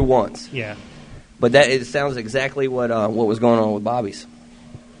 It came through once. Yeah. But it sounds exactly what was going on with Bobby's.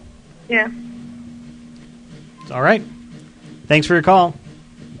 Yeah. All right. Thanks for your call.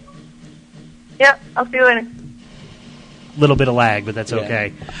 Yep, I'll see you later. Little bit of lag, but that's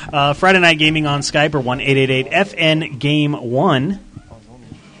okay. Friday Night Gaming on Skype or 1-888-FN-GAME-1.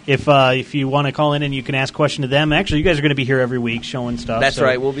 If you want to call in and you can ask a question to them. Actually, you guys are going to be here every week showing stuff. That's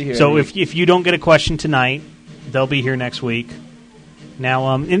right, we'll be here. So if you don't get a question tonight, they'll be here next week.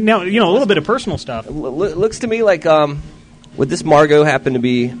 Now, a little bit of personal stuff. Looks to me like would this Margo happen to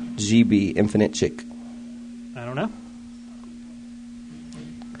be GB, Infinite Chick? I don't know.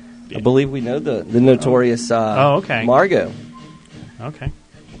 I believe we know the notorious okay. Margo. Okay.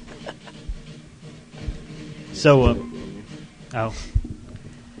 So,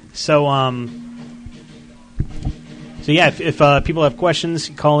 yeah, if people have questions,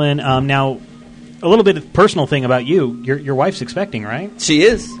 call in. Now, a little bit of personal thing about you. Your wife's expecting, right? She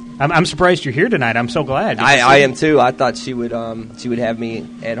is. I'm surprised you're here tonight. I'm so glad. I am too. I thought she would have me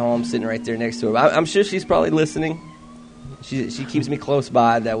at home sitting right there next to her. I'm sure she's probably listening. She keeps me close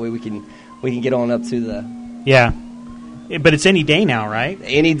by. That way we can get on up to the. Yeah, but it's any day now, right?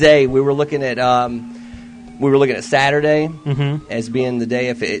 Any day. We were looking at Saturday as being the day.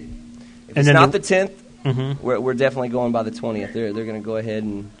 If it's not the 10th, we're definitely going by the 20th. They're going to go ahead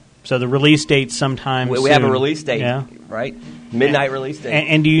and. So the release date sometime. We have a release date, right? Midnight release date.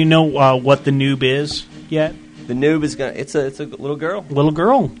 And do you know what the noob is yet? The noob is gonna. It's a little girl. Little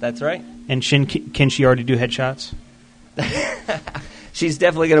girl. That's right. And can she already do headshots? She's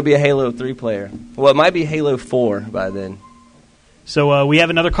definitely going to be a Halo 3 player. Well, it might be Halo 4 by then. So we have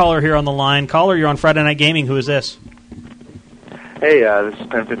another caller here on the line. Caller, you're on Friday Night Gaming. Who is this? Hey, this is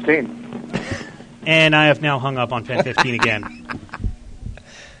Pen 15. And I have now hung up on Pen 15 again.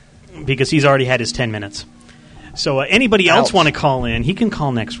 Because he's already had his 10 minutes. So anybody else want to call in, he can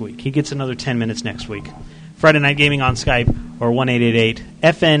call next week. He gets another 10 minutes next week. Friday Night Gaming on Skype or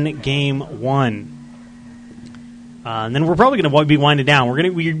 1-888-FN-GAME-1. And then we're probably going to be winding down.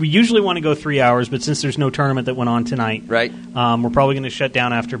 We usually want to go 3 hours, but since there's no tournament that went on tonight, right? We're probably going to shut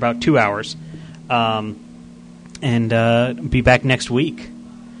down after about 2 hours, and be back next week.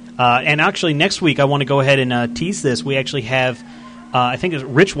 And actually, next week I want to go ahead and tease this. We actually have, I think it's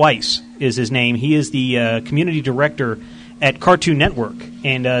Rich Weiss is his name. He is the community director at Cartoon Network,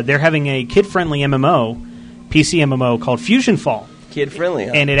 and they're having a kid-friendly MMO, PC MMO called Fusion Fall. Kid-friendly,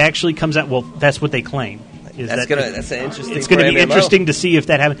 huh? And it actually comes out. Well, that's what they claim. That's an interesting. It's going to be interesting to see if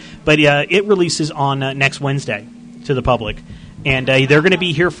that happens. But it releases on next Wednesday to the public, and they're going to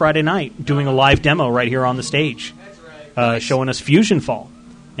be here Friday night doing a live demo right here on the stage, showing us Fusion Fall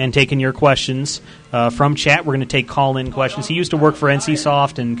and taking your questions from chat. We're going to take call-in questions. He used to work for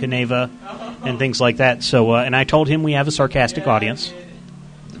NCSoft and Caneva and things like that. So, and I told him we have a sarcastic audience.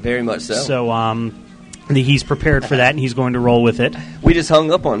 Very much so. So he's prepared for that, and he's going to roll with it. We just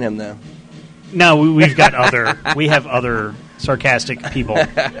hung up on him, though. No, we've got other. We have other sarcastic people.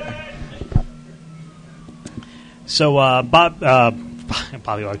 So,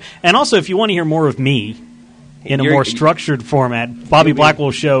 Bobby, and also if you want to hear more of me in a more structured format, Bobby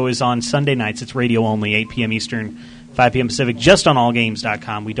Blackwell's show is on Sunday nights. It's radio only, 8 p.m. Eastern, 5 p.m. Pacific, just on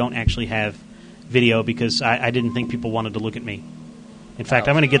allgames.com. We don't actually have video because I didn't think people wanted to look at me. In fact,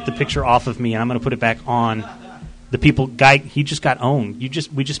 I'm going to get the picture off of me and I'm going to put it back on. The people guy, he just got owned. We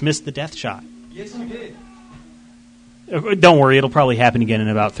just missed the death shot. Yes, you did. Don't worry, it'll probably happen again in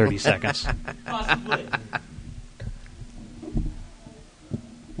about 30 seconds. Possibly. Are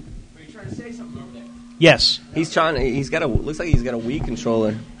you trying to say something over there? Yes. Looks like he's got a Wii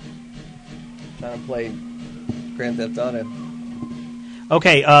controller. Trying to play Grand Theft Auto.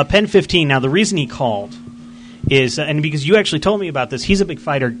 Okay, Pen 15. Now, the reason he called is, and because you actually told me about this, he's a big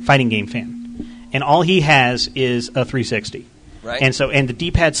fighting game fan. And all he has is a 360. Right. And the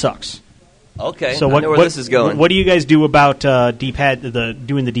D-pad sucks. Okay, so I know where this is going. What do you guys do about D-pad,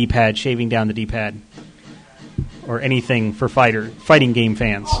 doing the D-pad, shaving down the D-pad? Or anything for fighting game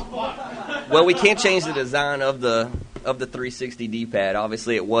fans? Well, we can't change the design of the 360 D-pad.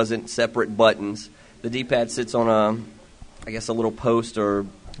 Obviously, it wasn't separate buttons. The D-pad sits on a little post or...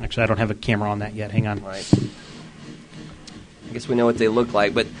 Actually, I don't have a camera on that yet. Hang on. Right. I guess we know what they look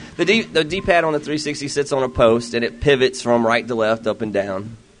like. But the D-pad on the 360 sits on a post, and it pivots from right to left, up and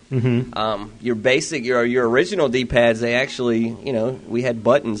down. Mm-hmm. Your original D-pads, they actually, we had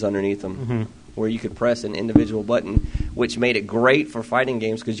buttons underneath them where you could press an individual button, which made it great for fighting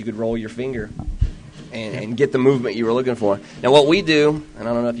games because you could roll your finger and get the movement you were looking for. Now, what we do, and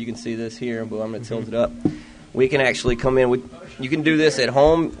I don't know if you can see this here, but I'm going to tilt it up. We can actually come in. You can do this at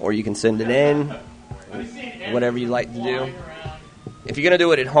home, or you can send it in, whatever you like to do. If you're going to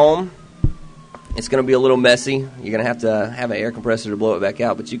do it at home, it's going to be a little messy. You're going to have an air compressor to blow it back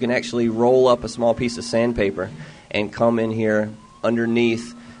out, but you can actually roll up a small piece of sandpaper and come in here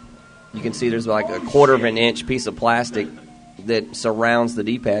underneath. You can see there's like a 1/4 of an inch piece of plastic that surrounds the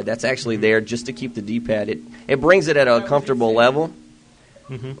D-pad. That's actually there just to keep the D-pad. It brings it at a comfortable level,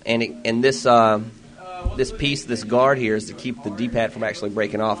 and this guard here is to keep the D-pad from actually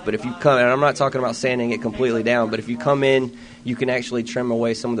breaking off. But if you come, and I'm not talking about sanding it completely down, but if you come in, you can actually trim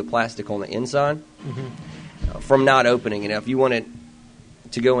away some of the plastic on the inside from not opening it. Now, if you want it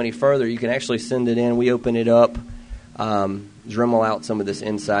to go any further, you can actually send it in. We open it up, Dremel out some of this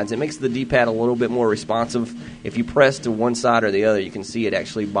insides. It makes the D-pad a little bit more responsive. If you press to one side or the other, you can see it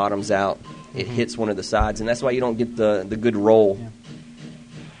actually bottoms out. It hits one of the sides, and that's why you don't get the good roll. Yeah.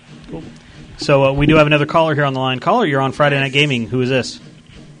 Cool. So we do have another caller here on the line. Caller, you're on Friday Night Gaming. Who is this?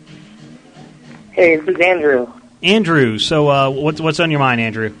 Hey, this is Andrew. Andrew. So what's on your mind,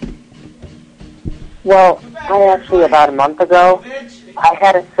 Andrew? Well, I actually, about a month ago, I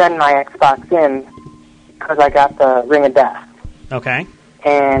had to send my Xbox in because I got the Ring of Death. Okay.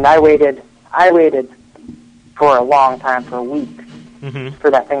 And I waited for a long time, for a week, for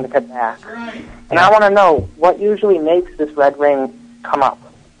that thing to come back. And I want to know what usually makes this red ring come up.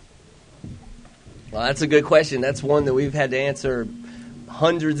 Well, that's a good question. That's one that we've had to answer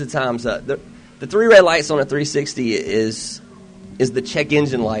hundreds of times. The 3 red lights on a 360 is the check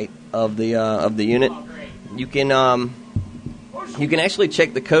engine light of the unit. you can actually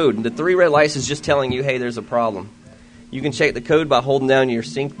check the code. The 3 red lights is just telling you, hey, there's a problem. You can check the code by holding down your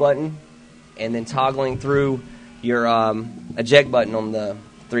sync button and then toggling through your eject button on the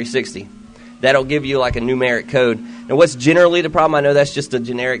 360. That'll give you like a numeric code. Now, what's generally the problem? I know that's just a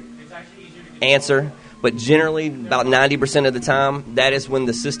generic answer, but generally about 90% of the time, that is when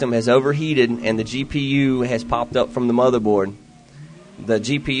the system has overheated and the GPU has popped up from the motherboard. The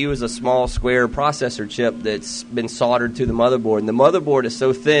GPU is a small square processor chip that's been soldered to the motherboard. And the motherboard is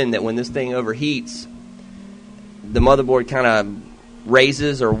so thin that when this thing overheats, the motherboard kind of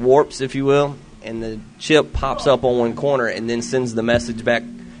raises or warps, if you will, and the chip pops up on one corner and then sends the message back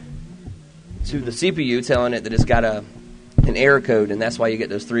to the CPU telling it that it's got an error code, and that's why you get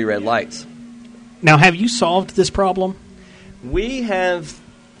those 3 red lights. Now, have you solved this problem? We have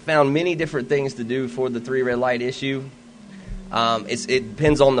found many different things to do for the 3 red light issue. It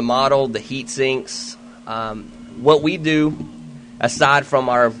depends on the model, the heat sinks. What we do, aside from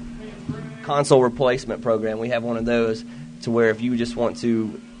our console replacement program, we have one of those to where if you just want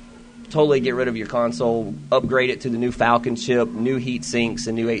to totally get rid of your console, upgrade it to the new Falcon chip, new heat sinks,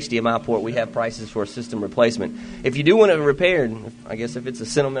 and new HDMI port, we have prices for a system replacement. If you do want it repaired, I guess if it's a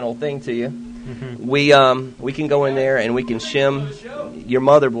sentimental thing to you, we can go in there and we can shim your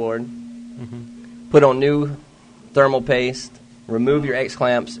motherboard, put on new thermal paste, remove your X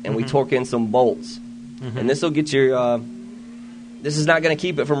clamps, and we torque in some bolts. And this will get your this is not going to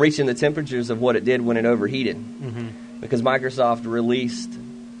keep it from reaching the temperatures of what it did when it overheated, because Microsoft released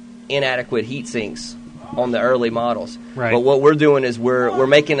inadequate heat sinks on the early models. Right. But what we're doing is we're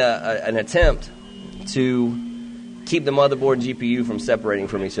making an attempt to keep the motherboard and GPU from separating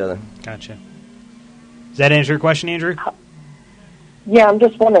from each other. Gotcha. Does that answer your question, Andrew? Yeah, I'm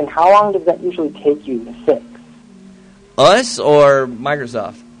just wondering, how long does that usually take you to fix? Us or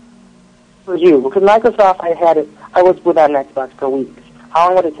Microsoft? For you, because Microsoft, I was with that on Xbox for weeks. How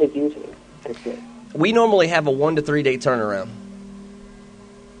long would it take you to fix it? We normally have a 1 to 3 day turnaround.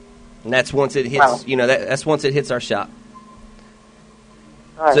 And that's once it hits, Wow. That's once it hits our shop.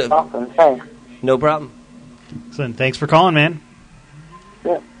 All right, So- awesome. Thanks. No problem. Excellent. Thanks for calling, man.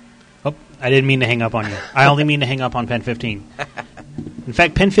 Yeah. Oh, I didn't mean to hang up on you. I only mean to hang up on Pen 15. In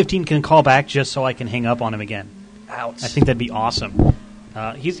fact, Pen 15 can call back just so I can hang up on him again. Ouch. I think that'd be awesome.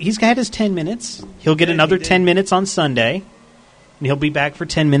 He's got his 10 minutes. He'll get another 10 minutes on Sunday, and he'll be back for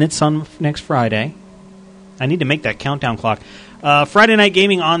 10 minutes on next Friday. I need to make that countdown clock. Friday Night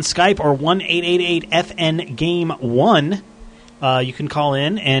Gaming on Skype or 1-888-FN-GAME-1. You can call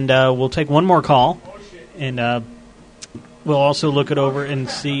in, and we'll take one more call. And we'll also look it over and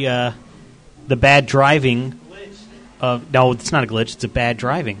see the bad driving. No, it's not a glitch. It's a bad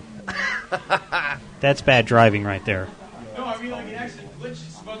driving. That's bad driving right there. No, I mean like an accident glitch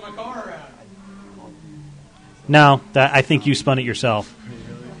spun my car around. No, I think you spun it yourself.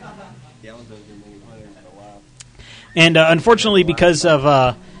 And unfortunately, because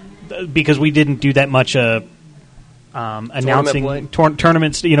we didn't do that much announcing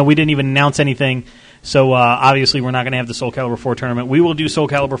tournaments, we didn't even announce anything. So obviously, we're not going to have the Soul Calibur 4 tournament. We will do Soul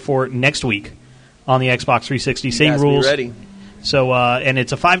Calibur 4 next week on the Xbox 360. You Same guys rules. Be ready. So and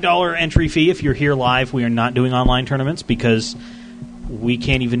it's a $5 entry fee if you're here live. We are not doing online tournaments because we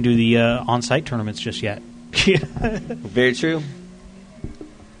can't even do the on-site tournaments just yet. Very true.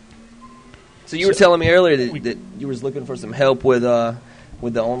 So you were telling me earlier that you was looking for some help with the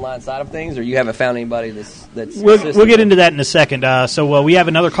online side of things, or you haven't found anybody that's We'll get into that in a second. So we have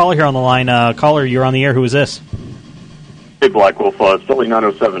another caller here on the line. Caller, you're on the air. Who is this? Hey, Black Wolf. Sully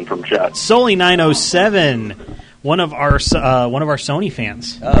 907 from chat. Sully 907, one of our Sony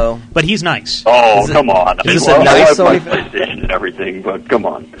fans. Oh, but he's nice. Oh, come on! He's I a nice love Sony my PlayStation and everything, but come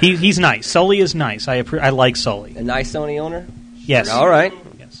on. He's nice. Sully is nice. I like Sully. A nice Sony owner. Yes. All right.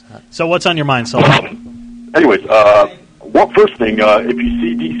 Yes. So what's on your mind, Sully? Anyways, first thing, if you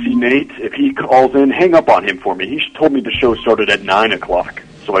see DC Nate, if he calls in, hang up on him for me. He told me the show started at 9 o'clock,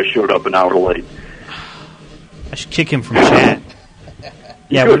 so I showed up an hour late. I should kick him from chat.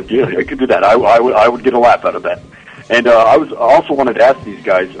 Yeah, I could do that. I would get a laugh out of that. And I also wanted to ask these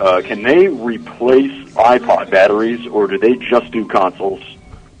guys, can they replace iPod batteries, or do they just do consoles?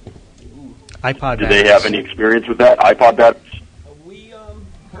 iPod Do batteries. they have any experience with that, iPod batteries?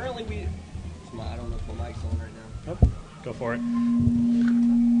 Currently, I don't know if my mic's on right now. Oh, go for it. Get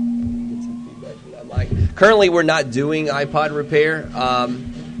some feedback from that mic. Currently, we're not doing iPod repair.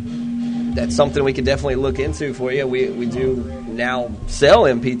 That's something we could definitely look into for you. We do now sell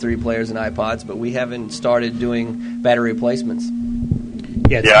MP3 players and iPods, but we haven't started doing battery replacements.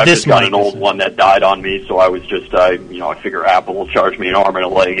 Yeah, I've this just got mic an old one that died on me, so I was just, I figure Apple will charge me an arm and a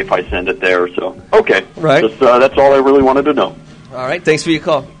leg if I send it there. So, okay. Right. Just, that's all I really wanted to know. All right. Thanks for your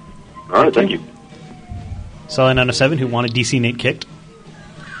call. All right. Thank you. Solid 907 who wanted DC Nate kicked.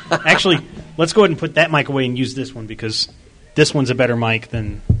 Actually, let's go ahead and put that mic away and use this one because this one's a better mic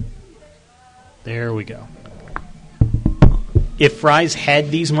than... There we go. If Fry's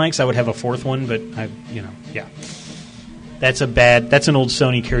had these mics, I would have a fourth one, but yeah. That's an old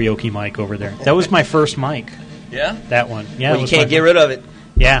Sony karaoke mic over there. That was my first mic. Yeah? That one. Yeah. Well, you can't get rid of it.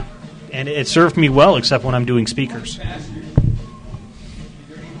 Yeah. And it served me well, except when I'm doing speakers.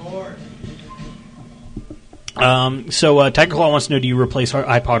 So Tiger Claw wants to know, do you replace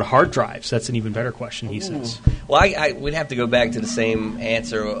iPod hard drives? That's an even better question, he says. Well, we'd have to go back to the same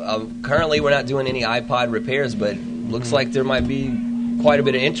answer. Currently, we're not doing any iPod repairs, but looks like there might be quite a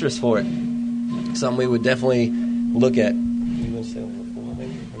bit of interest for it. Something we would definitely look at. You want to say over the floor,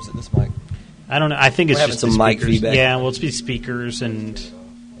 maybe? Or is it this mic? I don't know. I think it's We're just having some the mic speakers. feedback. Yeah, well, it's the speakers and...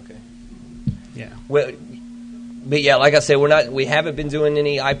 Okay. Yeah. Well, but yeah, like I said, we haven't been doing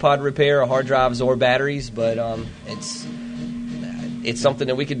any iPod repair or hard drives or batteries, but it's something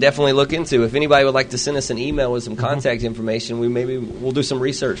that we could definitely look into. If anybody would like to send us an email with some contact information, we'll do some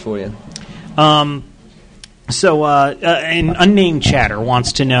research for you. So an unnamed chatter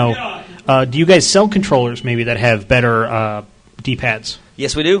wants to know, do you guys sell controllers maybe that have better D-pads?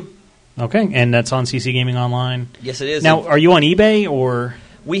 Yes, we do. Okay, and that's on CC Gaming Online? Yes, it is. Now, are you on eBay or...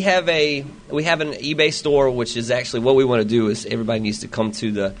 We have an eBay store, which is actually what we want to do is everybody needs to come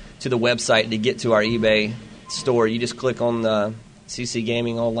to the website to get to our eBay store. You just click on the CC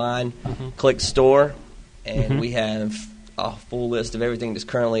Gaming Online, click store, and we have a full list of everything that's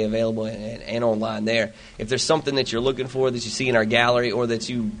currently available and online there. If there's something that you're looking for that you see in our gallery or that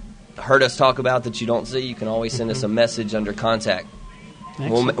you heard us talk about that you don't see, you can always send us a message under contact.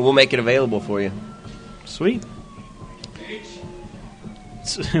 We'll make it available for you. Sweet.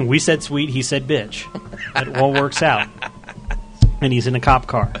 We said sweet, he said bitch. It all works out. And he's in a cop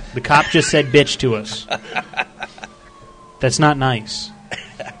car. The cop just said bitch to us. That's not nice.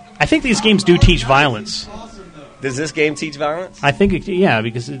 I think these games do teach violence. Does this game teach violence? I think,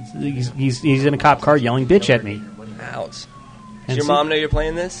 because he's in a cop car yelling bitch at me. Ouch. Does your mom know you're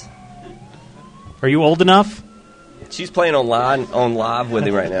playing this? Are you old enough? She's playing on live with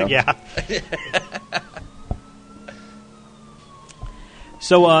him right now. Yeah.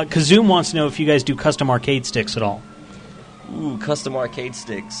 So, Kazoom wants to know if you guys do custom arcade sticks at all. Ooh, custom arcade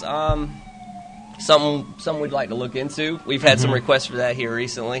sticks. Something we'd like to look into. We've had some requests for that here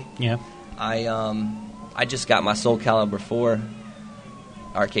recently. Yeah. I just got my Soul Calibur 4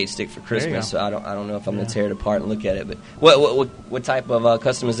 arcade stick for Christmas, so I don't know if I'm going to tear it apart and look at it. But what type of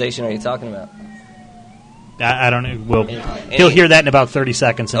customization are you talking about? I don't know. Well, he'll hear that in about 30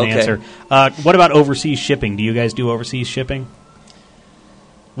 seconds and answer. What about overseas shipping? Do you guys do overseas shipping?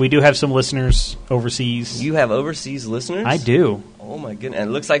 We do have some listeners overseas. You have overseas listeners? I do. Oh, my goodness. And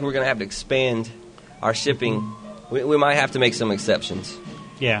it looks like we're going to have to expand our shipping. We might have to make some exceptions.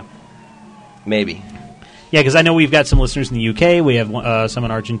 Yeah. Maybe. Yeah, because I know we've got some listeners in the UK. We have some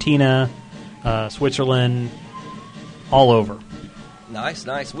in Argentina, Switzerland, all over.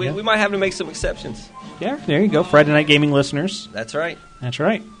 Nice. We might have to make some exceptions. Yeah, there you go. Friday Night Gaming listeners. That's right.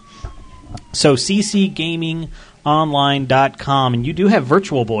 So, ccgamingonline.com. And you do have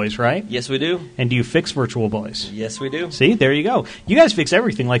Virtual Boys, right? Yes, we do. And do you fix Virtual Boys? Yes, we do. See, there you go. You guys fix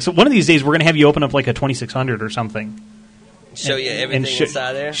everything. Like, so one of these days, we're going to have you open up like a 2600 or something. Show you everything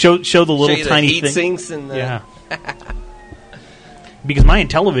inside there. Show the little tiny heat thing. sinks and the yeah. Because my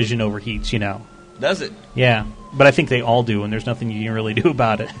television overheats, Does it? Yeah, but I think they all do, and there's nothing you can really do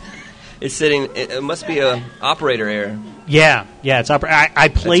about it. It's sitting. It must be a operator error. Yeah, it's I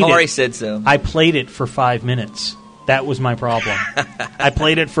played Atari it. Said so. I played it for 5 minutes. That was my problem. I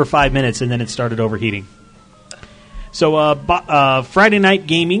played it for 5 minutes, and then it started overheating. So, Friday Night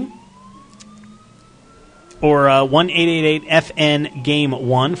Gaming. Or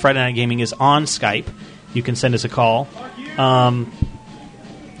 1-888-FN-GAME-1. Friday Night Gaming is on Skype. You can send us a call.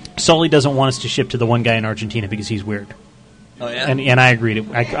 Sully doesn't want us to ship to the one guy in Argentina because he's weird. Oh yeah, and I agree.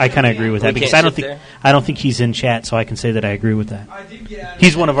 I kind of agree with that because I don't think he's in chat, so I can say that I agree with that.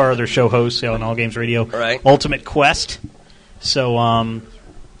 He's one of our other show hosts on All Games Radio. Right. Ultimate Quest. So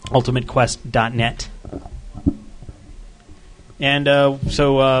ultimatequest.net. And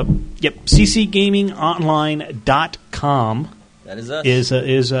ccgamingonline.com. That is us.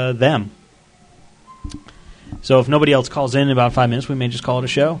 Is them. So if nobody else calls in about 5 minutes, we may just call it a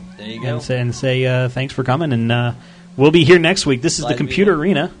show. There you go. And say thanks for coming. And we'll be here next week. This is the Computer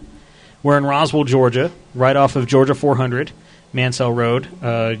Arena. We're in Roswell, Georgia, right off of Georgia 400. Mansell Road.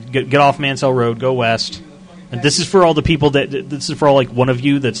 Get off Mansell Road, go west. And this is for all the people this is for all, like, one of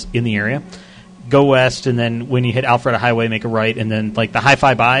you that's in the area. Go west, and then when you hit Alpharetta Highway, make a right, and then, like, the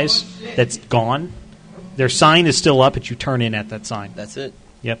Hi-Fi Buys, that's gone. Their sign is still up, but you turn in at that sign. That's it.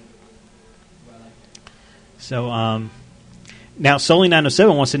 Yep. So, now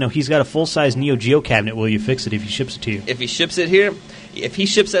Sully907 wants to know, he's got a full-size Neo Geo cabinet. Will you fix it if he ships it to you? If he ships it here, if he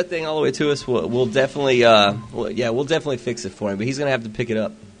ships that thing all the way to us, we'll definitely, we'll definitely fix it for him. But he's gonna have to pick it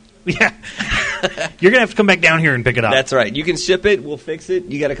up. Yeah, you're gonna have to come back down here and pick it up. That's right. You can ship it. We'll fix it.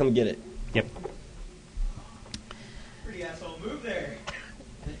 You got to come get it. Yep. Pretty asshole move there.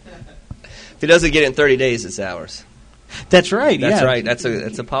 If he doesn't get it in 30 days, it's ours. That's right. That's yeah. right. That's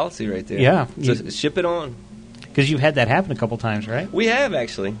a policy right there. Yeah. So ship it on. Because you've had that happen a couple times, right? We have,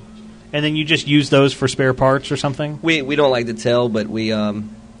 actually. And then you just use those for spare parts or something? We don't like to tell, but we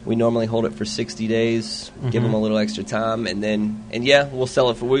normally hold it for 60 days, give them a little extra time, and we'll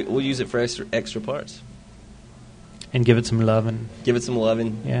sell it we'll use it for extra parts. And give it some loving. Give it some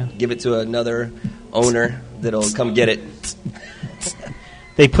loving. Yeah. Give it to another owner that'll come get it.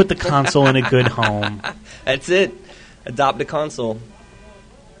 They put the console in a good home. That's it. Adopt a console.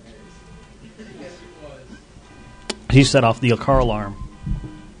 He set off the car alarm.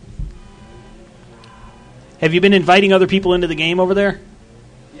 Have you been inviting other people into the game over there?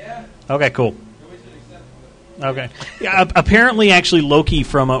 Yeah. Okay, cool. Okay. Yeah, apparently, actually, Loki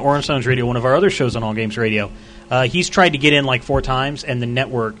from Orange Sounds Radio, one of our other shows on All Games Radio, he's tried to get in like 4 times, and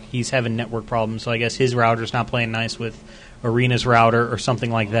he's having network problems, so I guess his router's not playing nice with Arena's router or something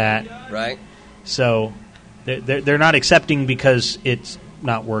like that. Right. So they're not accepting because it's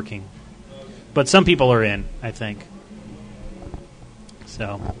not working. But some people are in, I think.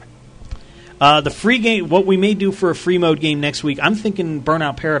 So, the free game, what we may do for a free mode game next week, I'm thinking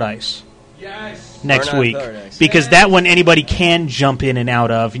Burnout Paradise. Yes. Next Burnout week. Paradise. Because that one anybody can jump in and out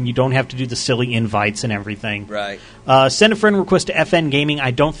of, and you don't have to do the silly invites and everything. Right. Send a friend request to FN Gaming.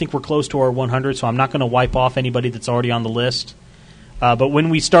 I don't think we're close to our 100, so I'm not going to wipe off anybody that's already on the list. But when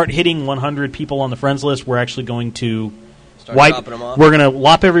we start hitting 100 people on the friends list, we're actually going to dropping them off. We're going to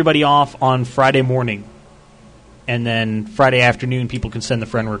lop everybody off on Friday morning. And then Friday afternoon, people can send the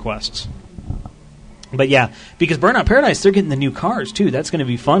friend requests. But yeah, because Burnout Paradise, they're getting the new cars too. That's going to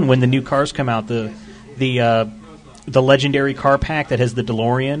be fun when the new cars come out. The legendary car pack that has the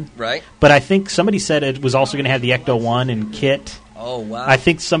DeLorean. Right. But I think somebody said it was also going to have the Ecto 1 and Kit. Oh wow. I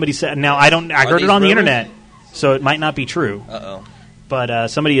think somebody said. Now I heard it on the internet, so it might not be true. Uh-oh. But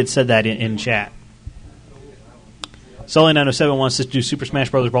somebody had said that in chat. Sully907 wants us to do Super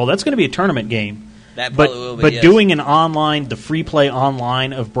Smash Bros. Brawl. That's going to be a tournament game. That probably will be, but yes. Doing the free play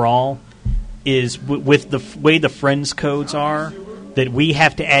online of Brawl is with the way the friends codes are, that we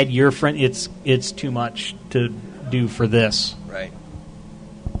have to add your friend. It's too much to do for this. Right.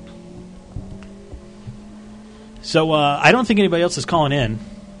 So I don't think anybody else is calling in.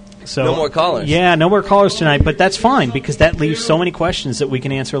 So no more callers. Yeah, no more callers tonight, but that's fine because that leaves so many questions that we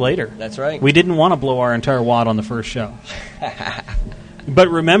can answer later. That's right. We didn't want to blow our entire wad on the first show. But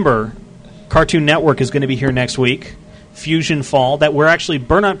remember, Cartoon Network is going to be here next week. Fusion Fall.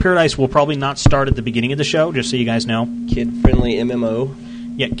 Burnout Paradise will probably not start at the beginning of the show, just so you guys know. Kid-friendly MMO.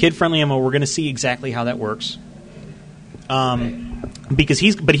 Yeah, kid-friendly MMO. We're going to see exactly how that works. Because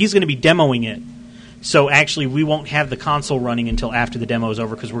he's going to be demoing it. So actually, we won't have the console running until after the demo is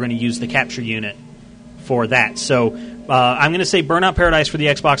over because we're going to use the capture unit for that. So I'm going to say Burnout Paradise for the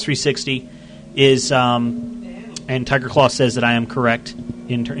Xbox 360 is, and Tiger Claw says that I am correct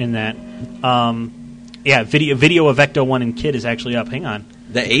in that. Yeah, video of Ecto 1 and Kid is actually up. Hang on.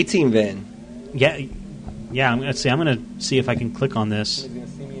 The A-Team van. Yeah. I'm going to see if I can click on this. He's going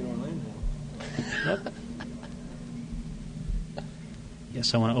to see me in Orlando. Yep.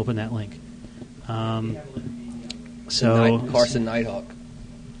 Yes, I want to open that link. Carson Nighthawk.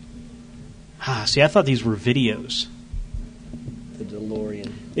 See, I thought these were videos. The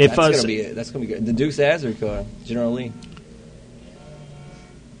DeLorean. That's going to be good. The Dukes of Hazzard car, General Lee.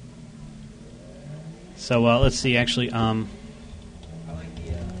 So let's see. Actually,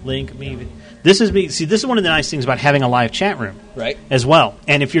 link me. This is one of the nice things about having a live chat room, right? As well.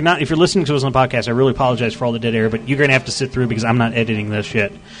 And if you're listening to us on the podcast, I really apologize for all the dead air, but you're going to have to sit through because I'm not editing this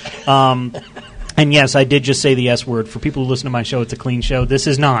shit. And yes, I did just say the S word. For people who listen to my show, it's a clean show. This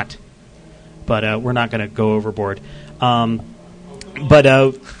is not, but we're not going to go overboard. But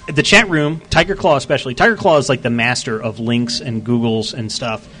the chat room, Tiger Claw especially. Tiger Claw is like the master of links and Googles and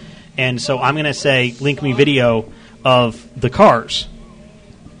stuff. And so I'm going to say, link me video of the cars.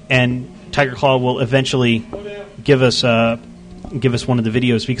 And Tiger Claw will eventually give us one of the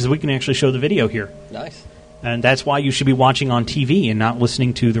videos because we can actually show the video here. Nice. And that's why you should be watching on TV and not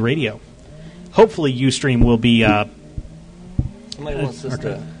listening to the radio. Hopefully Ustream will be... Somebody wants us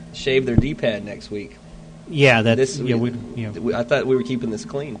to shave their D-pad next week. Yeah, I thought we were keeping this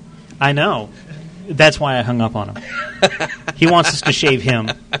clean. I know. That's why I hung up on him. He wants us to shave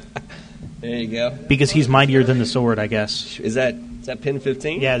him. There you go. Because he's mightier than the sword, I guess. Is that pin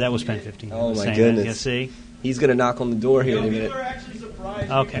 15? Yeah, that was pin 15. Oh, my goodness. You see? He's going to knock on the door here in a minute.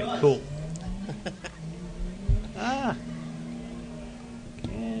 Okay, cool. Yeah.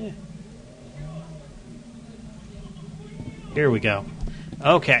 Here we go.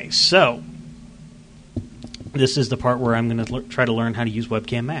 Okay, so this is the part where I'm going to try to learn how to use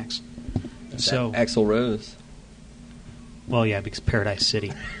Webcam Max. So Axl Rose. Well, yeah, because Paradise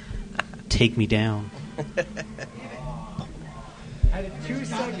City. Take me down. I had 2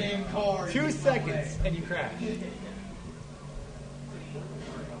 seconds. 2 seconds, and you crashed.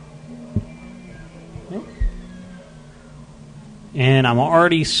 And I'm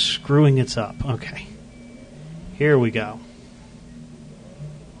already screwing it up. Okay. Here we go.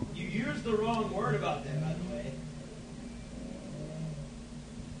 You used the wrong word about that, by the way.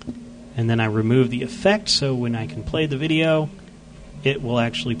 And then I remove the effect so when I can play the video, it will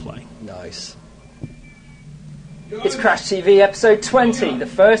actually play. Nice. It's Crash TV episode 20, the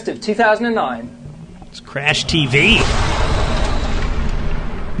first of 2009. It's Crash TV.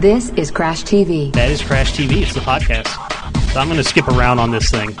 This is Crash TV. That is Crash TV. It's the podcast. So I'm going to skip around on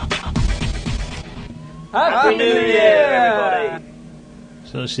this thing. Happy New Year, everybody!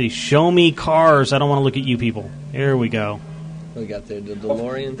 So let's see. Show me cars. I don't want to look at you people. Here we go. We got the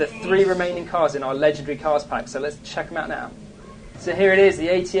DeLorean. The 3 remaining cars in our Legendary Cars pack, so let's check them out now. So here it is, the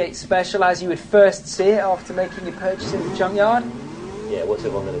 88 Special, as you would first see it after making your purchase in the junkyard. Yeah, what's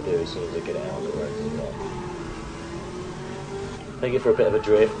everyone going to do as soon as they get it out of the road? Take it for a bit of a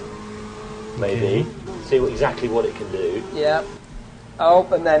drift, maybe. See exactly what it can do. Yeah. Oh,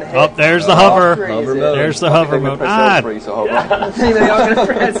 and then hit. Oh, there's the hover. Hover mode. There's the hover mode. I think they are going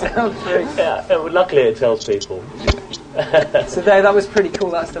to press L3. Yeah, luckily it tells people. So that was pretty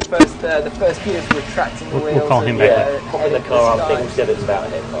cool. That's the first gear for retracting the wheels. We'll call him back. Yeah, popping the car up. I think we said it's about a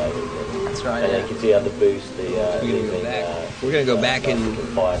head height. That's right. And then you can see under boost We're going to go back in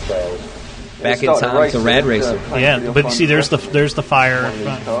fire trails. Back in time to Rad Racer. Yeah, but you see, there's the fire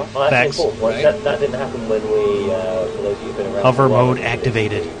effects. Right. That didn't happen when we, for those of you who've been around. Hover mode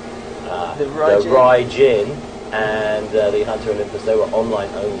activated. The Raijin and the Hunter Olympus, they were online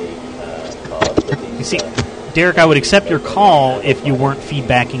only cars. You see, Derek, I would accept your call if you weren't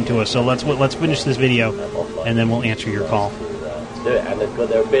feedbacking to us. So let's finish this video, and then we'll answer your call. To do it, and they've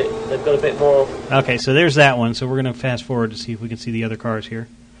got a bit more. Okay, so there's that one. So we're going to fast forward to see if we can see the other cars here.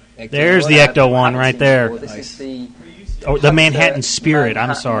 There's the Ecto one right there. This is the Manhattan Spirit.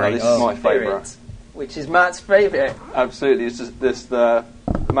 I'm sorry. This is my favourite. Which is Matt's favourite. Absolutely. It's just the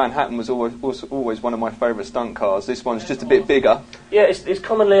Manhattan was always one of my favourite stunt cars. This one's just a bit bigger. Yeah, it's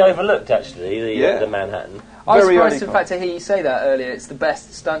commonly overlooked actually. The Manhattan. I was surprised, in fact, to hear you say that earlier. It's the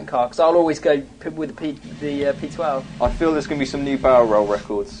best stunt car because I'll always go with the P12. I feel there's going to be some new barrel roll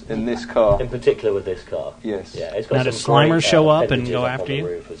records in this car. In particular with this car. Yes. Yeah, it's got now, some does Slimer show up and appendages go up after on you? The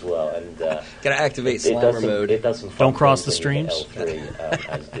roof as well, and gotta activate Slimer mode. It does some Don't cross the things streams. in L3,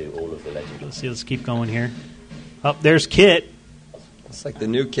 as do all of the Legendary. Let's see. Let's keep going here. Oh, there's Kit. It's like the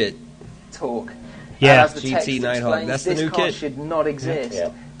new Kit. Talk. Yeah. As the text GT Nighthawk. explains, That's the this new car kit. should not exist.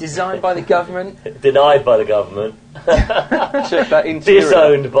 Yeah. Designed by the government. Denied by the government. Check that interior.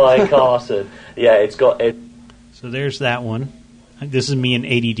 Disowned by Carson. Yeah, it's got it. So there's that one. This is me in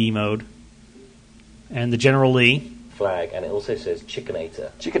ADD mode. And the General Lee. Flag, and it also says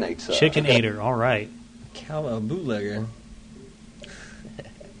Chickenator. Chickenator, all right. Bootlegger.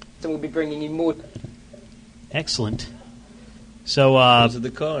 So we'll be bringing you more. Excellent. So, those are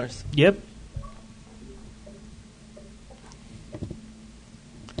the cars. Yep.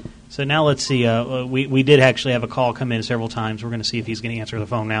 So now let's see. We did actually have a call come in several times. We're going to see if he's going to answer the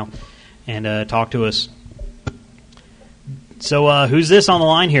phone now and talk to us. So who's this on the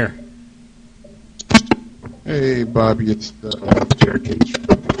line here? Hey, Bobby, it's Derek H.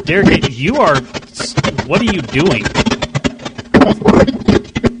 Derek H., you are... What are you doing?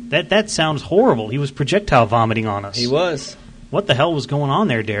 That sounds horrible. He was projectile vomiting on us. He was. What the hell was going on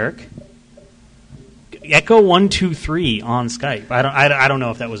there, Derek? Echo 123 on Skype. I don't know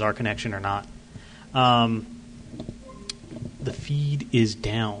if that was our connection or not. The feed is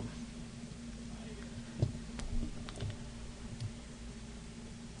down.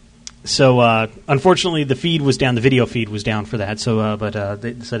 So unfortunately, the feed was down. The video feed was down for that. So, but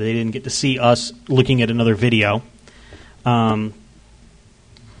they said they didn't get to see us looking at another video.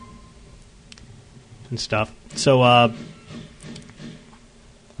 and stuff. So let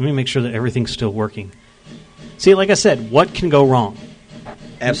me make sure that everything's still working. See, like I said, what can go wrong?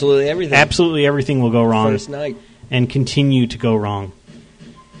 Absolutely everything. Absolutely everything will go wrong. First night. And continue to go wrong.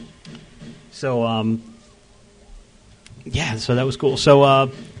 So, yeah, so that was cool.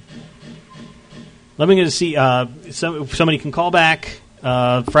 So, let me go to see, somebody can call back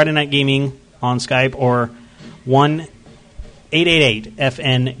Friday Night Gaming on Skype or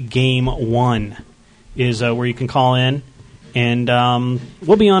 1-888-FN-GAME-1 is where you can call in. And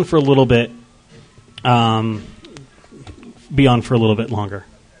we'll be on for a little bit. Be on for a little bit longer.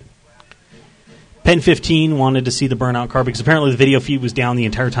 Pen15 wanted to see the burnout car because apparently the video feed was down the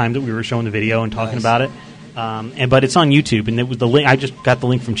entire time that we were showing the video and talking about it. But it's on YouTube, and it was the link. I just got the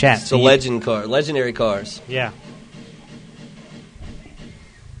link from chat. So legendary cars. Yeah.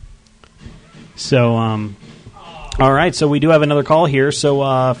 So, all right. So we do have another call here.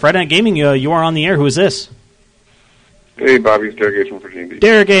 So Friday Night Gaming, you are on the air. Who is this? Hey, Bobby, it's Derek H. from Virginia Beach.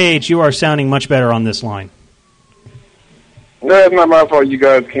 Derek H., you are sounding much better on this line. No, it's not my fault. You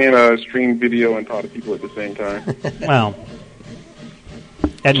guys can't stream video and talk to people at the same time. Well,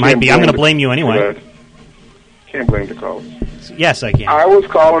 it might be. I'm going to blame you anyway. Can't blame the callers. Yes, I can. I was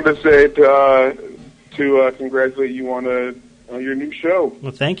calling to say to congratulate you on your new show.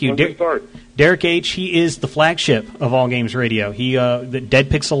 Well, thank you. When's it start? Derek H., he is the flagship of All Games Radio. He, the Dead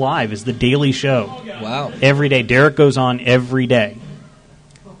Pixel Live is the daily show. Wow. Every day. Derek goes on every day.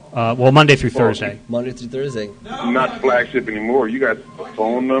 Monday through Thursday. Monday through Thursday. Not flagship anymore. You got a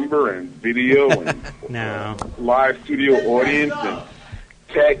phone number and video and no live studio audience and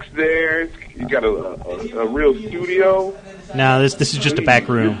text there. You got a real studio. No, this is just a back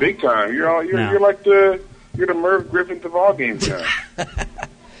room. You're big time. You're like the Merv Griffin of All Games now.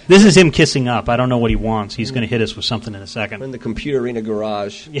 This is him kissing up. I don't know what he wants. He's going to hit us with something in a second. We're in the Computer Arena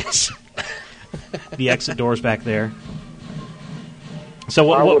garage. Yes. The exit door's back there.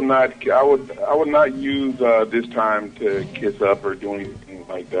 So I would not use this time to kiss up or do anything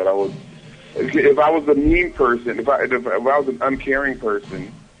like that. If I was a mean person, if I was an uncaring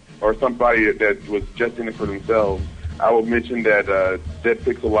person, or somebody that was just in it for themselves, I would mention that Dead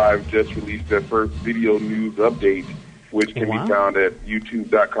Pixel Live just released their first video news update, which can be found at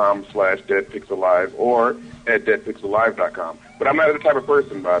youtube.com/deadpixellive or at deadpixellive.com. But I'm not the type of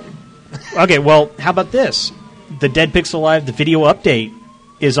person, Bobby. Okay, well, how about this? The Dead Pixel Live, the video update,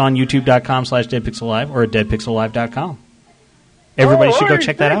 is on youtube.com/deadpixellive or at deadpixellive.com. Everybody should go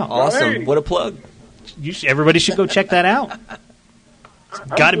check that out. Awesome. What a plug. Everybody should go check that out. It's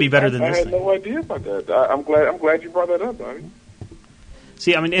got to be better than this I thing. had no idea about that. I'm glad you brought that up, Bobby.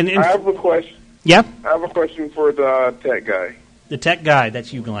 See, I mean, I have a question. Yep. I have a question for the tech guy. The tech guy,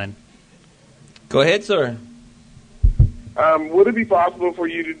 that's you, Glenn. Go ahead, sir. Would it be possible for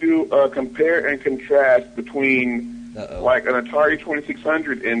you to do a compare and contrast between like an Atari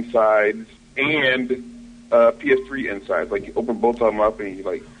 2600 insides and PS3 insides? Like you open both of them up and you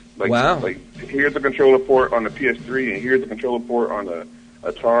like wow. Like here's the controller port on the PS3 and here's the controller port on the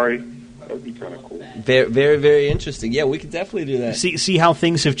Atari. That would be kind of cool. Very, very, very interesting. Yeah, we could definitely do that. See how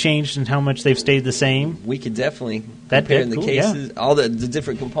things have changed and how much they've stayed the same? We could definitely That'd compare be the cool, cases, all the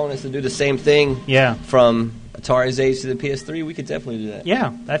different components to do the same thing. Yeah. From Atari's age to the PS3, we could definitely do that.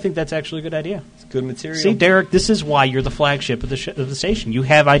 Yeah, I think that's actually a good idea. It's good material. See, Derek, this is why you're the flagship of the station. You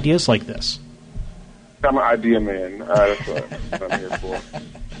have ideas like this. I'm an idea man. That's what I'm here for.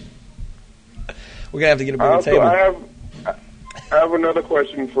 We're going to have to get a bigger table. I have another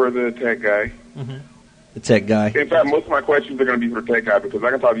question for the tech guy. Mm-hmm. The tech guy. In fact, most of my questions are going to be for the tech guy because I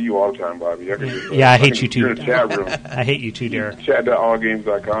can talk to you all the time, Bobby. I can just, I hate you too. You're in the chat room. I hate you too, Derek.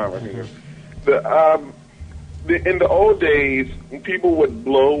 Chat.allgames.com. I can just, in the old days, people would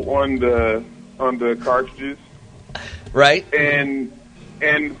blow on the cartridges, right? And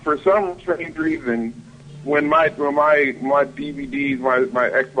for some strange reason, when my DVDs, my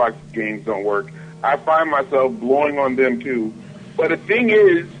Xbox games don't work, I find myself blowing on them too. But the thing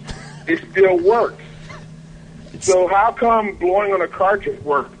is, it still works. So how come blowing on a cartridge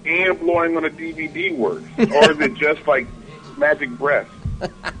works and blowing on a DVD works? Or is it just like magic breath?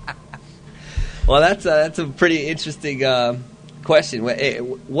 Well, that's a pretty interesting question.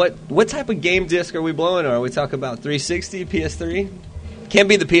 What type of game disc are we blowing on? Are we talking about 360, PS3? Can't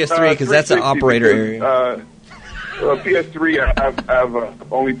be the PS3 because that's an operator area. PS3, I've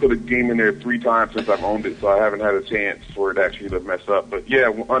only put a game in there 3 times since I've owned it, so I haven't had a chance for it actually to mess up. But yeah,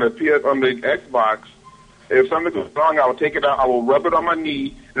 on the Xbox, if something goes wrong, I will take it out, I will rub it on my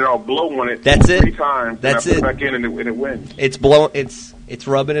knee, and I'll blow on it. That's 3 times. That's and I it. put it back in, and it wins. It's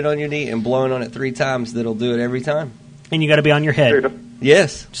rubbing it on your knee and blowing on it 3 times. That'll do it every time. And you got to be on your head.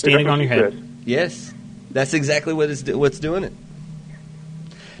 Yes, standing on your head. Yes. That's exactly what's doing it.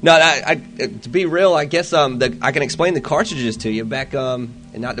 No, to be real, I guess I can explain the cartridges to you. Back,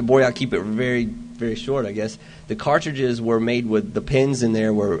 and not to bore you, I'll keep it very, very short, I guess. The cartridges were made with the pins in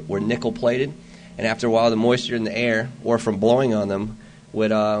there were nickel plated, and after a while, the moisture in the air or from blowing on them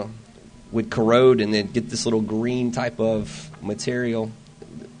would corrode and then get this little green type of material.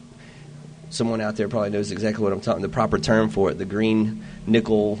 Someone out there probably knows exactly what I'm talking. The proper term for it, the green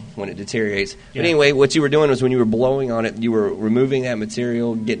nickel when it deteriorates. Yeah. But anyway, what you were doing was when you were blowing on it, you were removing that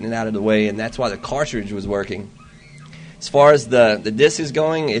material, getting it out of the way, and that's why the cartridge was working. As far as the disc is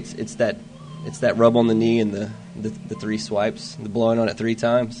going, it's that rub on the knee and the 3 swipes, the blowing on it 3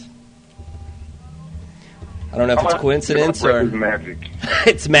 times. I don't know if it's a coincidence or magic.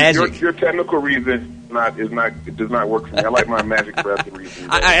 It's magic. Your technical reason it does not work for me. I like my magic breath reason.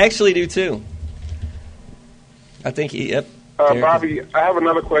 I actually do too. I think yep. Bobby, I have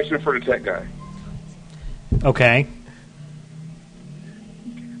another question for the tech guy. Okay.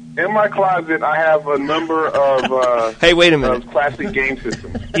 In my closet, I have a number of hey, wait a minute. Of classic game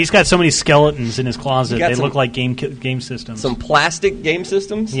systems. He's got so many skeletons in his closet. They look like game systems. Some plastic game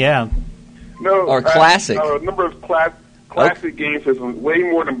systems? Yeah. No, or classic. A number of classic game systems, way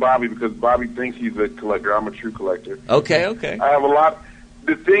more than Bobby, because Bobby thinks he's a collector. I'm a true collector. Okay. I have a lot.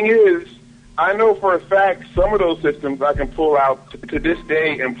 The thing is, I know for a fact some of those systems I can pull out to this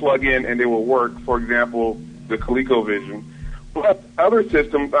day and plug in, and they will work. For example, the ColecoVision. But other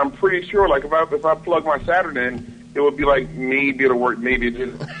systems, I'm pretty sure, like if I plug my Saturn in, it would be like maybe it'll work, maybe it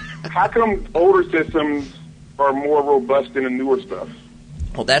isn't. How come older systems are more robust than the newer stuff?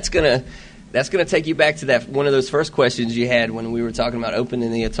 Well, that's gonna take you back to that one of those first questions you had when we were talking about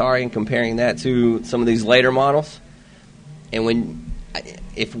opening the Atari and comparing that to some of these later models. And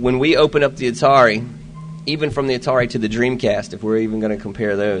when we open up the Atari, even from the Atari to the Dreamcast, if we're even going to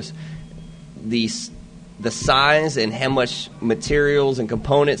compare those, the size and how much materials and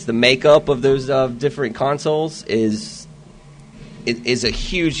components, the makeup of those different consoles is a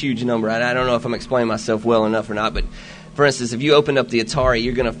huge number. And I don't know if I'm explaining myself well enough or not, but for instance, if you open up the Atari,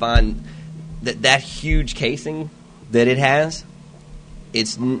 you're going to find that huge casing that it has,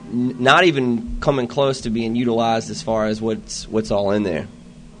 it's not even coming close to being utilized as far as what's all in there.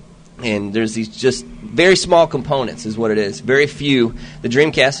 And there's these just very small components is what it is. Very few. The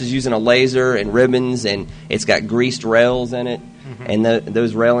Dreamcast is using a laser and ribbons, and it's got greased rails in it. Mm-hmm. And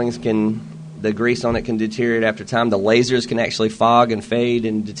those railings the grease on it can deteriorate after time. The lasers can actually fog and fade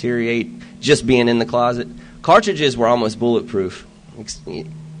and deteriorate just being in the closet. Cartridges were almost bulletproof,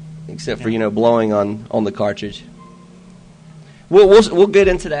 except for blowing on the cartridge. We'll get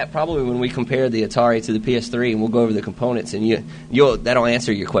into that probably when we compare the Atari to the PS3, and we'll go over the components, and that'll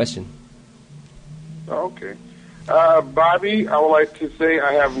answer your question. Okay, Bobby, I would like to say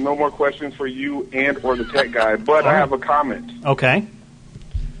I have no more questions for you and or the tech guy, but I have a comment. Okay.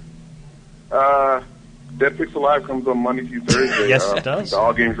 Dead Pixel Live comes on Monday through Thursday. Yes, it does. The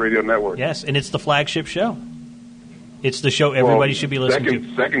All Games Radio Network. Yes, and it's the flagship show. It's the show everybody should be listening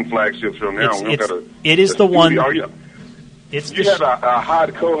to. Second flagship show now. It is the one. You had a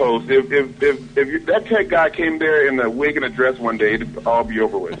hot co-host. If that tech guy came there in a wig and a dress one day, it'd all be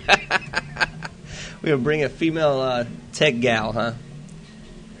over with. We're gonna bring a female tech gal, huh?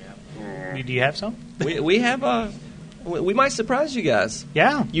 Do you have some? We have we might surprise you guys.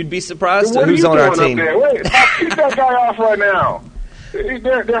 Yeah, you'd be surprised at who's on our team. Wait, keep that guy off right now.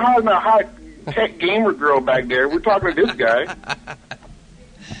 They're hiring a hot tech gamer girl back there. We're talking to this guy.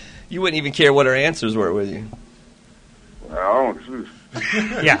 You wouldn't even care what her answers were, would you? Oh,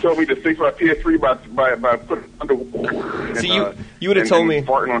 yeah. You told me to fix my PS3 by putting it underwater. See, you would have told me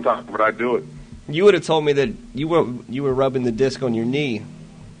farting on top of it. I'd do it. You would have told me that you were rubbing the disc on your knee.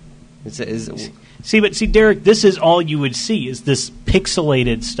 See, Derek, this is all you would see is this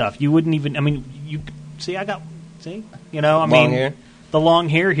pixelated stuff. You wouldn't even. I mean, long hair. The long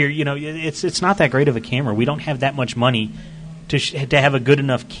hair here. It's not that great of a camera. We don't have that much money to have a good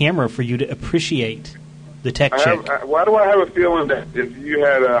enough camera for you to appreciate the tech chick. Why do I have a feeling that if you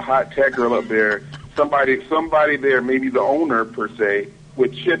had a hot tech girl up there, somebody there, maybe the owner per se,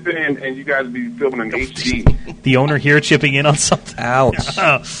 would chip in and you guys would be filming in HD. The owner here chipping in on something. Ouch.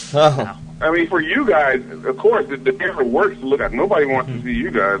 Oh. I mean, for you guys, of course, the camera works to look at. Nobody wants to see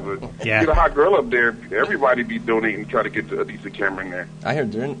you guys, but get a hot girl up there, everybody be donating, try to get a decent camera in there. I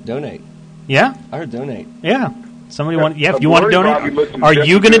heard donate. Yeah? I heard donate. Yeah. Somebody want? Yeah, if you want to donate. Are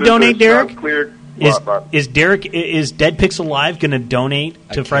you going to donate, Derek? Is Dead Pixel Live going to donate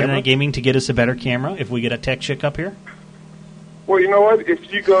to Friday Night Gaming to get us a better camera if we get a tech chick up here? Well, you know what?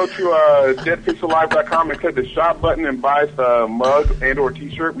 If you go to deadpixellive.com and click the shop button and buy a mug and or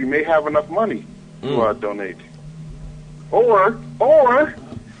T-shirt, we may have enough money. to donate. Or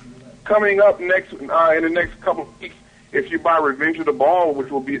coming up next in the next couple of weeks, if you buy Revenge of the Ball, which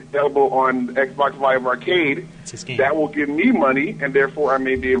will be available on Xbox Live Arcade, that will give me money, and therefore I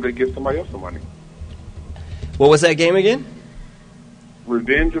may be able to give somebody else some money. What was that game again?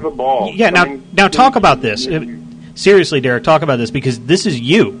 Revenge of the Ball. Yeah, now talk about this. Seriously, Derek, talk about this, because this is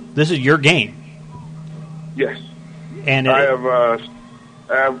you. This is your game. Yes. And I've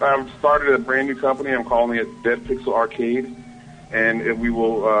started a brand new company. I'm calling it Dead Pixel Arcade, and we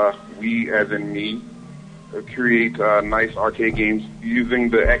will, we as in me, create nice arcade games using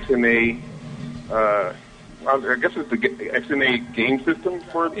the XNA. I guess it's the XNA game system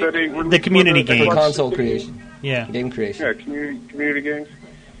for that the community game console creation. Yeah, game creation. Yeah, community games.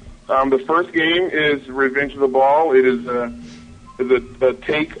 The first game is Revenge of the Ball. It is a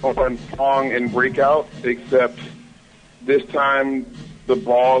take on Pong and Breakout, except this time the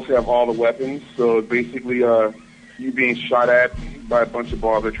balls have all the weapons. So basically, you being shot at by a bunch of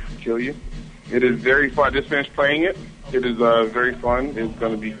balls that kill you. It is very fun. I just finished playing it. It is very fun. It's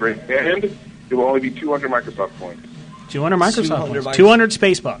going to be great. And it will only be 200 Microsoft points. 200 Microsoft points. 200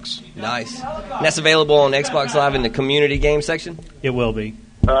 space bucks. Nice. And that's available on Xbox Live in the community game section? It will be.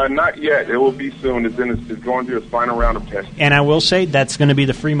 Not yet. It will be soon. It's going through a final round of testing. And I will say that's going to be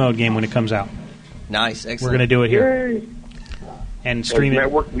the free mode game when it comes out. Nice. Excellent. We're going to do it here. Yay. And stream it.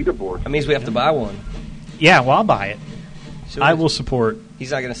 Network leaderboard. That means we have to buy one. Yeah, well, I'll buy it. I will support.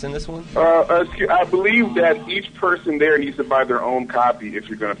 He's not going to send this one? I believe that each person there needs to buy their own copy if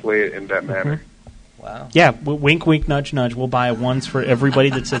you're going to play it in that manner. Wow. Yeah, wink, wink, nudge, nudge. We'll buy ones for everybody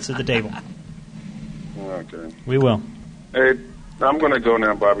that sits at the table. Okay. We will. Hey, I'm going to go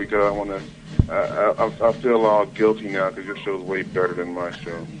now, Bobby, because I want to. I feel all guilty now because your show's way better than my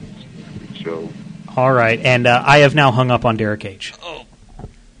show. All right, and I have now hung up on Derek H. Oh.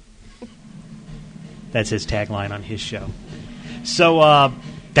 That's his tagline on his show. So,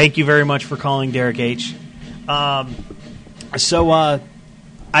 thank you very much for calling, Derek H. I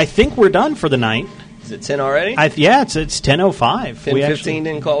think we're done for the night. Is it 10 already? Yeah, it's 10:05. 10:15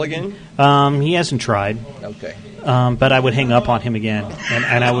 didn't call again? He hasn't tried. Okay. But I would hang up on him again,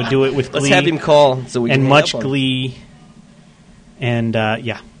 and I would do it with glee. Let's have him call so we can and hang much up on glee. And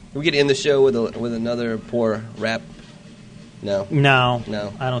yeah, we could end the show with another poor rap. No,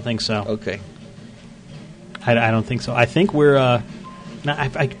 I don't think so. Okay, I don't think so. I think we're.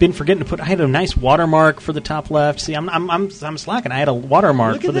 I've been forgetting to put. I had a nice watermark for the top left. See, I'm slacking. I had a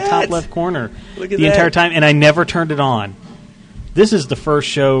watermark for the top left corner the entire time, and I never turned it on. This is the first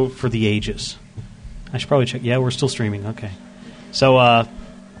show for the ages. I should probably check. Yeah, we're still streaming. Okay, so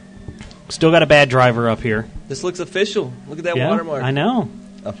still got a bad driver up here. This looks official. Look at that watermark. I know.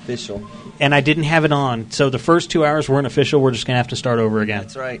 Official. And I didn't have it on, so the first 2 hours weren't official. We're just gonna have to start over again.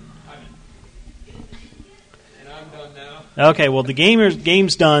 That's right. Okay, well, the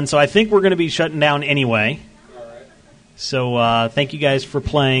game's done, so I think we're going to be shutting down anyway. All right. So thank you guys for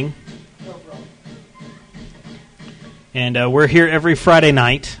playing. No problem. And we're here every Friday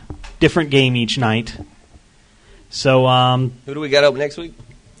night, different game each night. So who do we got up next week?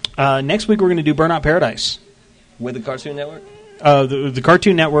 Next week we're going to do Burnout Paradise. With the Cartoon Network? The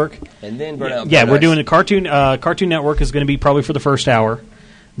Cartoon Network. And then Burnout Paradise. Yeah, we're doing the Cartoon Network is going to be probably for the first hour.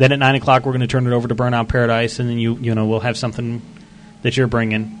 Then at 9 o'clock, we're going to turn it over to Burnout Paradise, and then you know we'll have something that you're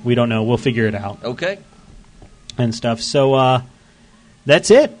bringing. We don't know. We'll figure it out. Okay. And stuff. So that's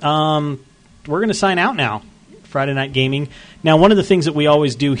it. We're going to sign out now. Friday Night Gaming. Now, one of the things that we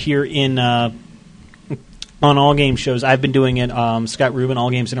always do here in on All Game shows, I've been doing it. Scott Rubin,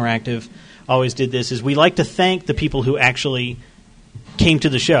 All Games Interactive, always did this. Is we like to thank the people who actually came to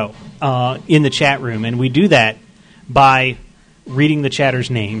the show in the chat room, and we do that by reading the chatters'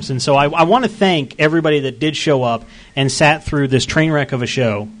 names. And so I want to thank everybody that did show up and sat through this train wreck of a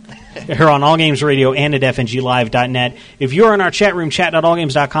show here on All Games Radio and at FNGLive.net. If you're in our chat room,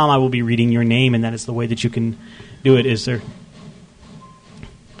 chat.allgames.com, I will be reading your name, and that is the way that you can do it. Is there?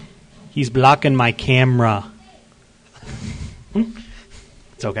 He's blocking my camera.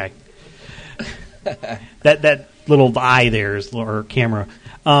 It's okay. That little eye there is or camera.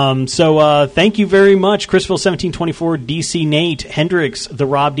 So thank you very much, Chrisville1724, DC Nate, Hendrix, the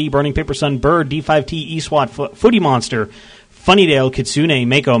Rob D, Burning Paper Sun, Bird, D5T, eSWAT, Footy Monster, Funnydale, Kitsune,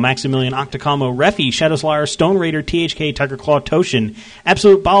 Mako, Maximilian, Octocamo, Refi, Shadows Liar, Stone Raider, THK, Tiger Claw, Toshin,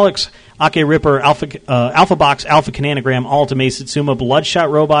 Absolute Bollocks, Ake Ripper, Alpha Box, Alpha Cananagram, Ultimate Satsuma,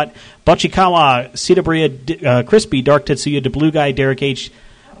 Bloodshot Robot, Bachikawa, Citabria, Crispy, Dark Tetsuya, the Blue Guy, Derek H.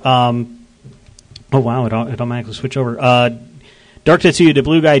 Oh wow, it automatically switched over. Dark Tetsuya, the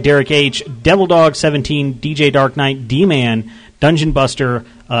Blue Guy, Derek H, Devil Dog 17, DJ Dark Knight, D-Man, Dungeon Buster,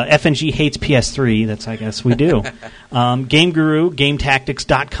 FNG hates PS3. That's, I guess, we do. Game Guru,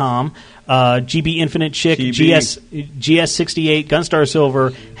 GameTactics.com, GB Infinite Chick, GS68, Gunstar Silver,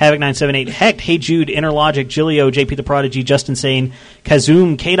 Havoc978, Hecht, Hey Jude, Interlogic, Gillio, JP the Prodigy, Justin Sane,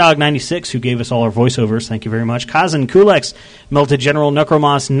 Kazoom, KDog96, who gave us all our voiceovers. Thank you very much. Kazan, Kulex, Melted General,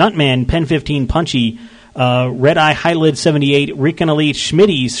 Necromoss, Nutman, Pen15, Punchy, Red Eye, Highlid 78, Rican Elite,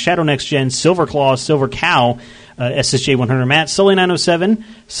 Schmitty's, Shadow Next Gen, Silverclaw, Silver Cow, SSJ 100 Matt, Sully 907,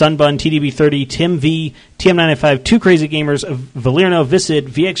 Sunbun, TDB 30, Tim V, TM995, Two Crazy Gamers, Valerno, Visid,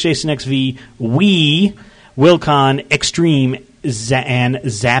 VX Jason XV, Wee, Wilcon, Extreme, and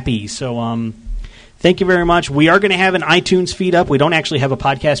Zappy. So, thank you very much. We are going to have an iTunes feed up. We don't actually have a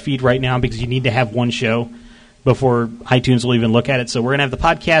podcast feed right now because you need to have one show before iTunes will even look at it. So we're going to have the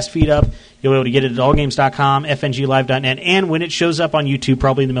podcast feed up. You'll be able to get it at allgames.com, fnglive.net, and when it shows up on YouTube,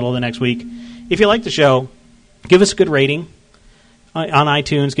 probably in the middle of the next week. If you like the show, give us a good rating on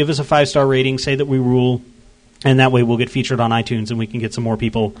iTunes. Give us a 5-star rating. Say that we rule, and that way we'll get featured on iTunes, and we can get some more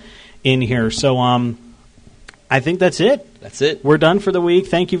people in here. So I think that's it. That's it. We're done for the week.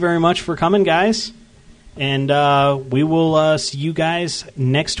 Thank you very much for coming, guys. And we will see you guys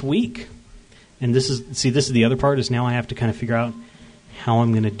next week. And this is the other part, is now I have to kind of figure out how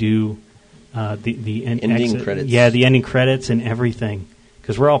I'm going to do the ending credits. Yeah, the ending credits and everything,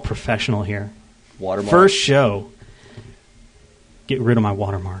 because we're all professional here. Watermark. First show. Get rid of my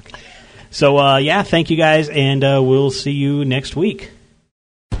watermark. So, thank you guys, and we'll see you next week.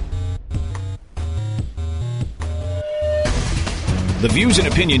 The views and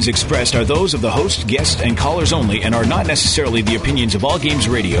opinions expressed are those of the host, guests, and callers only and are not necessarily the opinions of All Games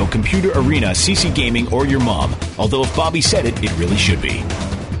Radio, Computer Arena, CC Gaming, or your mom. Although if Bobby said it, it really should be.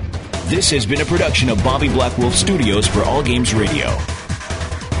 This has been a production of Bobby Black Wolf Studios for All Games Radio.